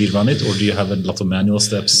you can rerun it, or do you have a lot of manual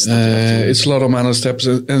steps? It's a lot of manual steps,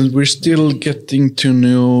 and we're still getting to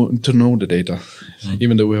know the data.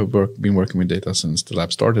 Even though we have been working with data since the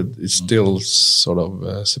lab started, it still sort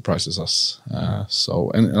of surprises us.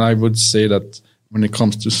 And I would say that when it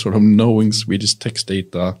comes to sort of knowing Swedish text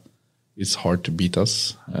data, it's hard to beat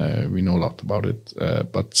us. We know a lot about it,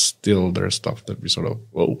 but still there's stuff that we sort of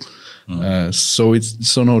no,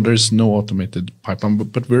 there's no automated pipeline,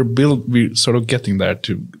 but we're sort of getting there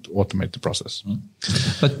to automate the process.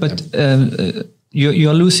 But you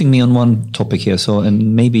are losing me on one topic here. So,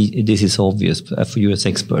 and maybe this is obvious for you as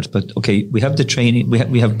experts, but okay, we have the training,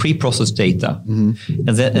 we have pre-processed data,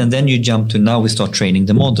 and then you jump to now we start training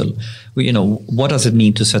the model. What does it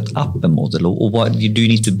mean to set up a model, or what do you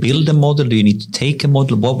need to build a model? Do you need to take a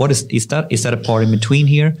model? What is that? Is that a part in between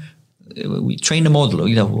here? We train a model.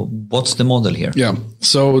 What's the model here? Yeah.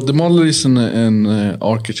 So the model is an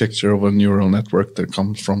architecture of a neural network that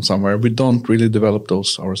comes from somewhere. We don't really develop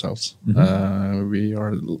those ourselves. We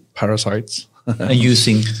are parasites. And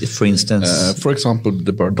using, for instance, for example,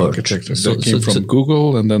 the BERT architecture that came from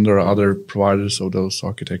Google, and then there are other providers of those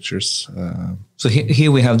architectures. So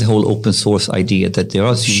here we have the whole open source idea that there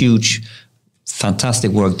are huge,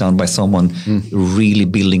 fantastic work done by someone really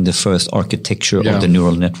building the first architecture of the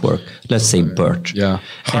neural network. Let's say BERT. Yeah,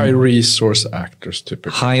 high resource actors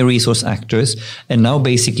typically. High resource actors. And now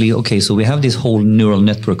basically, okay, so we have this whole neural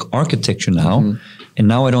network architecture now. And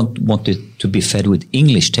now I don't want it to be fed with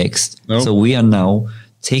English text. No. So we are now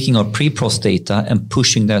taking our pre-processed data and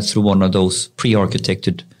pushing that through one of those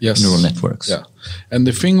pre-architected neural networks. Yeah. And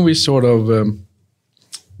the thing we sort of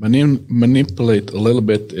manipulate a little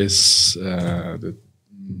bit is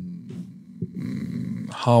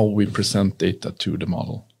how we present data to the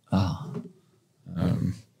model.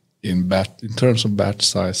 In terms of batch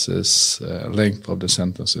sizes, length of the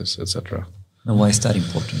sentences, etc. And why is that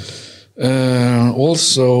important?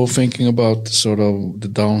 Also thinking about sort of the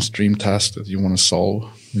downstream task that you want to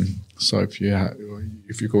solve. So if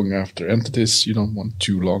you're going after entities, you don't want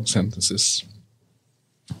too long sentences,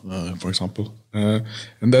 for example.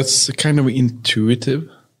 And that's kind of intuitive.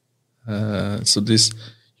 So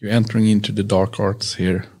you're entering into the dark arts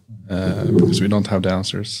here because we don't have the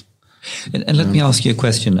answers. And let me ask you a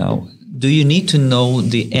question now. Do you need to know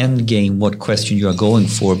the end game, what question you are going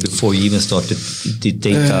for, before you even start the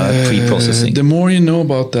data pre-processing? The more you know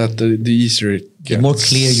about that, the easier it gets. The more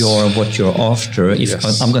clear you are what you're after.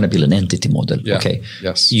 If I'm going to build an entity model, okay.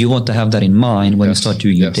 Yes. You want to have that in mind when you start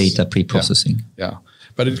doing your data pre-processing. Yeah.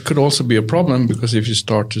 But it could also be a problem because if you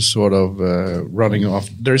start to sort of running off,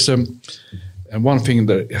 there's one thing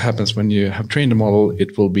that happens when you have trained a model,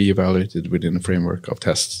 it will be evaluated within a framework of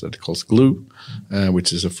tests that it calls GLUE,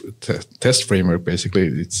 which is a test framework. Basically,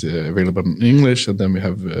 it's available in English, and then we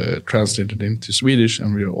have translated into Swedish,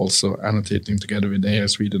 and we are also annotating together with AI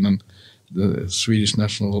Sweden and the Swedish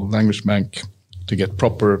National Language Bank to get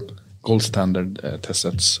proper gold standard test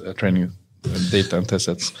sets, training data and test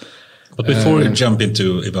sets. But before we jump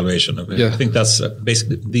into evaluation, I think that's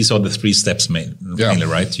basically, these are the three steps mainly,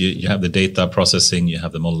 right? You have the data processing, you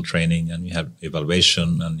have the model training, and you have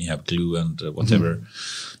evaluation, and you have GLUE and whatever.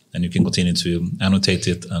 and you can continue to annotate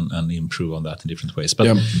it and improve on that in different ways.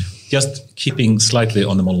 But just keeping slightly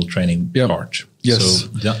on the model training part. Yes. So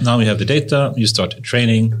now you have the data, you start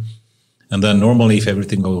training, and then normally if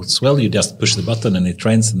everything goes well, you just push the button and it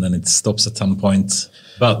trains, and then it stops at some point.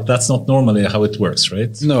 But that's not normally how it works,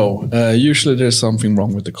 right? No, usually there's something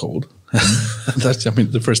wrong with the code. That's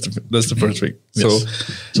the first thing. Yes.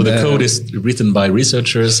 So the code is written by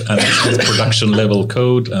researchers, and it's production level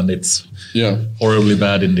code, and it's horribly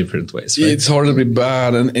bad in different ways. Right? It's horribly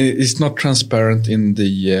bad, and it's not transparent in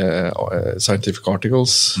the scientific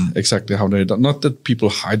articles exactly how they're done. Not that people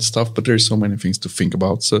hide stuff, but there's so many things to think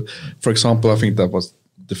about. So, for example, I think that was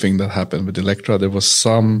the thing that happened with Electra. There was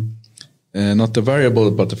some, not the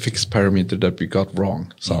variable, but the fixed parameter that we got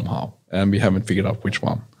wrong somehow, and we haven't figured out which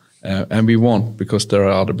one. And we won't, because there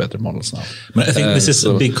are other better models now. But I think this is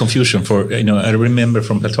a big confusion for, I remember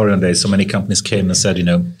from Paltorion days, so many companies came and said,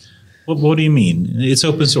 what do you mean? It's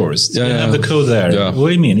open source. You have the code there. Yeah. What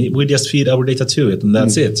do you mean? We just feed our data to it and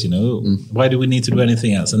that's it, Why do we need to do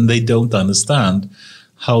anything else? And they don't understand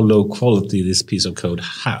how low quality this piece of code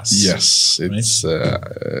has. Yes, it's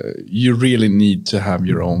you really need to have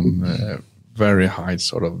your own very high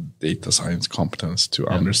sort of data science competence to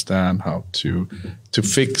understand how to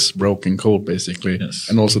fix broken code, basically,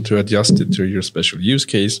 and also to adjust it to your special use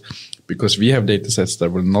case, because we have data sets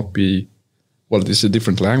that will not be, well, this is a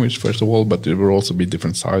different language, first of all, but it will also be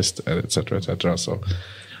different sized, et cetera, et cetera. So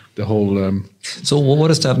the whole... So what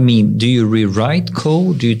does that mean? Do you rewrite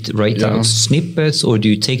code? Do you write out snippets, or do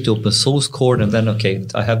you take the open source code and then, okay,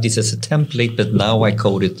 I have this as a template, but now I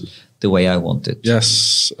code it the way I want it?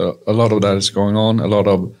 Yes, a lot of that is going on. A lot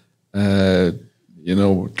of,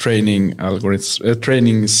 training algorithms,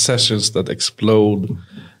 training sessions that explode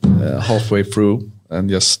halfway through and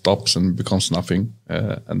just stops and becomes nothing.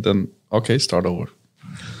 And then, okay, start over.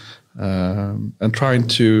 And trying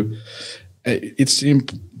to,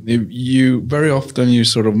 you very often you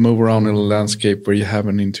sort of move around in a landscape where you have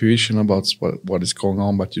an intuition about what is going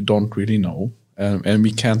on, but you don't really know. And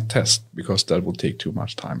we can't test because that will take too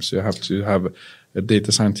much time. So you have to have a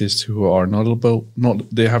data scientists who are knowledgeable.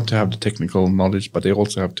 They have to have the technical knowledge, but they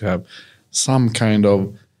also have to have some kind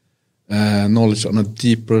of knowledge on a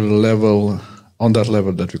deeper level, on that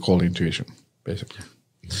level that we call intuition, basically.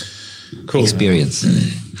 Cool. Experience.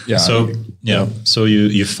 So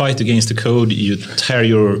you fight against the code, you tear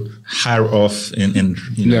your hair off in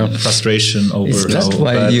frustration over. Is that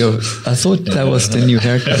why I thought that was the new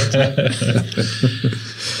haircut.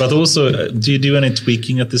 But also, do you do any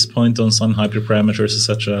tweaking at this point on some hyperparameters,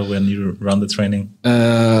 etc., when you run the training?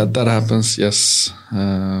 That happens, yes.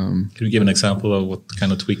 Can you give an example of what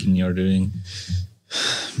kind of tweaking you're doing?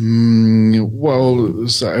 The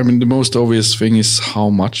most obvious thing is how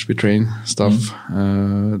much we train stuff,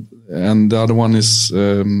 and the other one is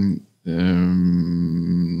learning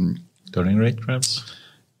rate, perhaps.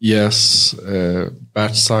 Yes,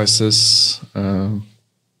 batch sizes.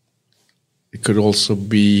 It could also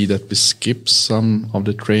be that we skip some of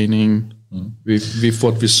the training. We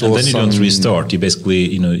thought we saw. And then you don't restart. You basically,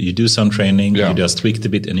 you do some training, you just tweak a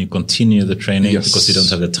bit, and you continue the training because you don't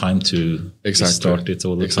have the time to restart it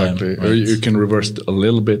all the time. Right? Or you can reverse it a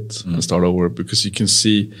little bit and start over, because you can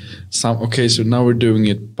see some. Okay, so now we're doing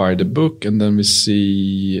it by the book, and then we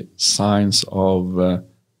see signs of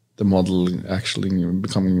the model actually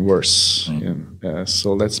becoming worse.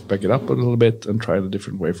 So let's back it up a little bit and try a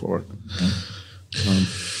different way forward.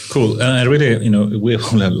 Cool. And I really, we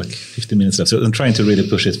only have like 15 minutes left, so I'm trying to really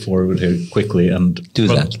push it forward here quickly and do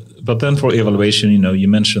that. But then for evaluation, you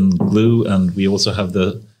mentioned Glue, and we also have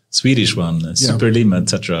the Swedish one, SuperLim,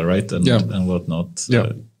 etc., right? And whatnot.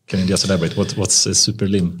 Can you just elaborate? What's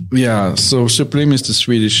SuperLim? Yeah, so SuperLim is the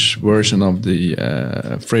Swedish version of the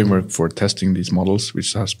framework for testing these models,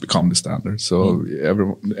 which has become the standard. So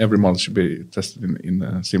every model should be tested in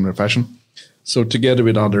a similar fashion. So together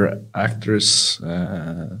with other actors,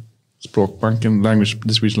 Språkbanken,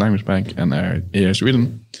 the Swedish Language Bank, and AI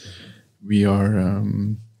Sweden, we are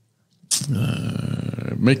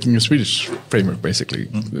making a Swedish framework, basically,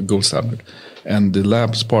 the gold standard. And the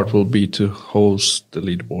labs part will be to host the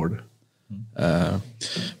leaderboard,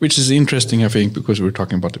 which is interesting, I think, because we're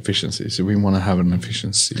talking about efficiency. So we want to have an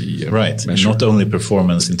efficiency measure. Not only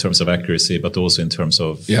performance in terms of accuracy, but also in terms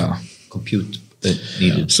of compute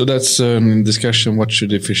needed. So that's in discussion. What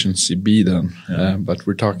should efficiency be then? But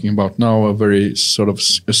we're talking about now a very sort of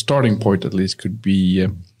a starting point, at least, could be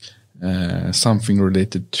something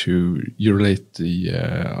related to, you relate the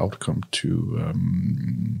outcome to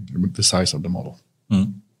the size of the model.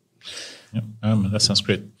 That sounds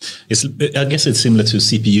great. I guess it's similar to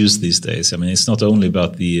CPUs these days. I mean, it's not only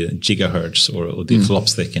about the gigahertz or the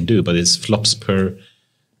flops they can do, but it's flops per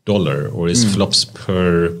dollar or it's flops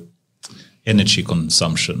per energy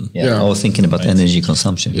consumption. I was thinking about energy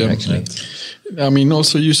consumption here, actually. I mean,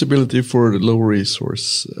 also usability for low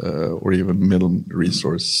resource or even middle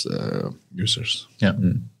resource users. Yeah.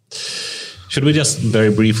 Should we just very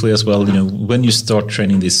briefly as well, when you start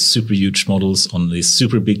training these super huge models on these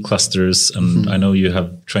super big clusters, and I know you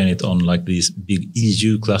have trained it on like these big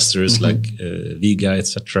EU clusters like Vega,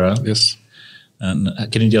 etc. Yes. And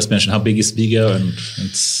can you just mention how big is Vega? And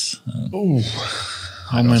it's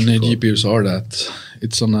how many GPUs are that?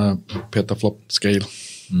 It's on a petaflop scale.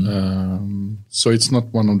 So it's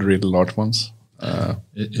not one of the really large ones.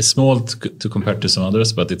 It's small to compare to some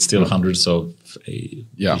others, but it's still hundreds of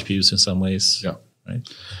GPUs in some ways. Yeah.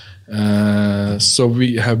 Right. So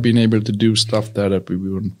we have been able to do stuff there that we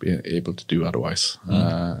wouldn't be able to do otherwise.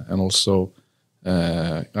 And also,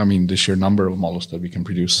 I mean, the sheer number of models that we can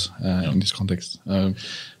produce in this context.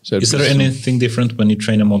 So is there anything different when you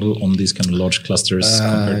train a model on these kind of large clusters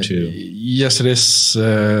compared to? Yes, it is.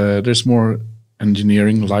 There's more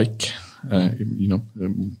engineering-like,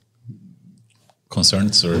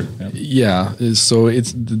 concerns or so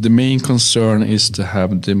it's the main concern is to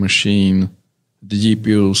have the machine, the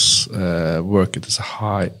GPUs work at as a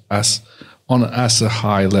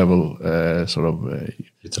high level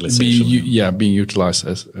utilization. Being utilized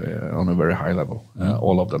as on a very high level,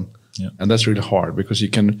 all of them. And that's really hard because you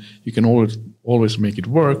can always make it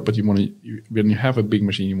work, but when you have a big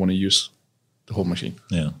machine, you want to use the whole machine.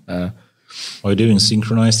 Are you doing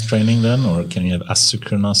synchronized training then, or can you have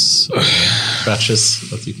asynchronous batches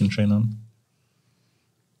that you can train on?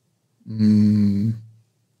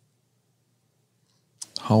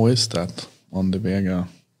 How is that on the Vega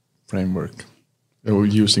framework? We're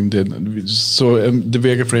using the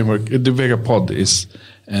Vega framework. The Vega pod is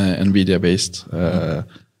NVIDIA based.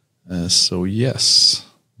 So yes.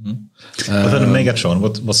 But then Megatron,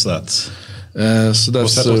 what's that? So that's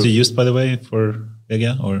was that what you used, by the way, for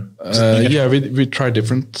Vega or? We try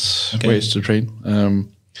different ways to train.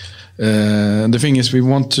 And the thing is, we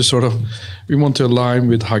want to align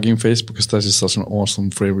with Hugging Face because that is such an awesome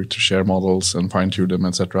framework to share models and fine tune them,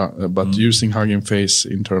 etc. But using Hugging Face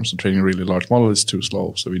in terms of training really large models is too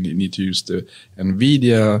slow. So we need to use the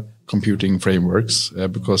NVIDIA computing frameworks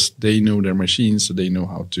because they know their machines, so they know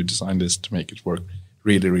how to design this to make it work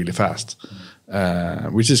really, really fast.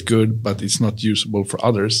 Which is good, but it's not usable for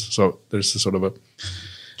others. So there's a sort of a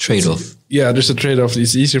trade-off. Yeah, there's a trade-off.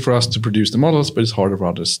 It's easier for us to produce the models, but it's harder for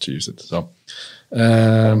others to use it. So,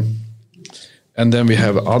 and then we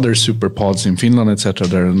have other super pods in Finland, etc.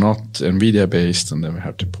 that are not NVIDIA based, and then we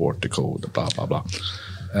have to port the code. Blah blah blah.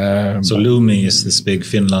 So Lumi is this big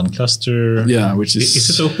Finland cluster. Yeah, which is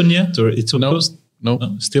it open yet, or it's supposed? No,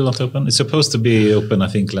 still not open. It's supposed to be open, I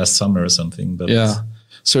think, last summer or something. But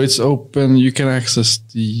so it's open. You can access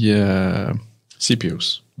the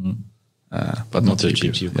CPUs, but not the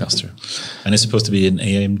GPU cluster. And it's supposed to be an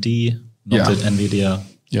AMD, not an NVIDIA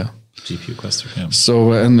GPU cluster. Yeah.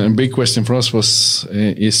 So, and a big question for us was,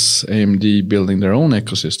 is AMD building their own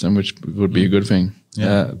ecosystem, which would be a good thing.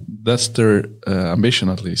 Yeah. That's their ambition,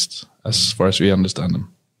 at least, as far as we understand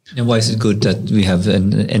them. And why is it good that we have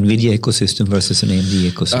an NVIDIA ecosystem versus an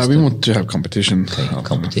AMD ecosystem? We want to have competition.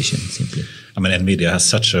 Competition, simply. I mean, NVIDIA has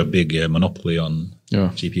such a big monopoly on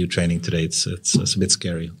GPU training today. It's a bit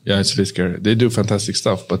scary. Yeah, it's a bit scary. They do fantastic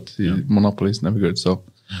stuff, but the monopoly is never good. So,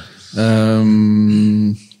 I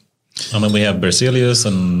mean, we have Berzelius,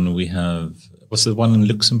 and we have, what's the one in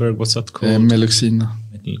Luxembourg? What's that called? Meluxina.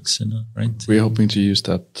 Meluxina, right? We're hoping to use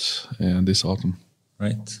that this autumn.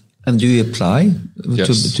 Right. And do you apply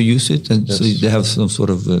to use it? And so they have some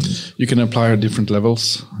sort of... you can apply at different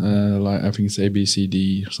levels. Like I think it's A, B, C,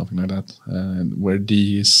 D or something like that. Where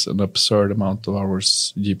D is an absurd amount of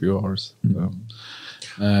hours, GPU hours.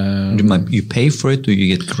 You pay for it, or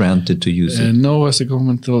you get granted to use it? No, as a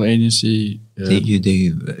governmental agency...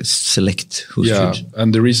 They select who should.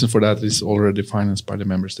 And the reason for that is already financed by the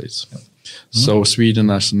member states. Yeah. So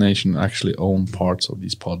Sweden as a nation actually own parts of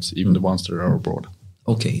these pods, even the ones that are abroad.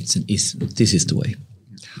 Okay, this is the way.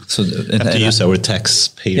 So have to use our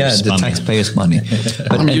taxpayers' money. Taxpayers' money.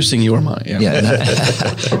 But I'm using your money.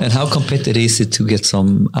 And how competitive is it to get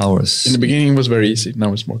some hours? In the beginning, it was very easy.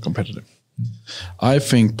 Now it's more competitive. I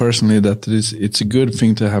think personally that it's a good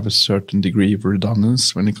thing to have a certain degree of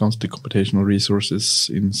redundancy when it comes to computational resources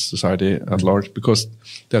in society at large, because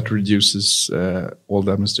that reduces all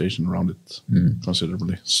the administration around it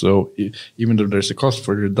considerably. So even though there's a cost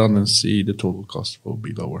for redundancy, the total cost will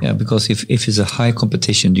be lower. Yeah, because if it's a high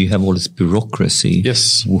competition, do you have all this bureaucracy?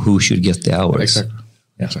 Yes. Who should get the hours? Exactly.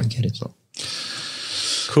 Yeah, exactly. I get it. So.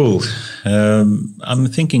 Cool. I'm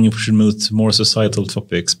thinking if we should move to more societal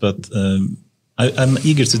topics, but I'm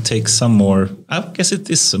eager to take some more. I guess it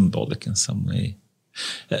is symbolic in some way.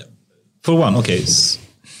 For one, okay,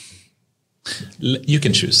 you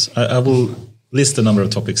can choose. I will list a number of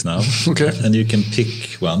topics now, okay, and you can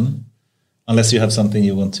pick one, unless you have something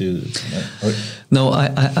you want to. No,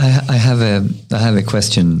 I have a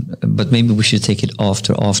question, but maybe we should take it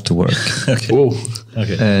after work. Okay. Oh,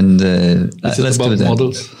 okay. And let's do that.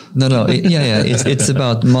 Models? No. It's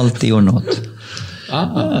about multi or not.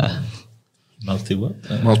 Multi what?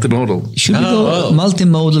 Multimodal. Should we go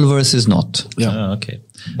multimodal versus not? Yeah. Okay.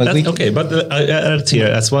 But I added here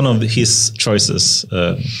as one of his choices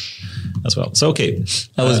as well. So okay.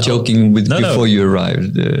 I was joking before you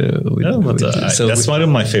arrived. That's one of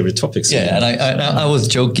my favorate topics. Yeah, and I was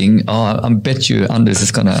joking. I bet you Anders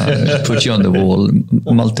is gonna put you on the wall,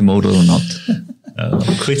 multimodal or not.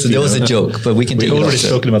 Clip, so there was a joke, but we can. We've already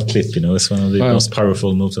spoken about Clip. It's one of the most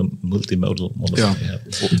powerful multimodal models we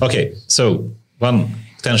have. Okay, so one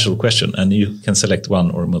potential question, and you can select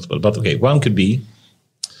one or multiple. But okay, one could be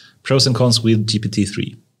pros and cons with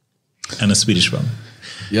GPT-3, and a Swedish one.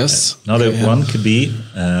 Yes. Another one could be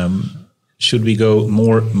should we go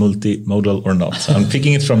more multimodal or not? I'm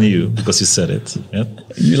picking it from you because you said it. Yeah.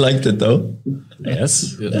 You liked it though.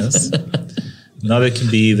 Yes. Another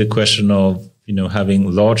could be the question of having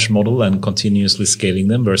large model and continuously scaling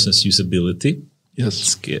them versus usability.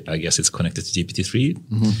 Yes. I guess it's connected to GPT-3.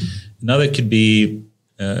 Mm-hmm. Another could be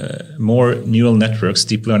more neural networks,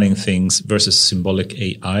 deep learning things versus symbolic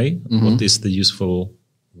AI. Mm-hmm. What is the useful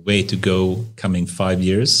way to go coming 5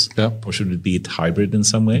 years? Yeah. Or should it be hybrid in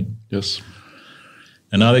some way? Yes.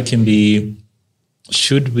 Another can be,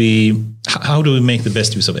 how do we make the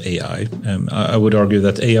best use of AI? I would argue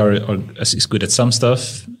that AI is good at some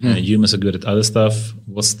stuff. Humans are good at other stuff.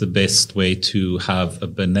 What's the best way to have a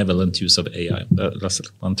benevolent use of AI? That's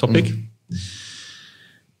one topic.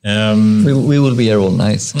 We will be here all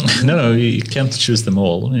night. No, you can't choose them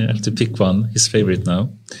all. You have to pick one, his favorite now.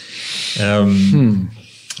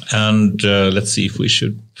 And let's see if we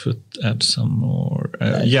should add some more.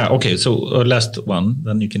 Okay. So last one,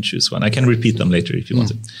 then you can choose one. I can repeat them later if you want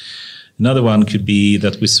to. Another one could be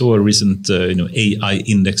that we saw a recent AI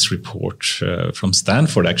index report from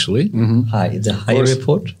Stanford, actually. Mm-hmm. The HAI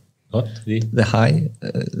report? What? The HAI,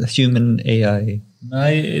 the human AI. No,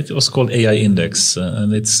 it was called AI Index,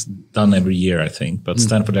 and it's done every year, I think. But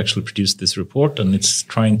Stanford actually produced this report, and it's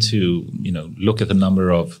trying to look at the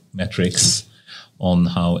number of metrics on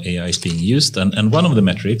how AI is being used, and one of the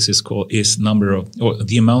metrics is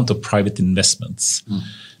the amount of private investments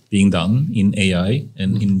being done in AI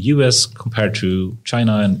and in US compared to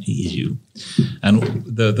China and EU. And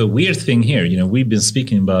the weird thing here, we've been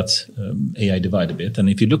speaking about AI divide a bit, and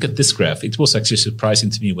if you look at this graph, it was actually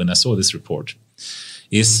surprising to me when I saw this report,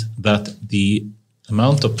 is that the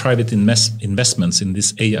amount of private investments in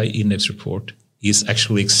this AI index report is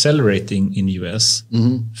actually accelerating in US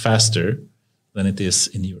faster than it is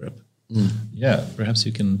in Europe. Yeah, perhaps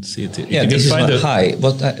you can see it. Yeah, this is HAI.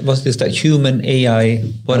 What's this? That human AI?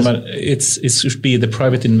 It should be the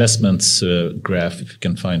private investments graph if you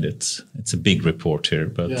can find it. It's a big report here,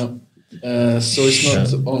 but so it's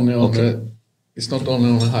not only on it's not only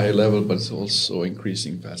on a higher level, but it's also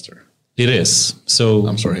increasing faster. It is. So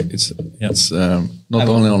I'm sorry. It's not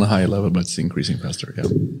only on a higher level, but it's increasing faster. Yeah.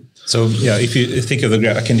 So if you think of the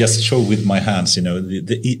graph, I can just show with my hands.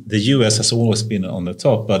 The US has always been on the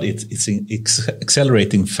top, but it's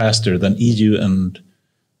accelerating faster than EU and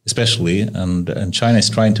especially, and China is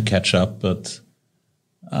trying to catch up, but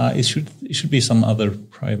it should be some other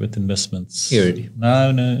private investments. Here.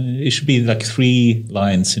 No, it should be like 3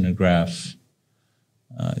 lines in a graph.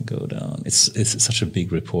 Go down. It's such a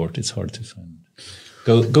big report. It's hard to find.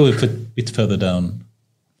 Go a bit further down.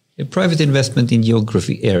 A private investment in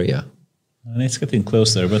geography area. And it's getting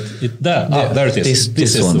closer, but there it is.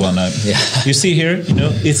 This is one. The one. You see here,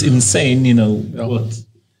 it's insane. What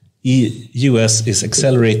US is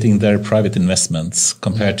accelerating their private investments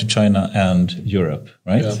compared to China and Europe,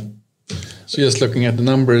 right? Yeah. So just looking at the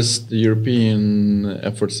numbers, the European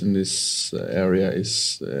efforts in this area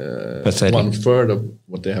is 1/3 of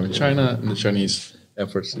what they have in China, and the Chinese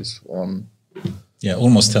efforts is 1. Yeah,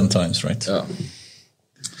 almost 10 times, right? Yeah.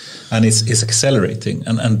 and it's accelerating,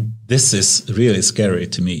 and this is really scary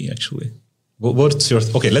to me actually. What's your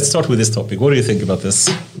okay? Let's start with this topic. What do you think about this?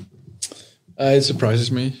 It surprises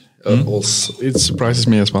me. Also, it surprises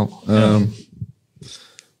me as well.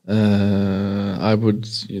 I would,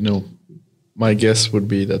 my guess would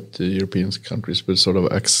be that the European countries would sort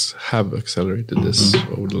of have accelerated this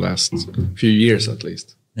over the last few years at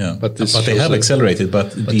least. Yeah, but they have accelerated,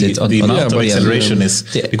 but the amount of acceleration is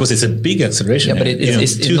because it's a big acceleration. Yeah, but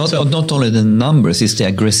it's not only the numbers; it's the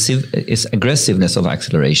aggressiveness of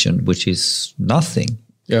acceleration, which is nothing.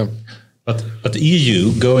 Yeah, but the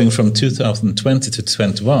EU going from 2020 to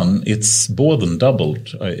 21, it's more than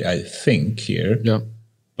doubled, I think here. Yeah,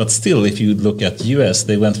 but still, if you look at US,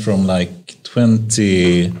 they went from like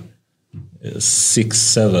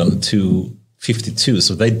 26.7 to 52,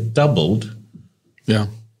 so they doubled. Yeah.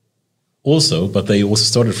 Also, but they also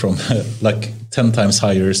started from like 10 times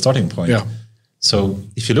higher starting point. Yeah. So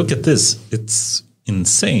if you look at this, it's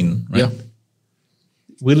insane, right? Yeah.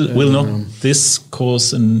 Will not this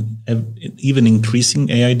cause an even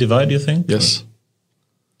increasing AI divide, you think? Yes.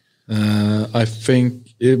 I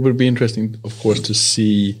think it would be interesting, of course, to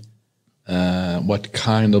see what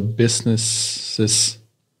kind of businesses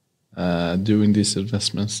doing these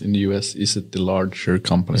investments in the US. Is it the larger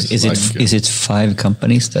companies? Is it 5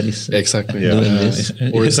 companies that is exactly doing this?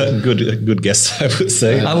 Or is that a good guess? I would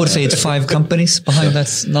say. I would say it's 5 companies behind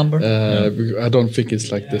that number. I don't think it's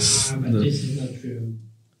like this. This is not true.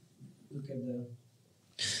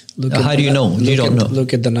 How do you know? You don't know.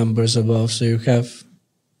 Look at the numbers above. So you have.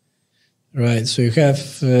 Right, so you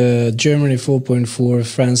have Germany 4.4,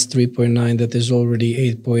 France 3.9. That is already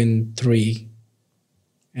 8.3.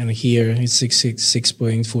 And here it's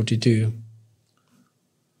 6.42.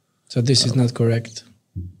 So this is not correct.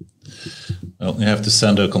 Well, you have to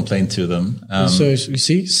send a complaint to them. So you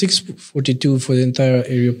see, 6.42 for the entire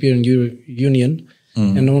European Union,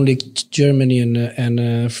 and only Germany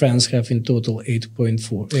and France have in total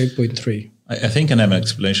 8.3. I think I have an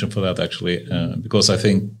explanation for that actually, because I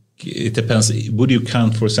think it depends. Would you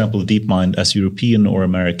count, for example, DeepMind as European or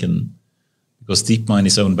American? Because DeepMind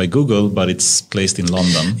is owned by Google, but it's placed in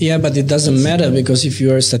London. Yeah, but it doesn't matter because if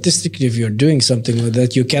you are statistically, if you're doing something like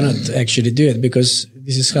that, you cannot actually do it because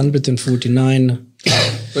this is 149.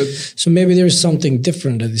 So maybe there is something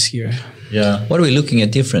different that is here. Yeah. What are we looking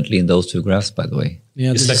at differently in those 2 graphs, by the way?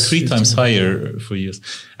 Yeah, it's like 3 times higher for years.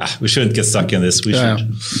 We shouldn't get stuck in this. We should.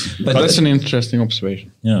 But that's an interesting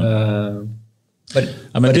observation. Yeah. But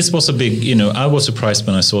this was a big, I was surprised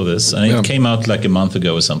when I saw this, and it came out like a month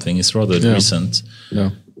ago or something. It's rather recent.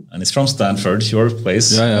 Yeah. And it's from Stanford, your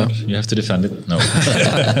place. Yeah. You have to defend it. No.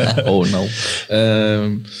 Oh, no.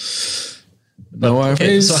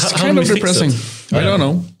 It's kind of depressing. I don't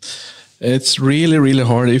know. It's really, really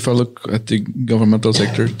hard if I look at the governmental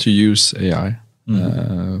sector to use AI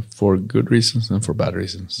for good reasons and for bad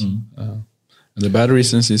reasons. And the bad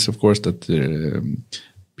reasons is, of course, that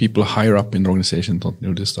people higher up in the organization don't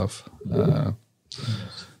know this stuff. And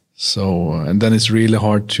then it's really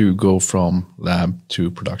hard to go from lab to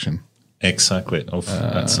production. Exactly.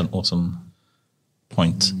 That's an awesome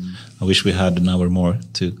point. I wish we had an hour more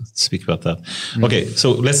to speak about that. Okay,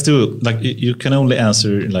 so let's do, you can only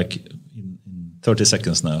answer in 30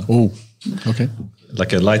 seconds now. Oh, okay.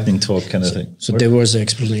 Like a lightning talk kind of thing. So there was an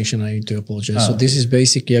explanation. I need to apologize. So this is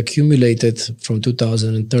basically accumulated from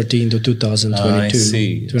 2013 to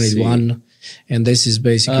 2022, 21. And this is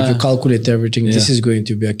basically, if you calculate everything, this is going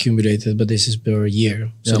to be accumulated, but this is per year.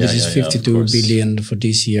 So this is 52 billion for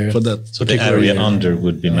this year. For that. So the area under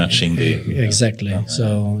would be matching the... Exactly.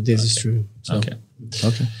 So this is true. So. Okay.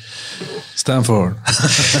 Stanford.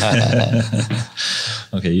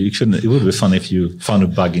 Okay, you shouldn't. It would be fun if you found a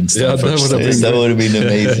bug in Stanford. That would have been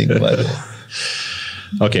amazing. By the way.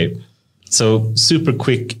 Okay, so super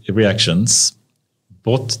quick reactions.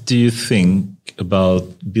 What do you think about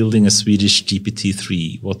building a Swedish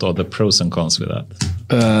GPT-3? What are the pros and cons with that?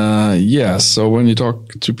 So when you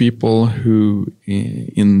talk to people who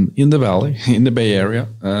in the Valley, in the Bay Area,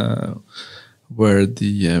 where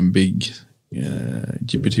the big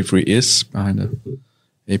GPT-3 is behind the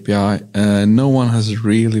API, no one has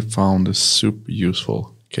really found a super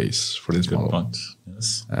useful case for this model. Point.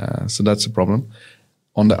 Yes. So that's a problem.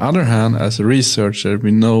 On the other hand, as a researcher,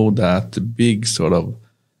 we know that the big sort of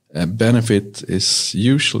benefit is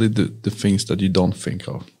usually the things that you don't think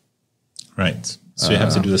of. Right. So you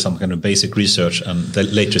have to do some kind of basic research and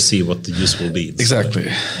then later see what the use will be.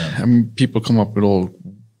 Exactly. I mean, people come up with all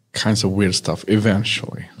kinds of weird stuff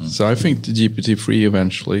eventually. So I think the GPT-3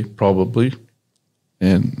 eventually probably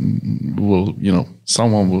and will,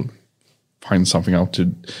 someone will find something out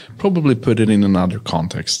to probably put it in another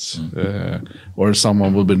context, or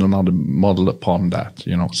someone will build another model upon that,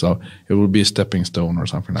 so it will be a stepping stone or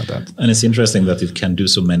something like that. And it's interesting that it can do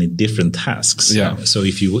so many different tasks. Yeah. So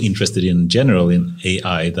if you're interested in general in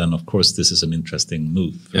AI, then of course this is an interesting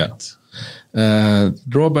move. Yeah. Right?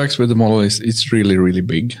 Drawbacks with the model is it's really, really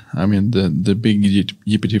big. I mean, the big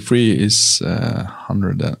GPT-3 is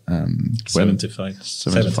 75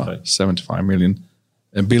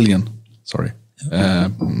 billion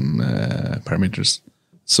parameters.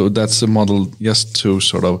 So that's a model just to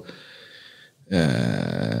sort of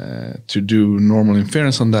to do normal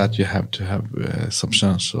inference on that. You have to have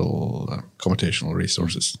substantial computational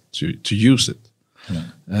resources to use it. Yeah.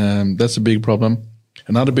 That's a big problem.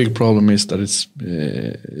 Another big problem is that it's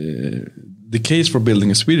the case for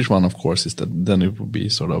building a Swedish one, of course, is that then it would be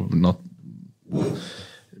sort of not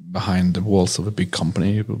behind the walls of a big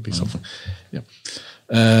company. It would be something, yeah.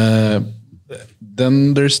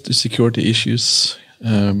 Then there's the security issues,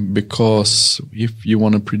 because if you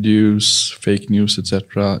want to produce fake news,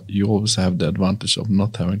 etc., you always have the advantage of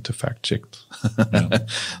not having to fact check. Yeah.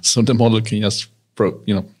 So the model can just,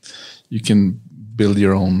 you can build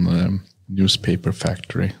your own newspaper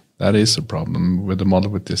factory. That is a problem with the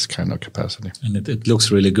model with this kind of capacity. And it looks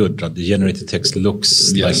really good. The generated text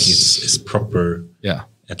looks like it's proper. Yeah.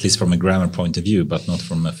 At least from a grammar point of view, but not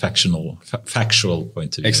from a factual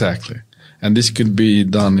point of view. Exactly. And this could be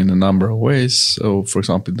done in a number of ways. So, for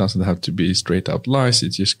example, it doesn't have to be straight out lies.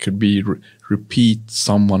 It just could be repeat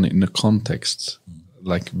someone in a context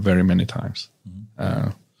like very many times.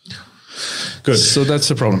 Good. So that's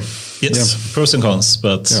a problem. Yes, pros and cons,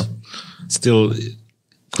 but still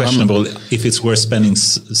questionable if it's worth spending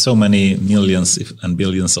so many millions and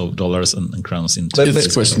billions of dollars and crowns into.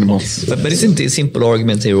 It's questionable. But isn't the simple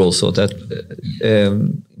argument here also that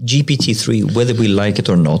GPT-3, whether we like it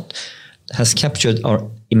or not, has captured our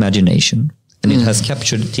imagination, and it has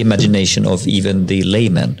captured the imagination of even the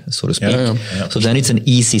layman, so to speak. Yeah. So then it's an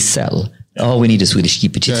easy sell. Oh, we need a Swedish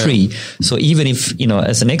GPT-3. Yeah. So even if,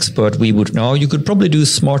 as an expert, we would know you could probably do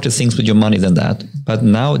smarter things with your money than that. But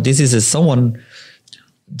now this is someone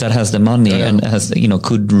that has the money and has,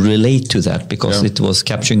 could relate to that because it was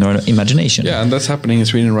capturing our imagination. Yeah, and that's happening in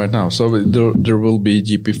Sweden right now. So there will be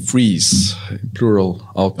GP3s, plural,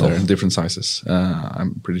 out there in different sizes.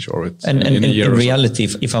 I'm pretty sure it's in reality,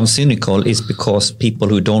 if I'm cynical, it's because people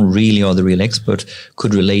who don't really are the real expert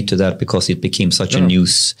could relate to that because it became such a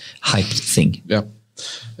news hyped thing. Yeah.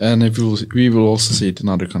 And we will also see it in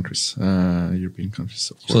other countries, European countries,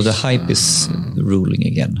 of course. So the hype is ruling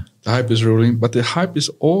again. The hype is ruling, but the hype is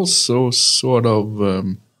also sort of,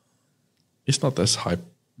 it's not as hype.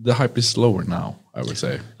 The hype is lower now, I would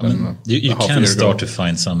say. You can start to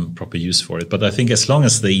find some proper use for it, but I think as long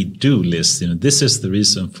as they do list, this is the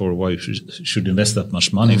reason for why you should invest that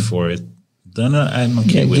much money for it. Then I'm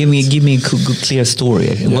okay with it. Give me a clear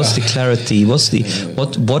story. What's the clarity?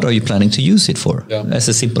 What are you planning to use it for? Yeah. That's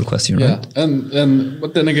a simple question, right?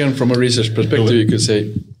 But then again, from a research perspective, you could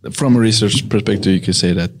say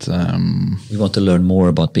that we want to learn more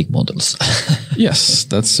about big models. Yes,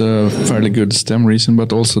 that's a fairly good STEM reason,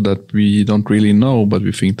 but also that we don't really know, but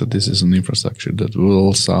we think that this is an infrastructure that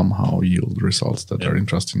will somehow yield results that are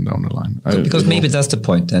interesting down the line. Because maybe that's the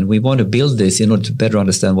point, and we want to build this in order to better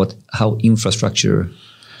understand how infrastructure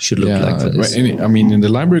should look like for this. In the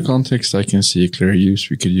library context, I can see a clear use.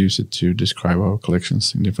 We could use it to describe our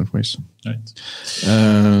collections in different ways. Right.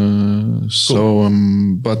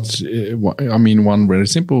 One very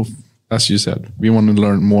simple, as you said, we want to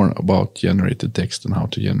learn more about generated text and how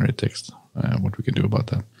to generate text, what we can do about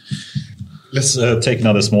that. Let's take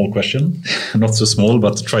another small question. Not so small,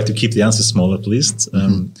 but try to keep the answer small at least.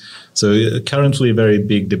 So currently a very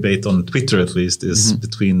big debate on Twitter at least is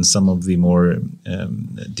between some of the more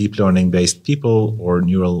deep learning based people or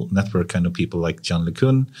neural network kind of people like Jan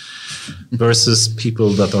LeCun versus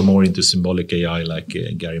people that are more into symbolic AI like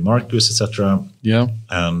Gary Marcus, etc. Yeah.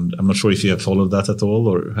 And I'm not sure if you have followed that at all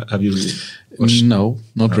or have you watched? No,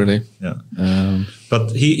 not really. Yeah.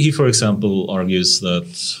 But he, for example, argues that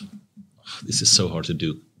this is so hard to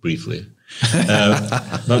do briefly.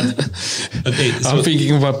 I'm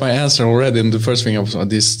thinking about my answer already, and the first thing I was,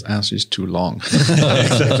 this answer is too long.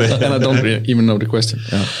 Exactly. And I don't even know the question.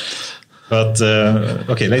 Yeah. But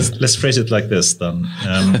let's phrase it like this then.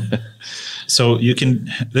 So you can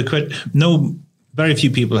very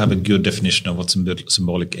few people have a good definition of what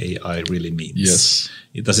symbolic AI really means. Yes.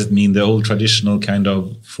 Does it mean the old traditional kind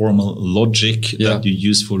of formal logic that you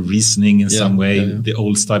use for reasoning in some way, the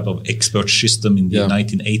old type of expert system in the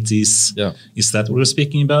 1980s? Yeah. Is that what we're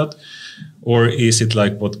speaking about? Or is it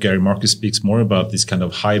like what Gary Marcus speaks more about, this kind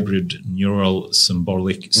of hybrid neural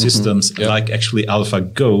symbolic systems, like actually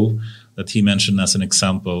AlphaGo that he mentioned as an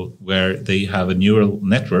example, where they have a neural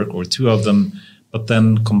network or two of them, but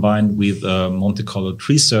then combined with Monte Carlo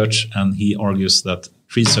tree search, and he argues that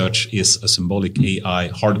tree search is a symbolic AI,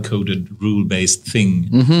 hard-coded, rule-based thing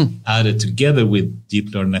added together with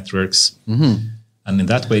deep learning networks. And in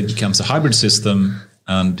that way, it becomes a hybrid system,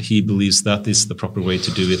 and he believes that is the proper way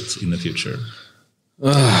to do it in the future. Do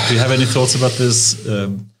you have any thoughts about this?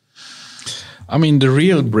 I mean, the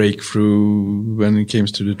real breakthrough when it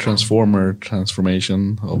comes to the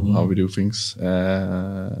transformation of how we do things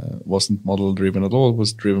wasn't model-driven at all. It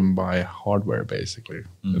was driven by hardware, basically,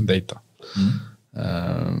 and data.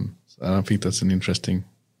 And I think that's an interesting...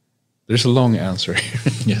 There's a long answer.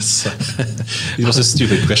 Yes. It was a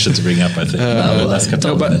stupid question to bring up, I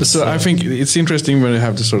think. So I think it's interesting when you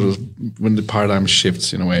have the sort of, when the paradigm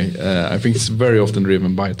shifts in a way. I think it's very often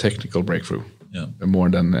driven by a technical breakthrough more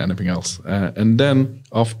than anything else. And then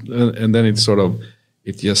it's sort of,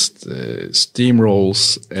 it just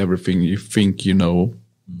steamrolls everything you think you know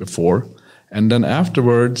before. And then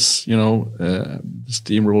afterwards, the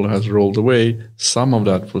steamroller has rolled away. Some of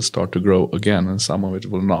that will start to grow again, and some of it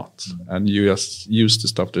will not. And you just use the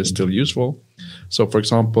stuff that is still useful. So, for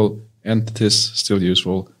example, entities still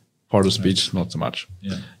useful, part of speech not so much,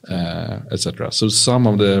 etc. So some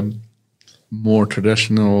of the more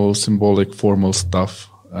traditional, symbolic, formal stuff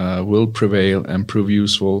will prevail and prove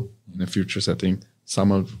useful in a future setting.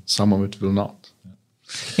 Some of it will not.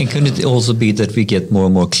 And can it also be that we get more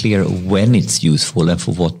and more clear when it's useful and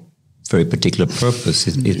for what very particular purpose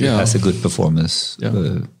it has a good performance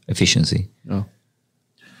efficiency? Yeah.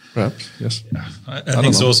 Perhaps, yes. I think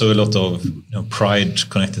there's also a lot of pride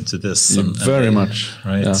connected to this. Very much.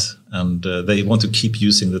 Right. Yeah. And they want to keep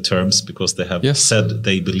using the terms because they have said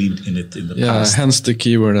they believed in it in the past. Hence the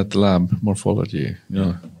keyword at the lab, morphology.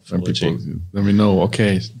 Morphology. When people, then we know,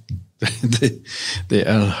 okay, they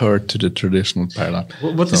adhere to the traditional paradigm.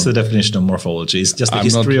 What is the definition of morphology? Is just the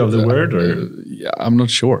history of the word, or I'm not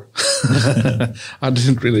sure. I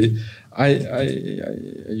didn't really. I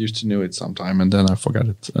used to know it sometime, and then I forgot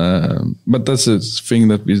it. But that's a thing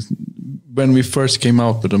that when we first came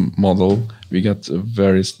out with a model, we got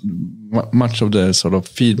much of the sort of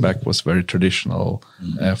feedback was very traditional,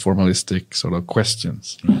 formalistic sort of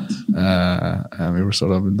questions, and we were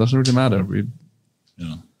sort of, it doesn't really matter. We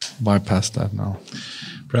bypass that now.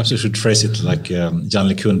 Perhaps we should phrase it like Jan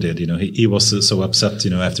LeCun did. He was so upset,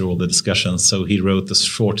 after all the discussions, so he wrote a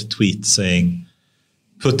short tweet saying,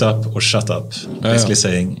 "Put up or shut up." Basically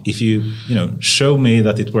saying, if you show me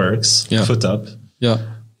that it works, put up. Yeah.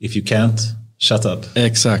 If you can't, shut up.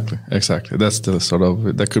 Exactly. That's the sort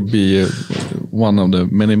of, that could be one of the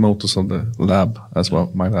many mottos of the lab as well.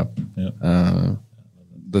 My lab. Yeah.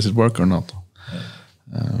 Does it work or not?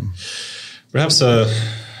 Yeah. Perhaps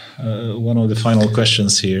one of the final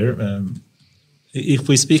questions here. If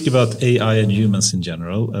we speak about AI and humans in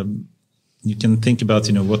general, you can think about,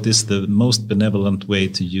 what is the most benevolent way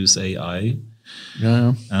to use AI?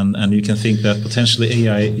 Yeah. And you can think that potentially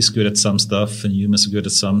AI is good at some stuff and humans are good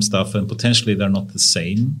at some stuff, and potentially they're not the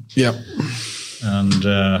same. Yeah.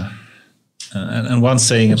 And one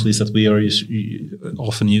saying, at least, that we are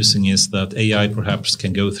often using is that AI perhaps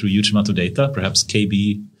can go through huge amount of data, perhaps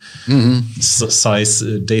KB size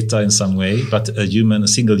data in some way, but a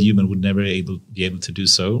single human would never be able to do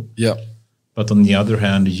so. Yeah. But on the other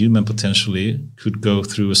hand, a human potentially could go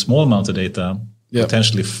through a small amount of data,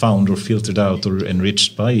 potentially found or filtered out or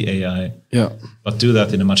enriched by AI, but do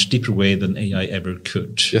that in a much deeper way than AI ever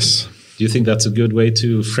could. Yes. Do you think that's a good way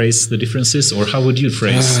to phrase the differences, or how would you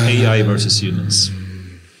phrase AI versus humans?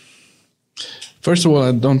 First of all,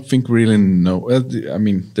 I don't think really know. I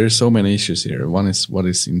mean, there's so many issues here. One is what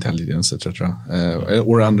is intelligence, etc.,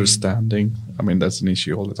 or understanding. I mean, that's an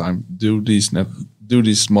issue all the time. Do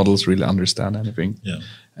these models really understand anything? Yeah.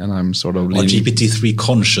 And I'm sort of leaning, GPT-3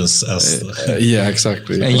 conscious as yeah,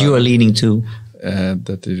 exactly. And you are leaning to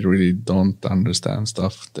that they really don't understand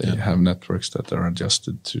stuff. They have networks that are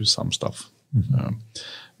adjusted to some stuff.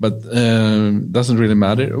 But doesn't really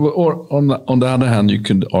matter. Or on the other hand, you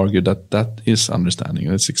could argue that is understanding.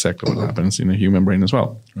 That's exactly what happens in a human brain as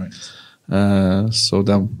well. Right. So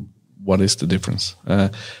then, what is the difference?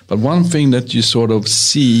 But one thing that you sort of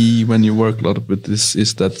see when you work a lot with this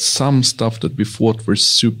is that some stuff that we thought were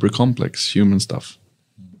super complex, human stuff,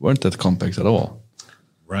 weren't that complex at all.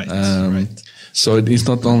 Right. Right. So it's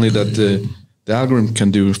not only that the the algorithm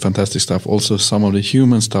can do fantastic stuff. Also, some of the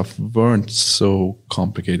human stuff weren't so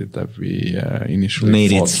complicated that we initially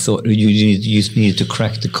made thought. it so you need to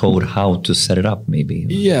crack the code how to set it up, maybe.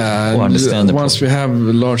 Yeah, or understand once we have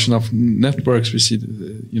large enough networks, we see,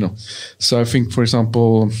 So I think, for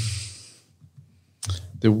example,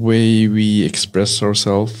 the way we express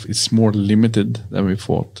ourselves is more limited than we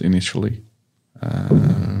thought initially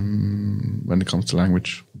when it comes to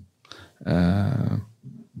language.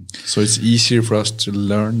 So it's easier for us to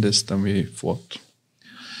learn this than we thought.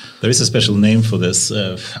 There is a special name for this.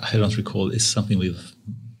 I don't recall. It's something with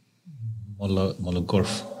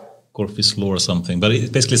Mologorfi's law or something. But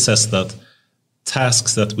it basically says that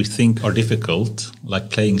tasks that we think are difficult, like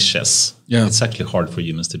playing chess, it's actually hard for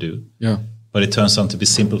humans to do. Yeah. But it turns out to be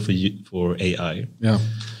simple for AI. Yeah.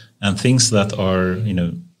 And things that are,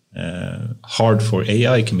 hard for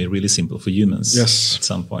AI can be really simple for humans. Yes. At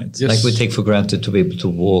some point. Yes. Like we take for granted to be able to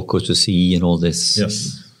walk or to see and all this.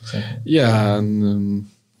 Yes. Exactly. Yeah, and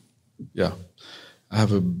I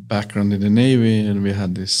have a background in the Navy, and we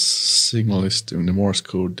had this signalist in the Morse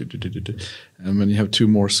code. And when you have two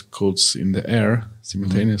Morse codes in the air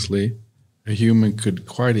simultaneously, a human could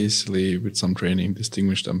quite easily, with some training,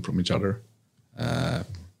 distinguish them from each other.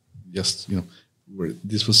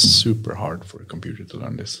 This was super hard for a computer to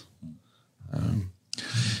learn this.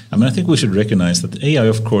 I think we should recognize that AI,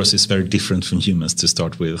 of course, is very different from humans to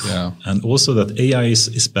start with. Yeah. And also that AI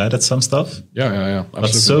is bad at some stuff. Yeah.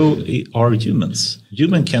 But so are humans.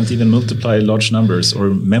 Human can't even multiply large numbers or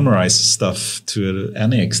memorize stuff to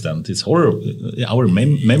any extent. It's horrible. Our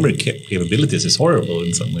memory capabilities is horrible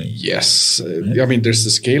in some way. Yes. There's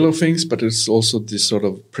the scale of things, but it's also this sort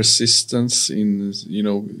of persistence in,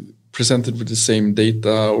 presented with the same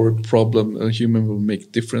data or problem, a human will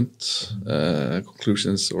make different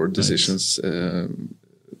conclusions or decisions,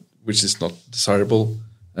 which is not desirable.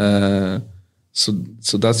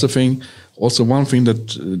 So that's the thing. Also, one thing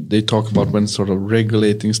that they talk about when sort of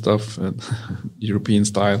regulating stuff, European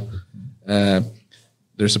style,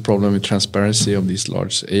 there's a problem with transparency of these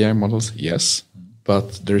large AI models. Yes,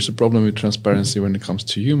 but there's a problem with transparency when it comes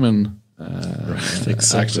to human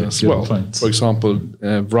exactly. as well. For example,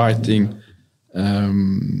 writing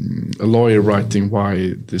a lawyer writing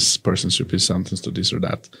why this person should be sentenced to this or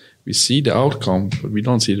that. We see the outcome, but we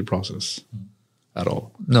don't see the process at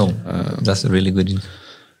all. No, that's a really good.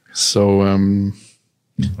 So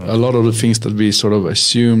a lot of the things that we sort of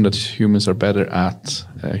assume that humans are better at,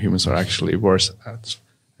 humans are actually worse at.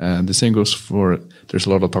 And the same goes for, there's a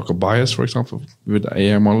lot of talk of bias, for example, with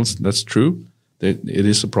AI models. That's true. It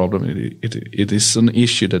is a problem. It is an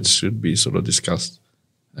issue that should be sort of discussed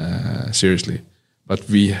seriously. But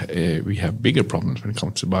we have bigger problems when it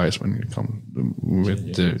comes to bias, when it comes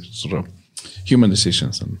with the sort of human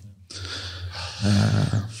decisions. And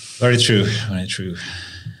very true.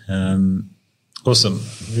 Awesome.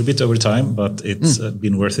 We're a bit over time, but it's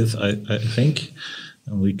been worth it, I think.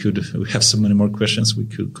 And we have so many more questions we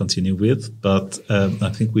could continue with, but I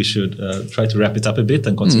think we should try to wrap it up a bit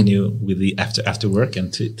and continue with the after work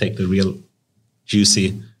and to take the real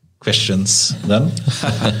juicy questions then.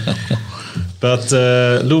 But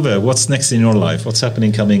Love, what's next in your life? What's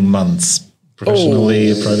happening coming months?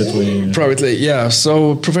 Professionally, privately? Privately, yeah.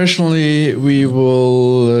 So professionally, we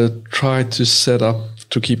will try to set up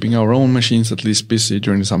to keeping our own machines at least busy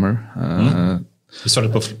during the summer. You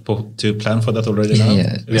started to plan for that already now?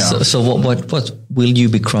 Yeah. So what will you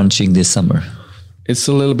be crunching this summer? It's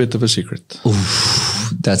a little bit of a secret.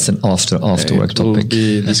 Oof, that's an after work topic. It will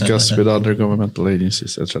be discussed with other governmental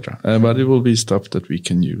agencies, etc. But it will be stuff that we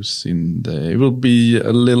can use it will be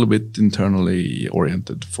a little bit internally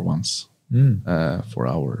oriented for once, for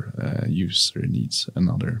our user needs and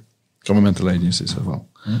other governmental agencies as well.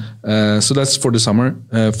 So that's for the summer.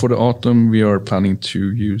 For the autumn, we are planning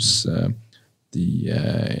to use the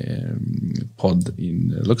pod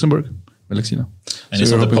in Luxembourg, Melexina. And so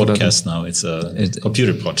it's not a podcast now, it's a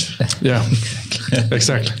computer pod. Yeah,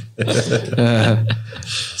 exactly.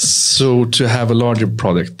 So to have a larger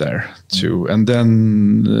product there too. And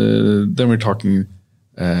then we're talking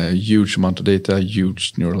huge amount of data,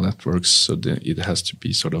 huge neural networks. So it has to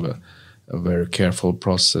be sort of a very careful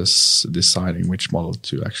process deciding which model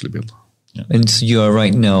to actually build. Yeah. And so you are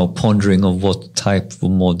right now pondering of what type of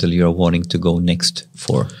model you're wanting to go next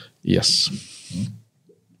for. Yes.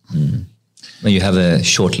 And you have a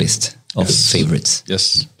short list of favorites.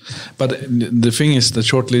 Yes. But the thing is, the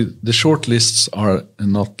short lists are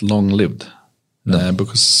not long-lived. No.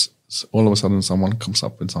 Because all of a sudden someone comes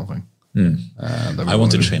up with something. I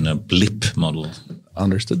want to train a blip model.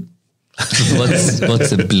 Understood.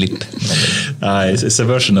 What's a blip model? It's a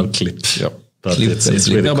version of clip. Yep. But it's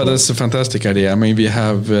really cool. But that's a fantastic idea. I mean, we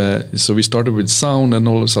have so we started with sound, and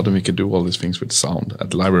all of a sudden we could do all these things with sound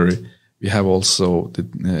at the library. We have also the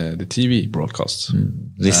TV broadcasts.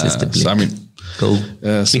 This is the blip. So I mean,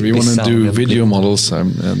 so we want to do video models,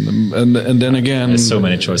 and then again, there's so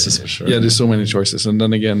many choices for sure. Yeah, there's so many choices, and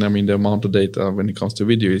then again, I mean, the amount of data when it comes to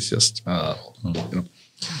video is just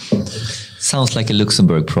Sounds like a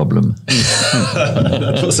Luxembourg problem.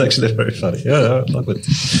 That was actually very funny. Yeah,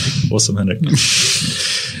 awesome, Henrik.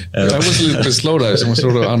 I was a little bit slow there, so I'm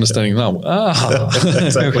sort of understanding now.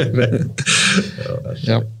 Exactly.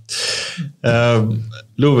 Yeah.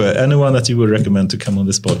 Love, anyone that you would recommend to come on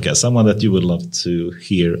this podcast? Someone that you would love to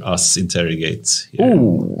hear us interrogate here?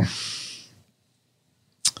 Oh,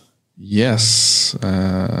 yes.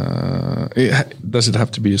 Does it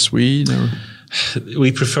have to be a Swede? Or?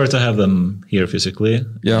 We prefer to have them here physically.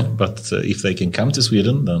 Yeah. But if they can come to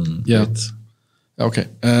Sweden, then yeah. Great. Okay.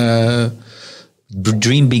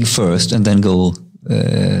 Dream big first and then go.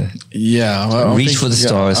 Reach for the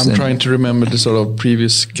stars. I'm trying to remember the sort of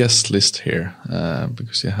previous guest list here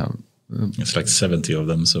because you have. It's like 70 of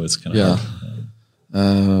them, so it's kind of.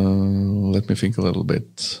 Let me think a little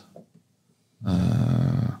bit.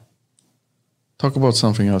 Talk about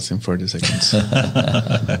something else in 30 seconds.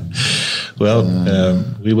 Well,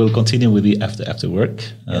 we will continue with the after work,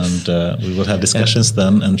 and we will have discussions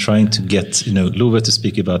then, and trying to get Love to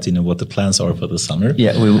speak about what the plans are for the summer.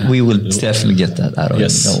 Yeah, we will definitely get that out of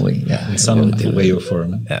Norway. Yeah, in some way or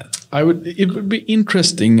form. Yeah, It would be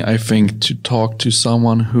interesting, I think, to talk to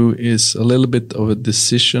someone who is a little bit of a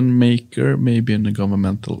decision maker, maybe in a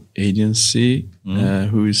governmental agency,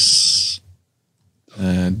 who is.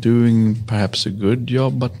 Doing perhaps a good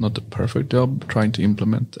job, but not a perfect job, trying to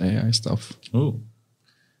implement AI stuff. Oh,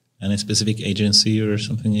 any specific agency or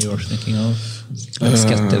something you're thinking of? Like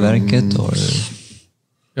Skatteverket or?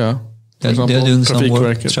 Yeah, they're doing some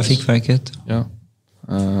work. Trafikverket. Yeah.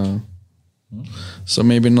 So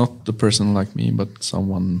maybe not the person like me, but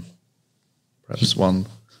someone, perhaps one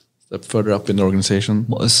step further up in the organization.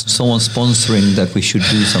 Someone sponsoring that we should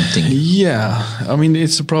do something. Yeah, I mean,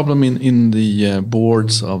 it's a problem in the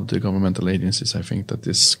boards of the governmental agencies. I think that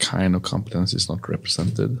this kind of competence is not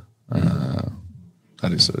represented.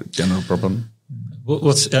 That is a general problem.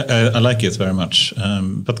 I like it very much,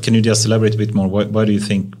 but can you just elaborate a bit more? Why do you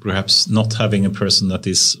think perhaps not having a person that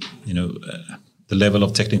is, the level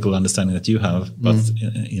of technical understanding that you have, but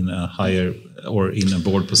in a higher or in a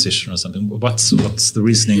board position or something? What's the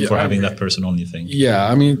reasoning for having that person on, you think?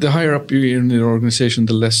 Yeah, I mean, the higher up you're in the organization,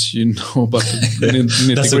 the less you know about the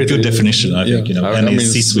That's a good definition, I think.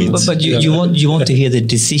 C-suite. But you want to hear the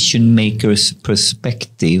decision maker's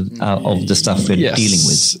perspective of the stuff we're dealing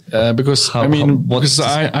with. Because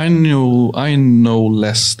I know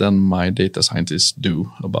less than my data scientists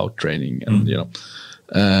do about training, and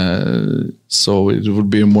so it would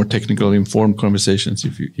be a more technical, informed conversations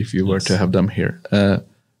if you were to have them here.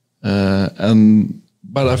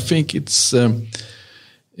 But I think it's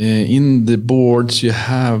in the boards you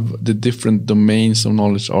have the different domains of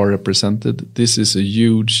knowledge are represented. This is a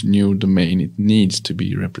huge new domain. It needs to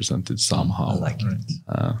be represented somehow. I like it.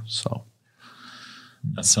 So.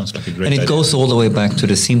 That sounds like a great idea. And it goes all the way back to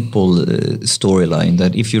the simple storyline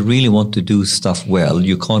that if you really want to do stuff well,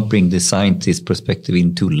 you can't bring the scientist perspective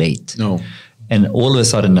in too late. No. And all of a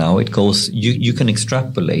sudden now it goes, you can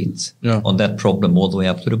extrapolate on that problem all the way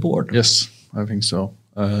up to the board. Yes, I think so.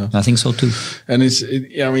 I think so too. And it's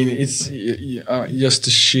just the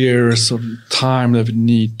sheer sort of time that we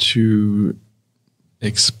need to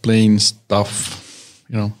explain stuff,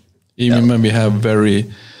 even when we have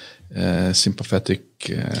very sympathetic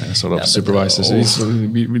sort of supervisors.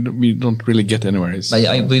 We don't really get anywhere.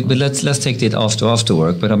 But let's take it after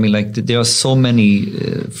work. But I mean, like there are so many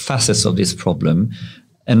facets of this problem.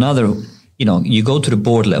 Another, you go to the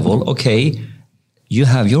board level. Okay, you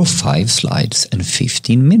have your 5 slides and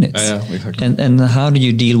 15 minutes. Yeah, exactly. And how do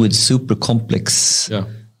you deal with super complex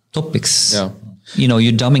topics? Yeah.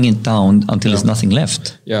 You're dumbing it down until there's nothing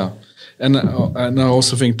left. Yeah, and I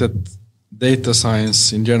also think that data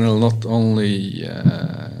science in general, not only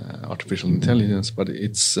artificial intelligence, but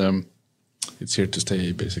it's here to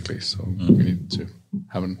stay basically. So we need to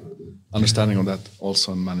have an understanding of that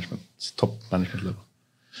also in top management level.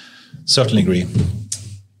 Certainly agree.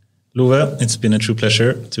 Love, it's been a true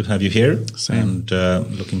pleasure to have you here. Same. And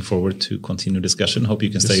looking forward to continue discussion. Hope you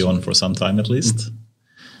can stay on for some time at least.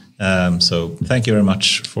 So thank you very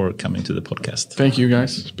much for coming to the podcast. Thank you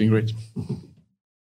guys. It's been great.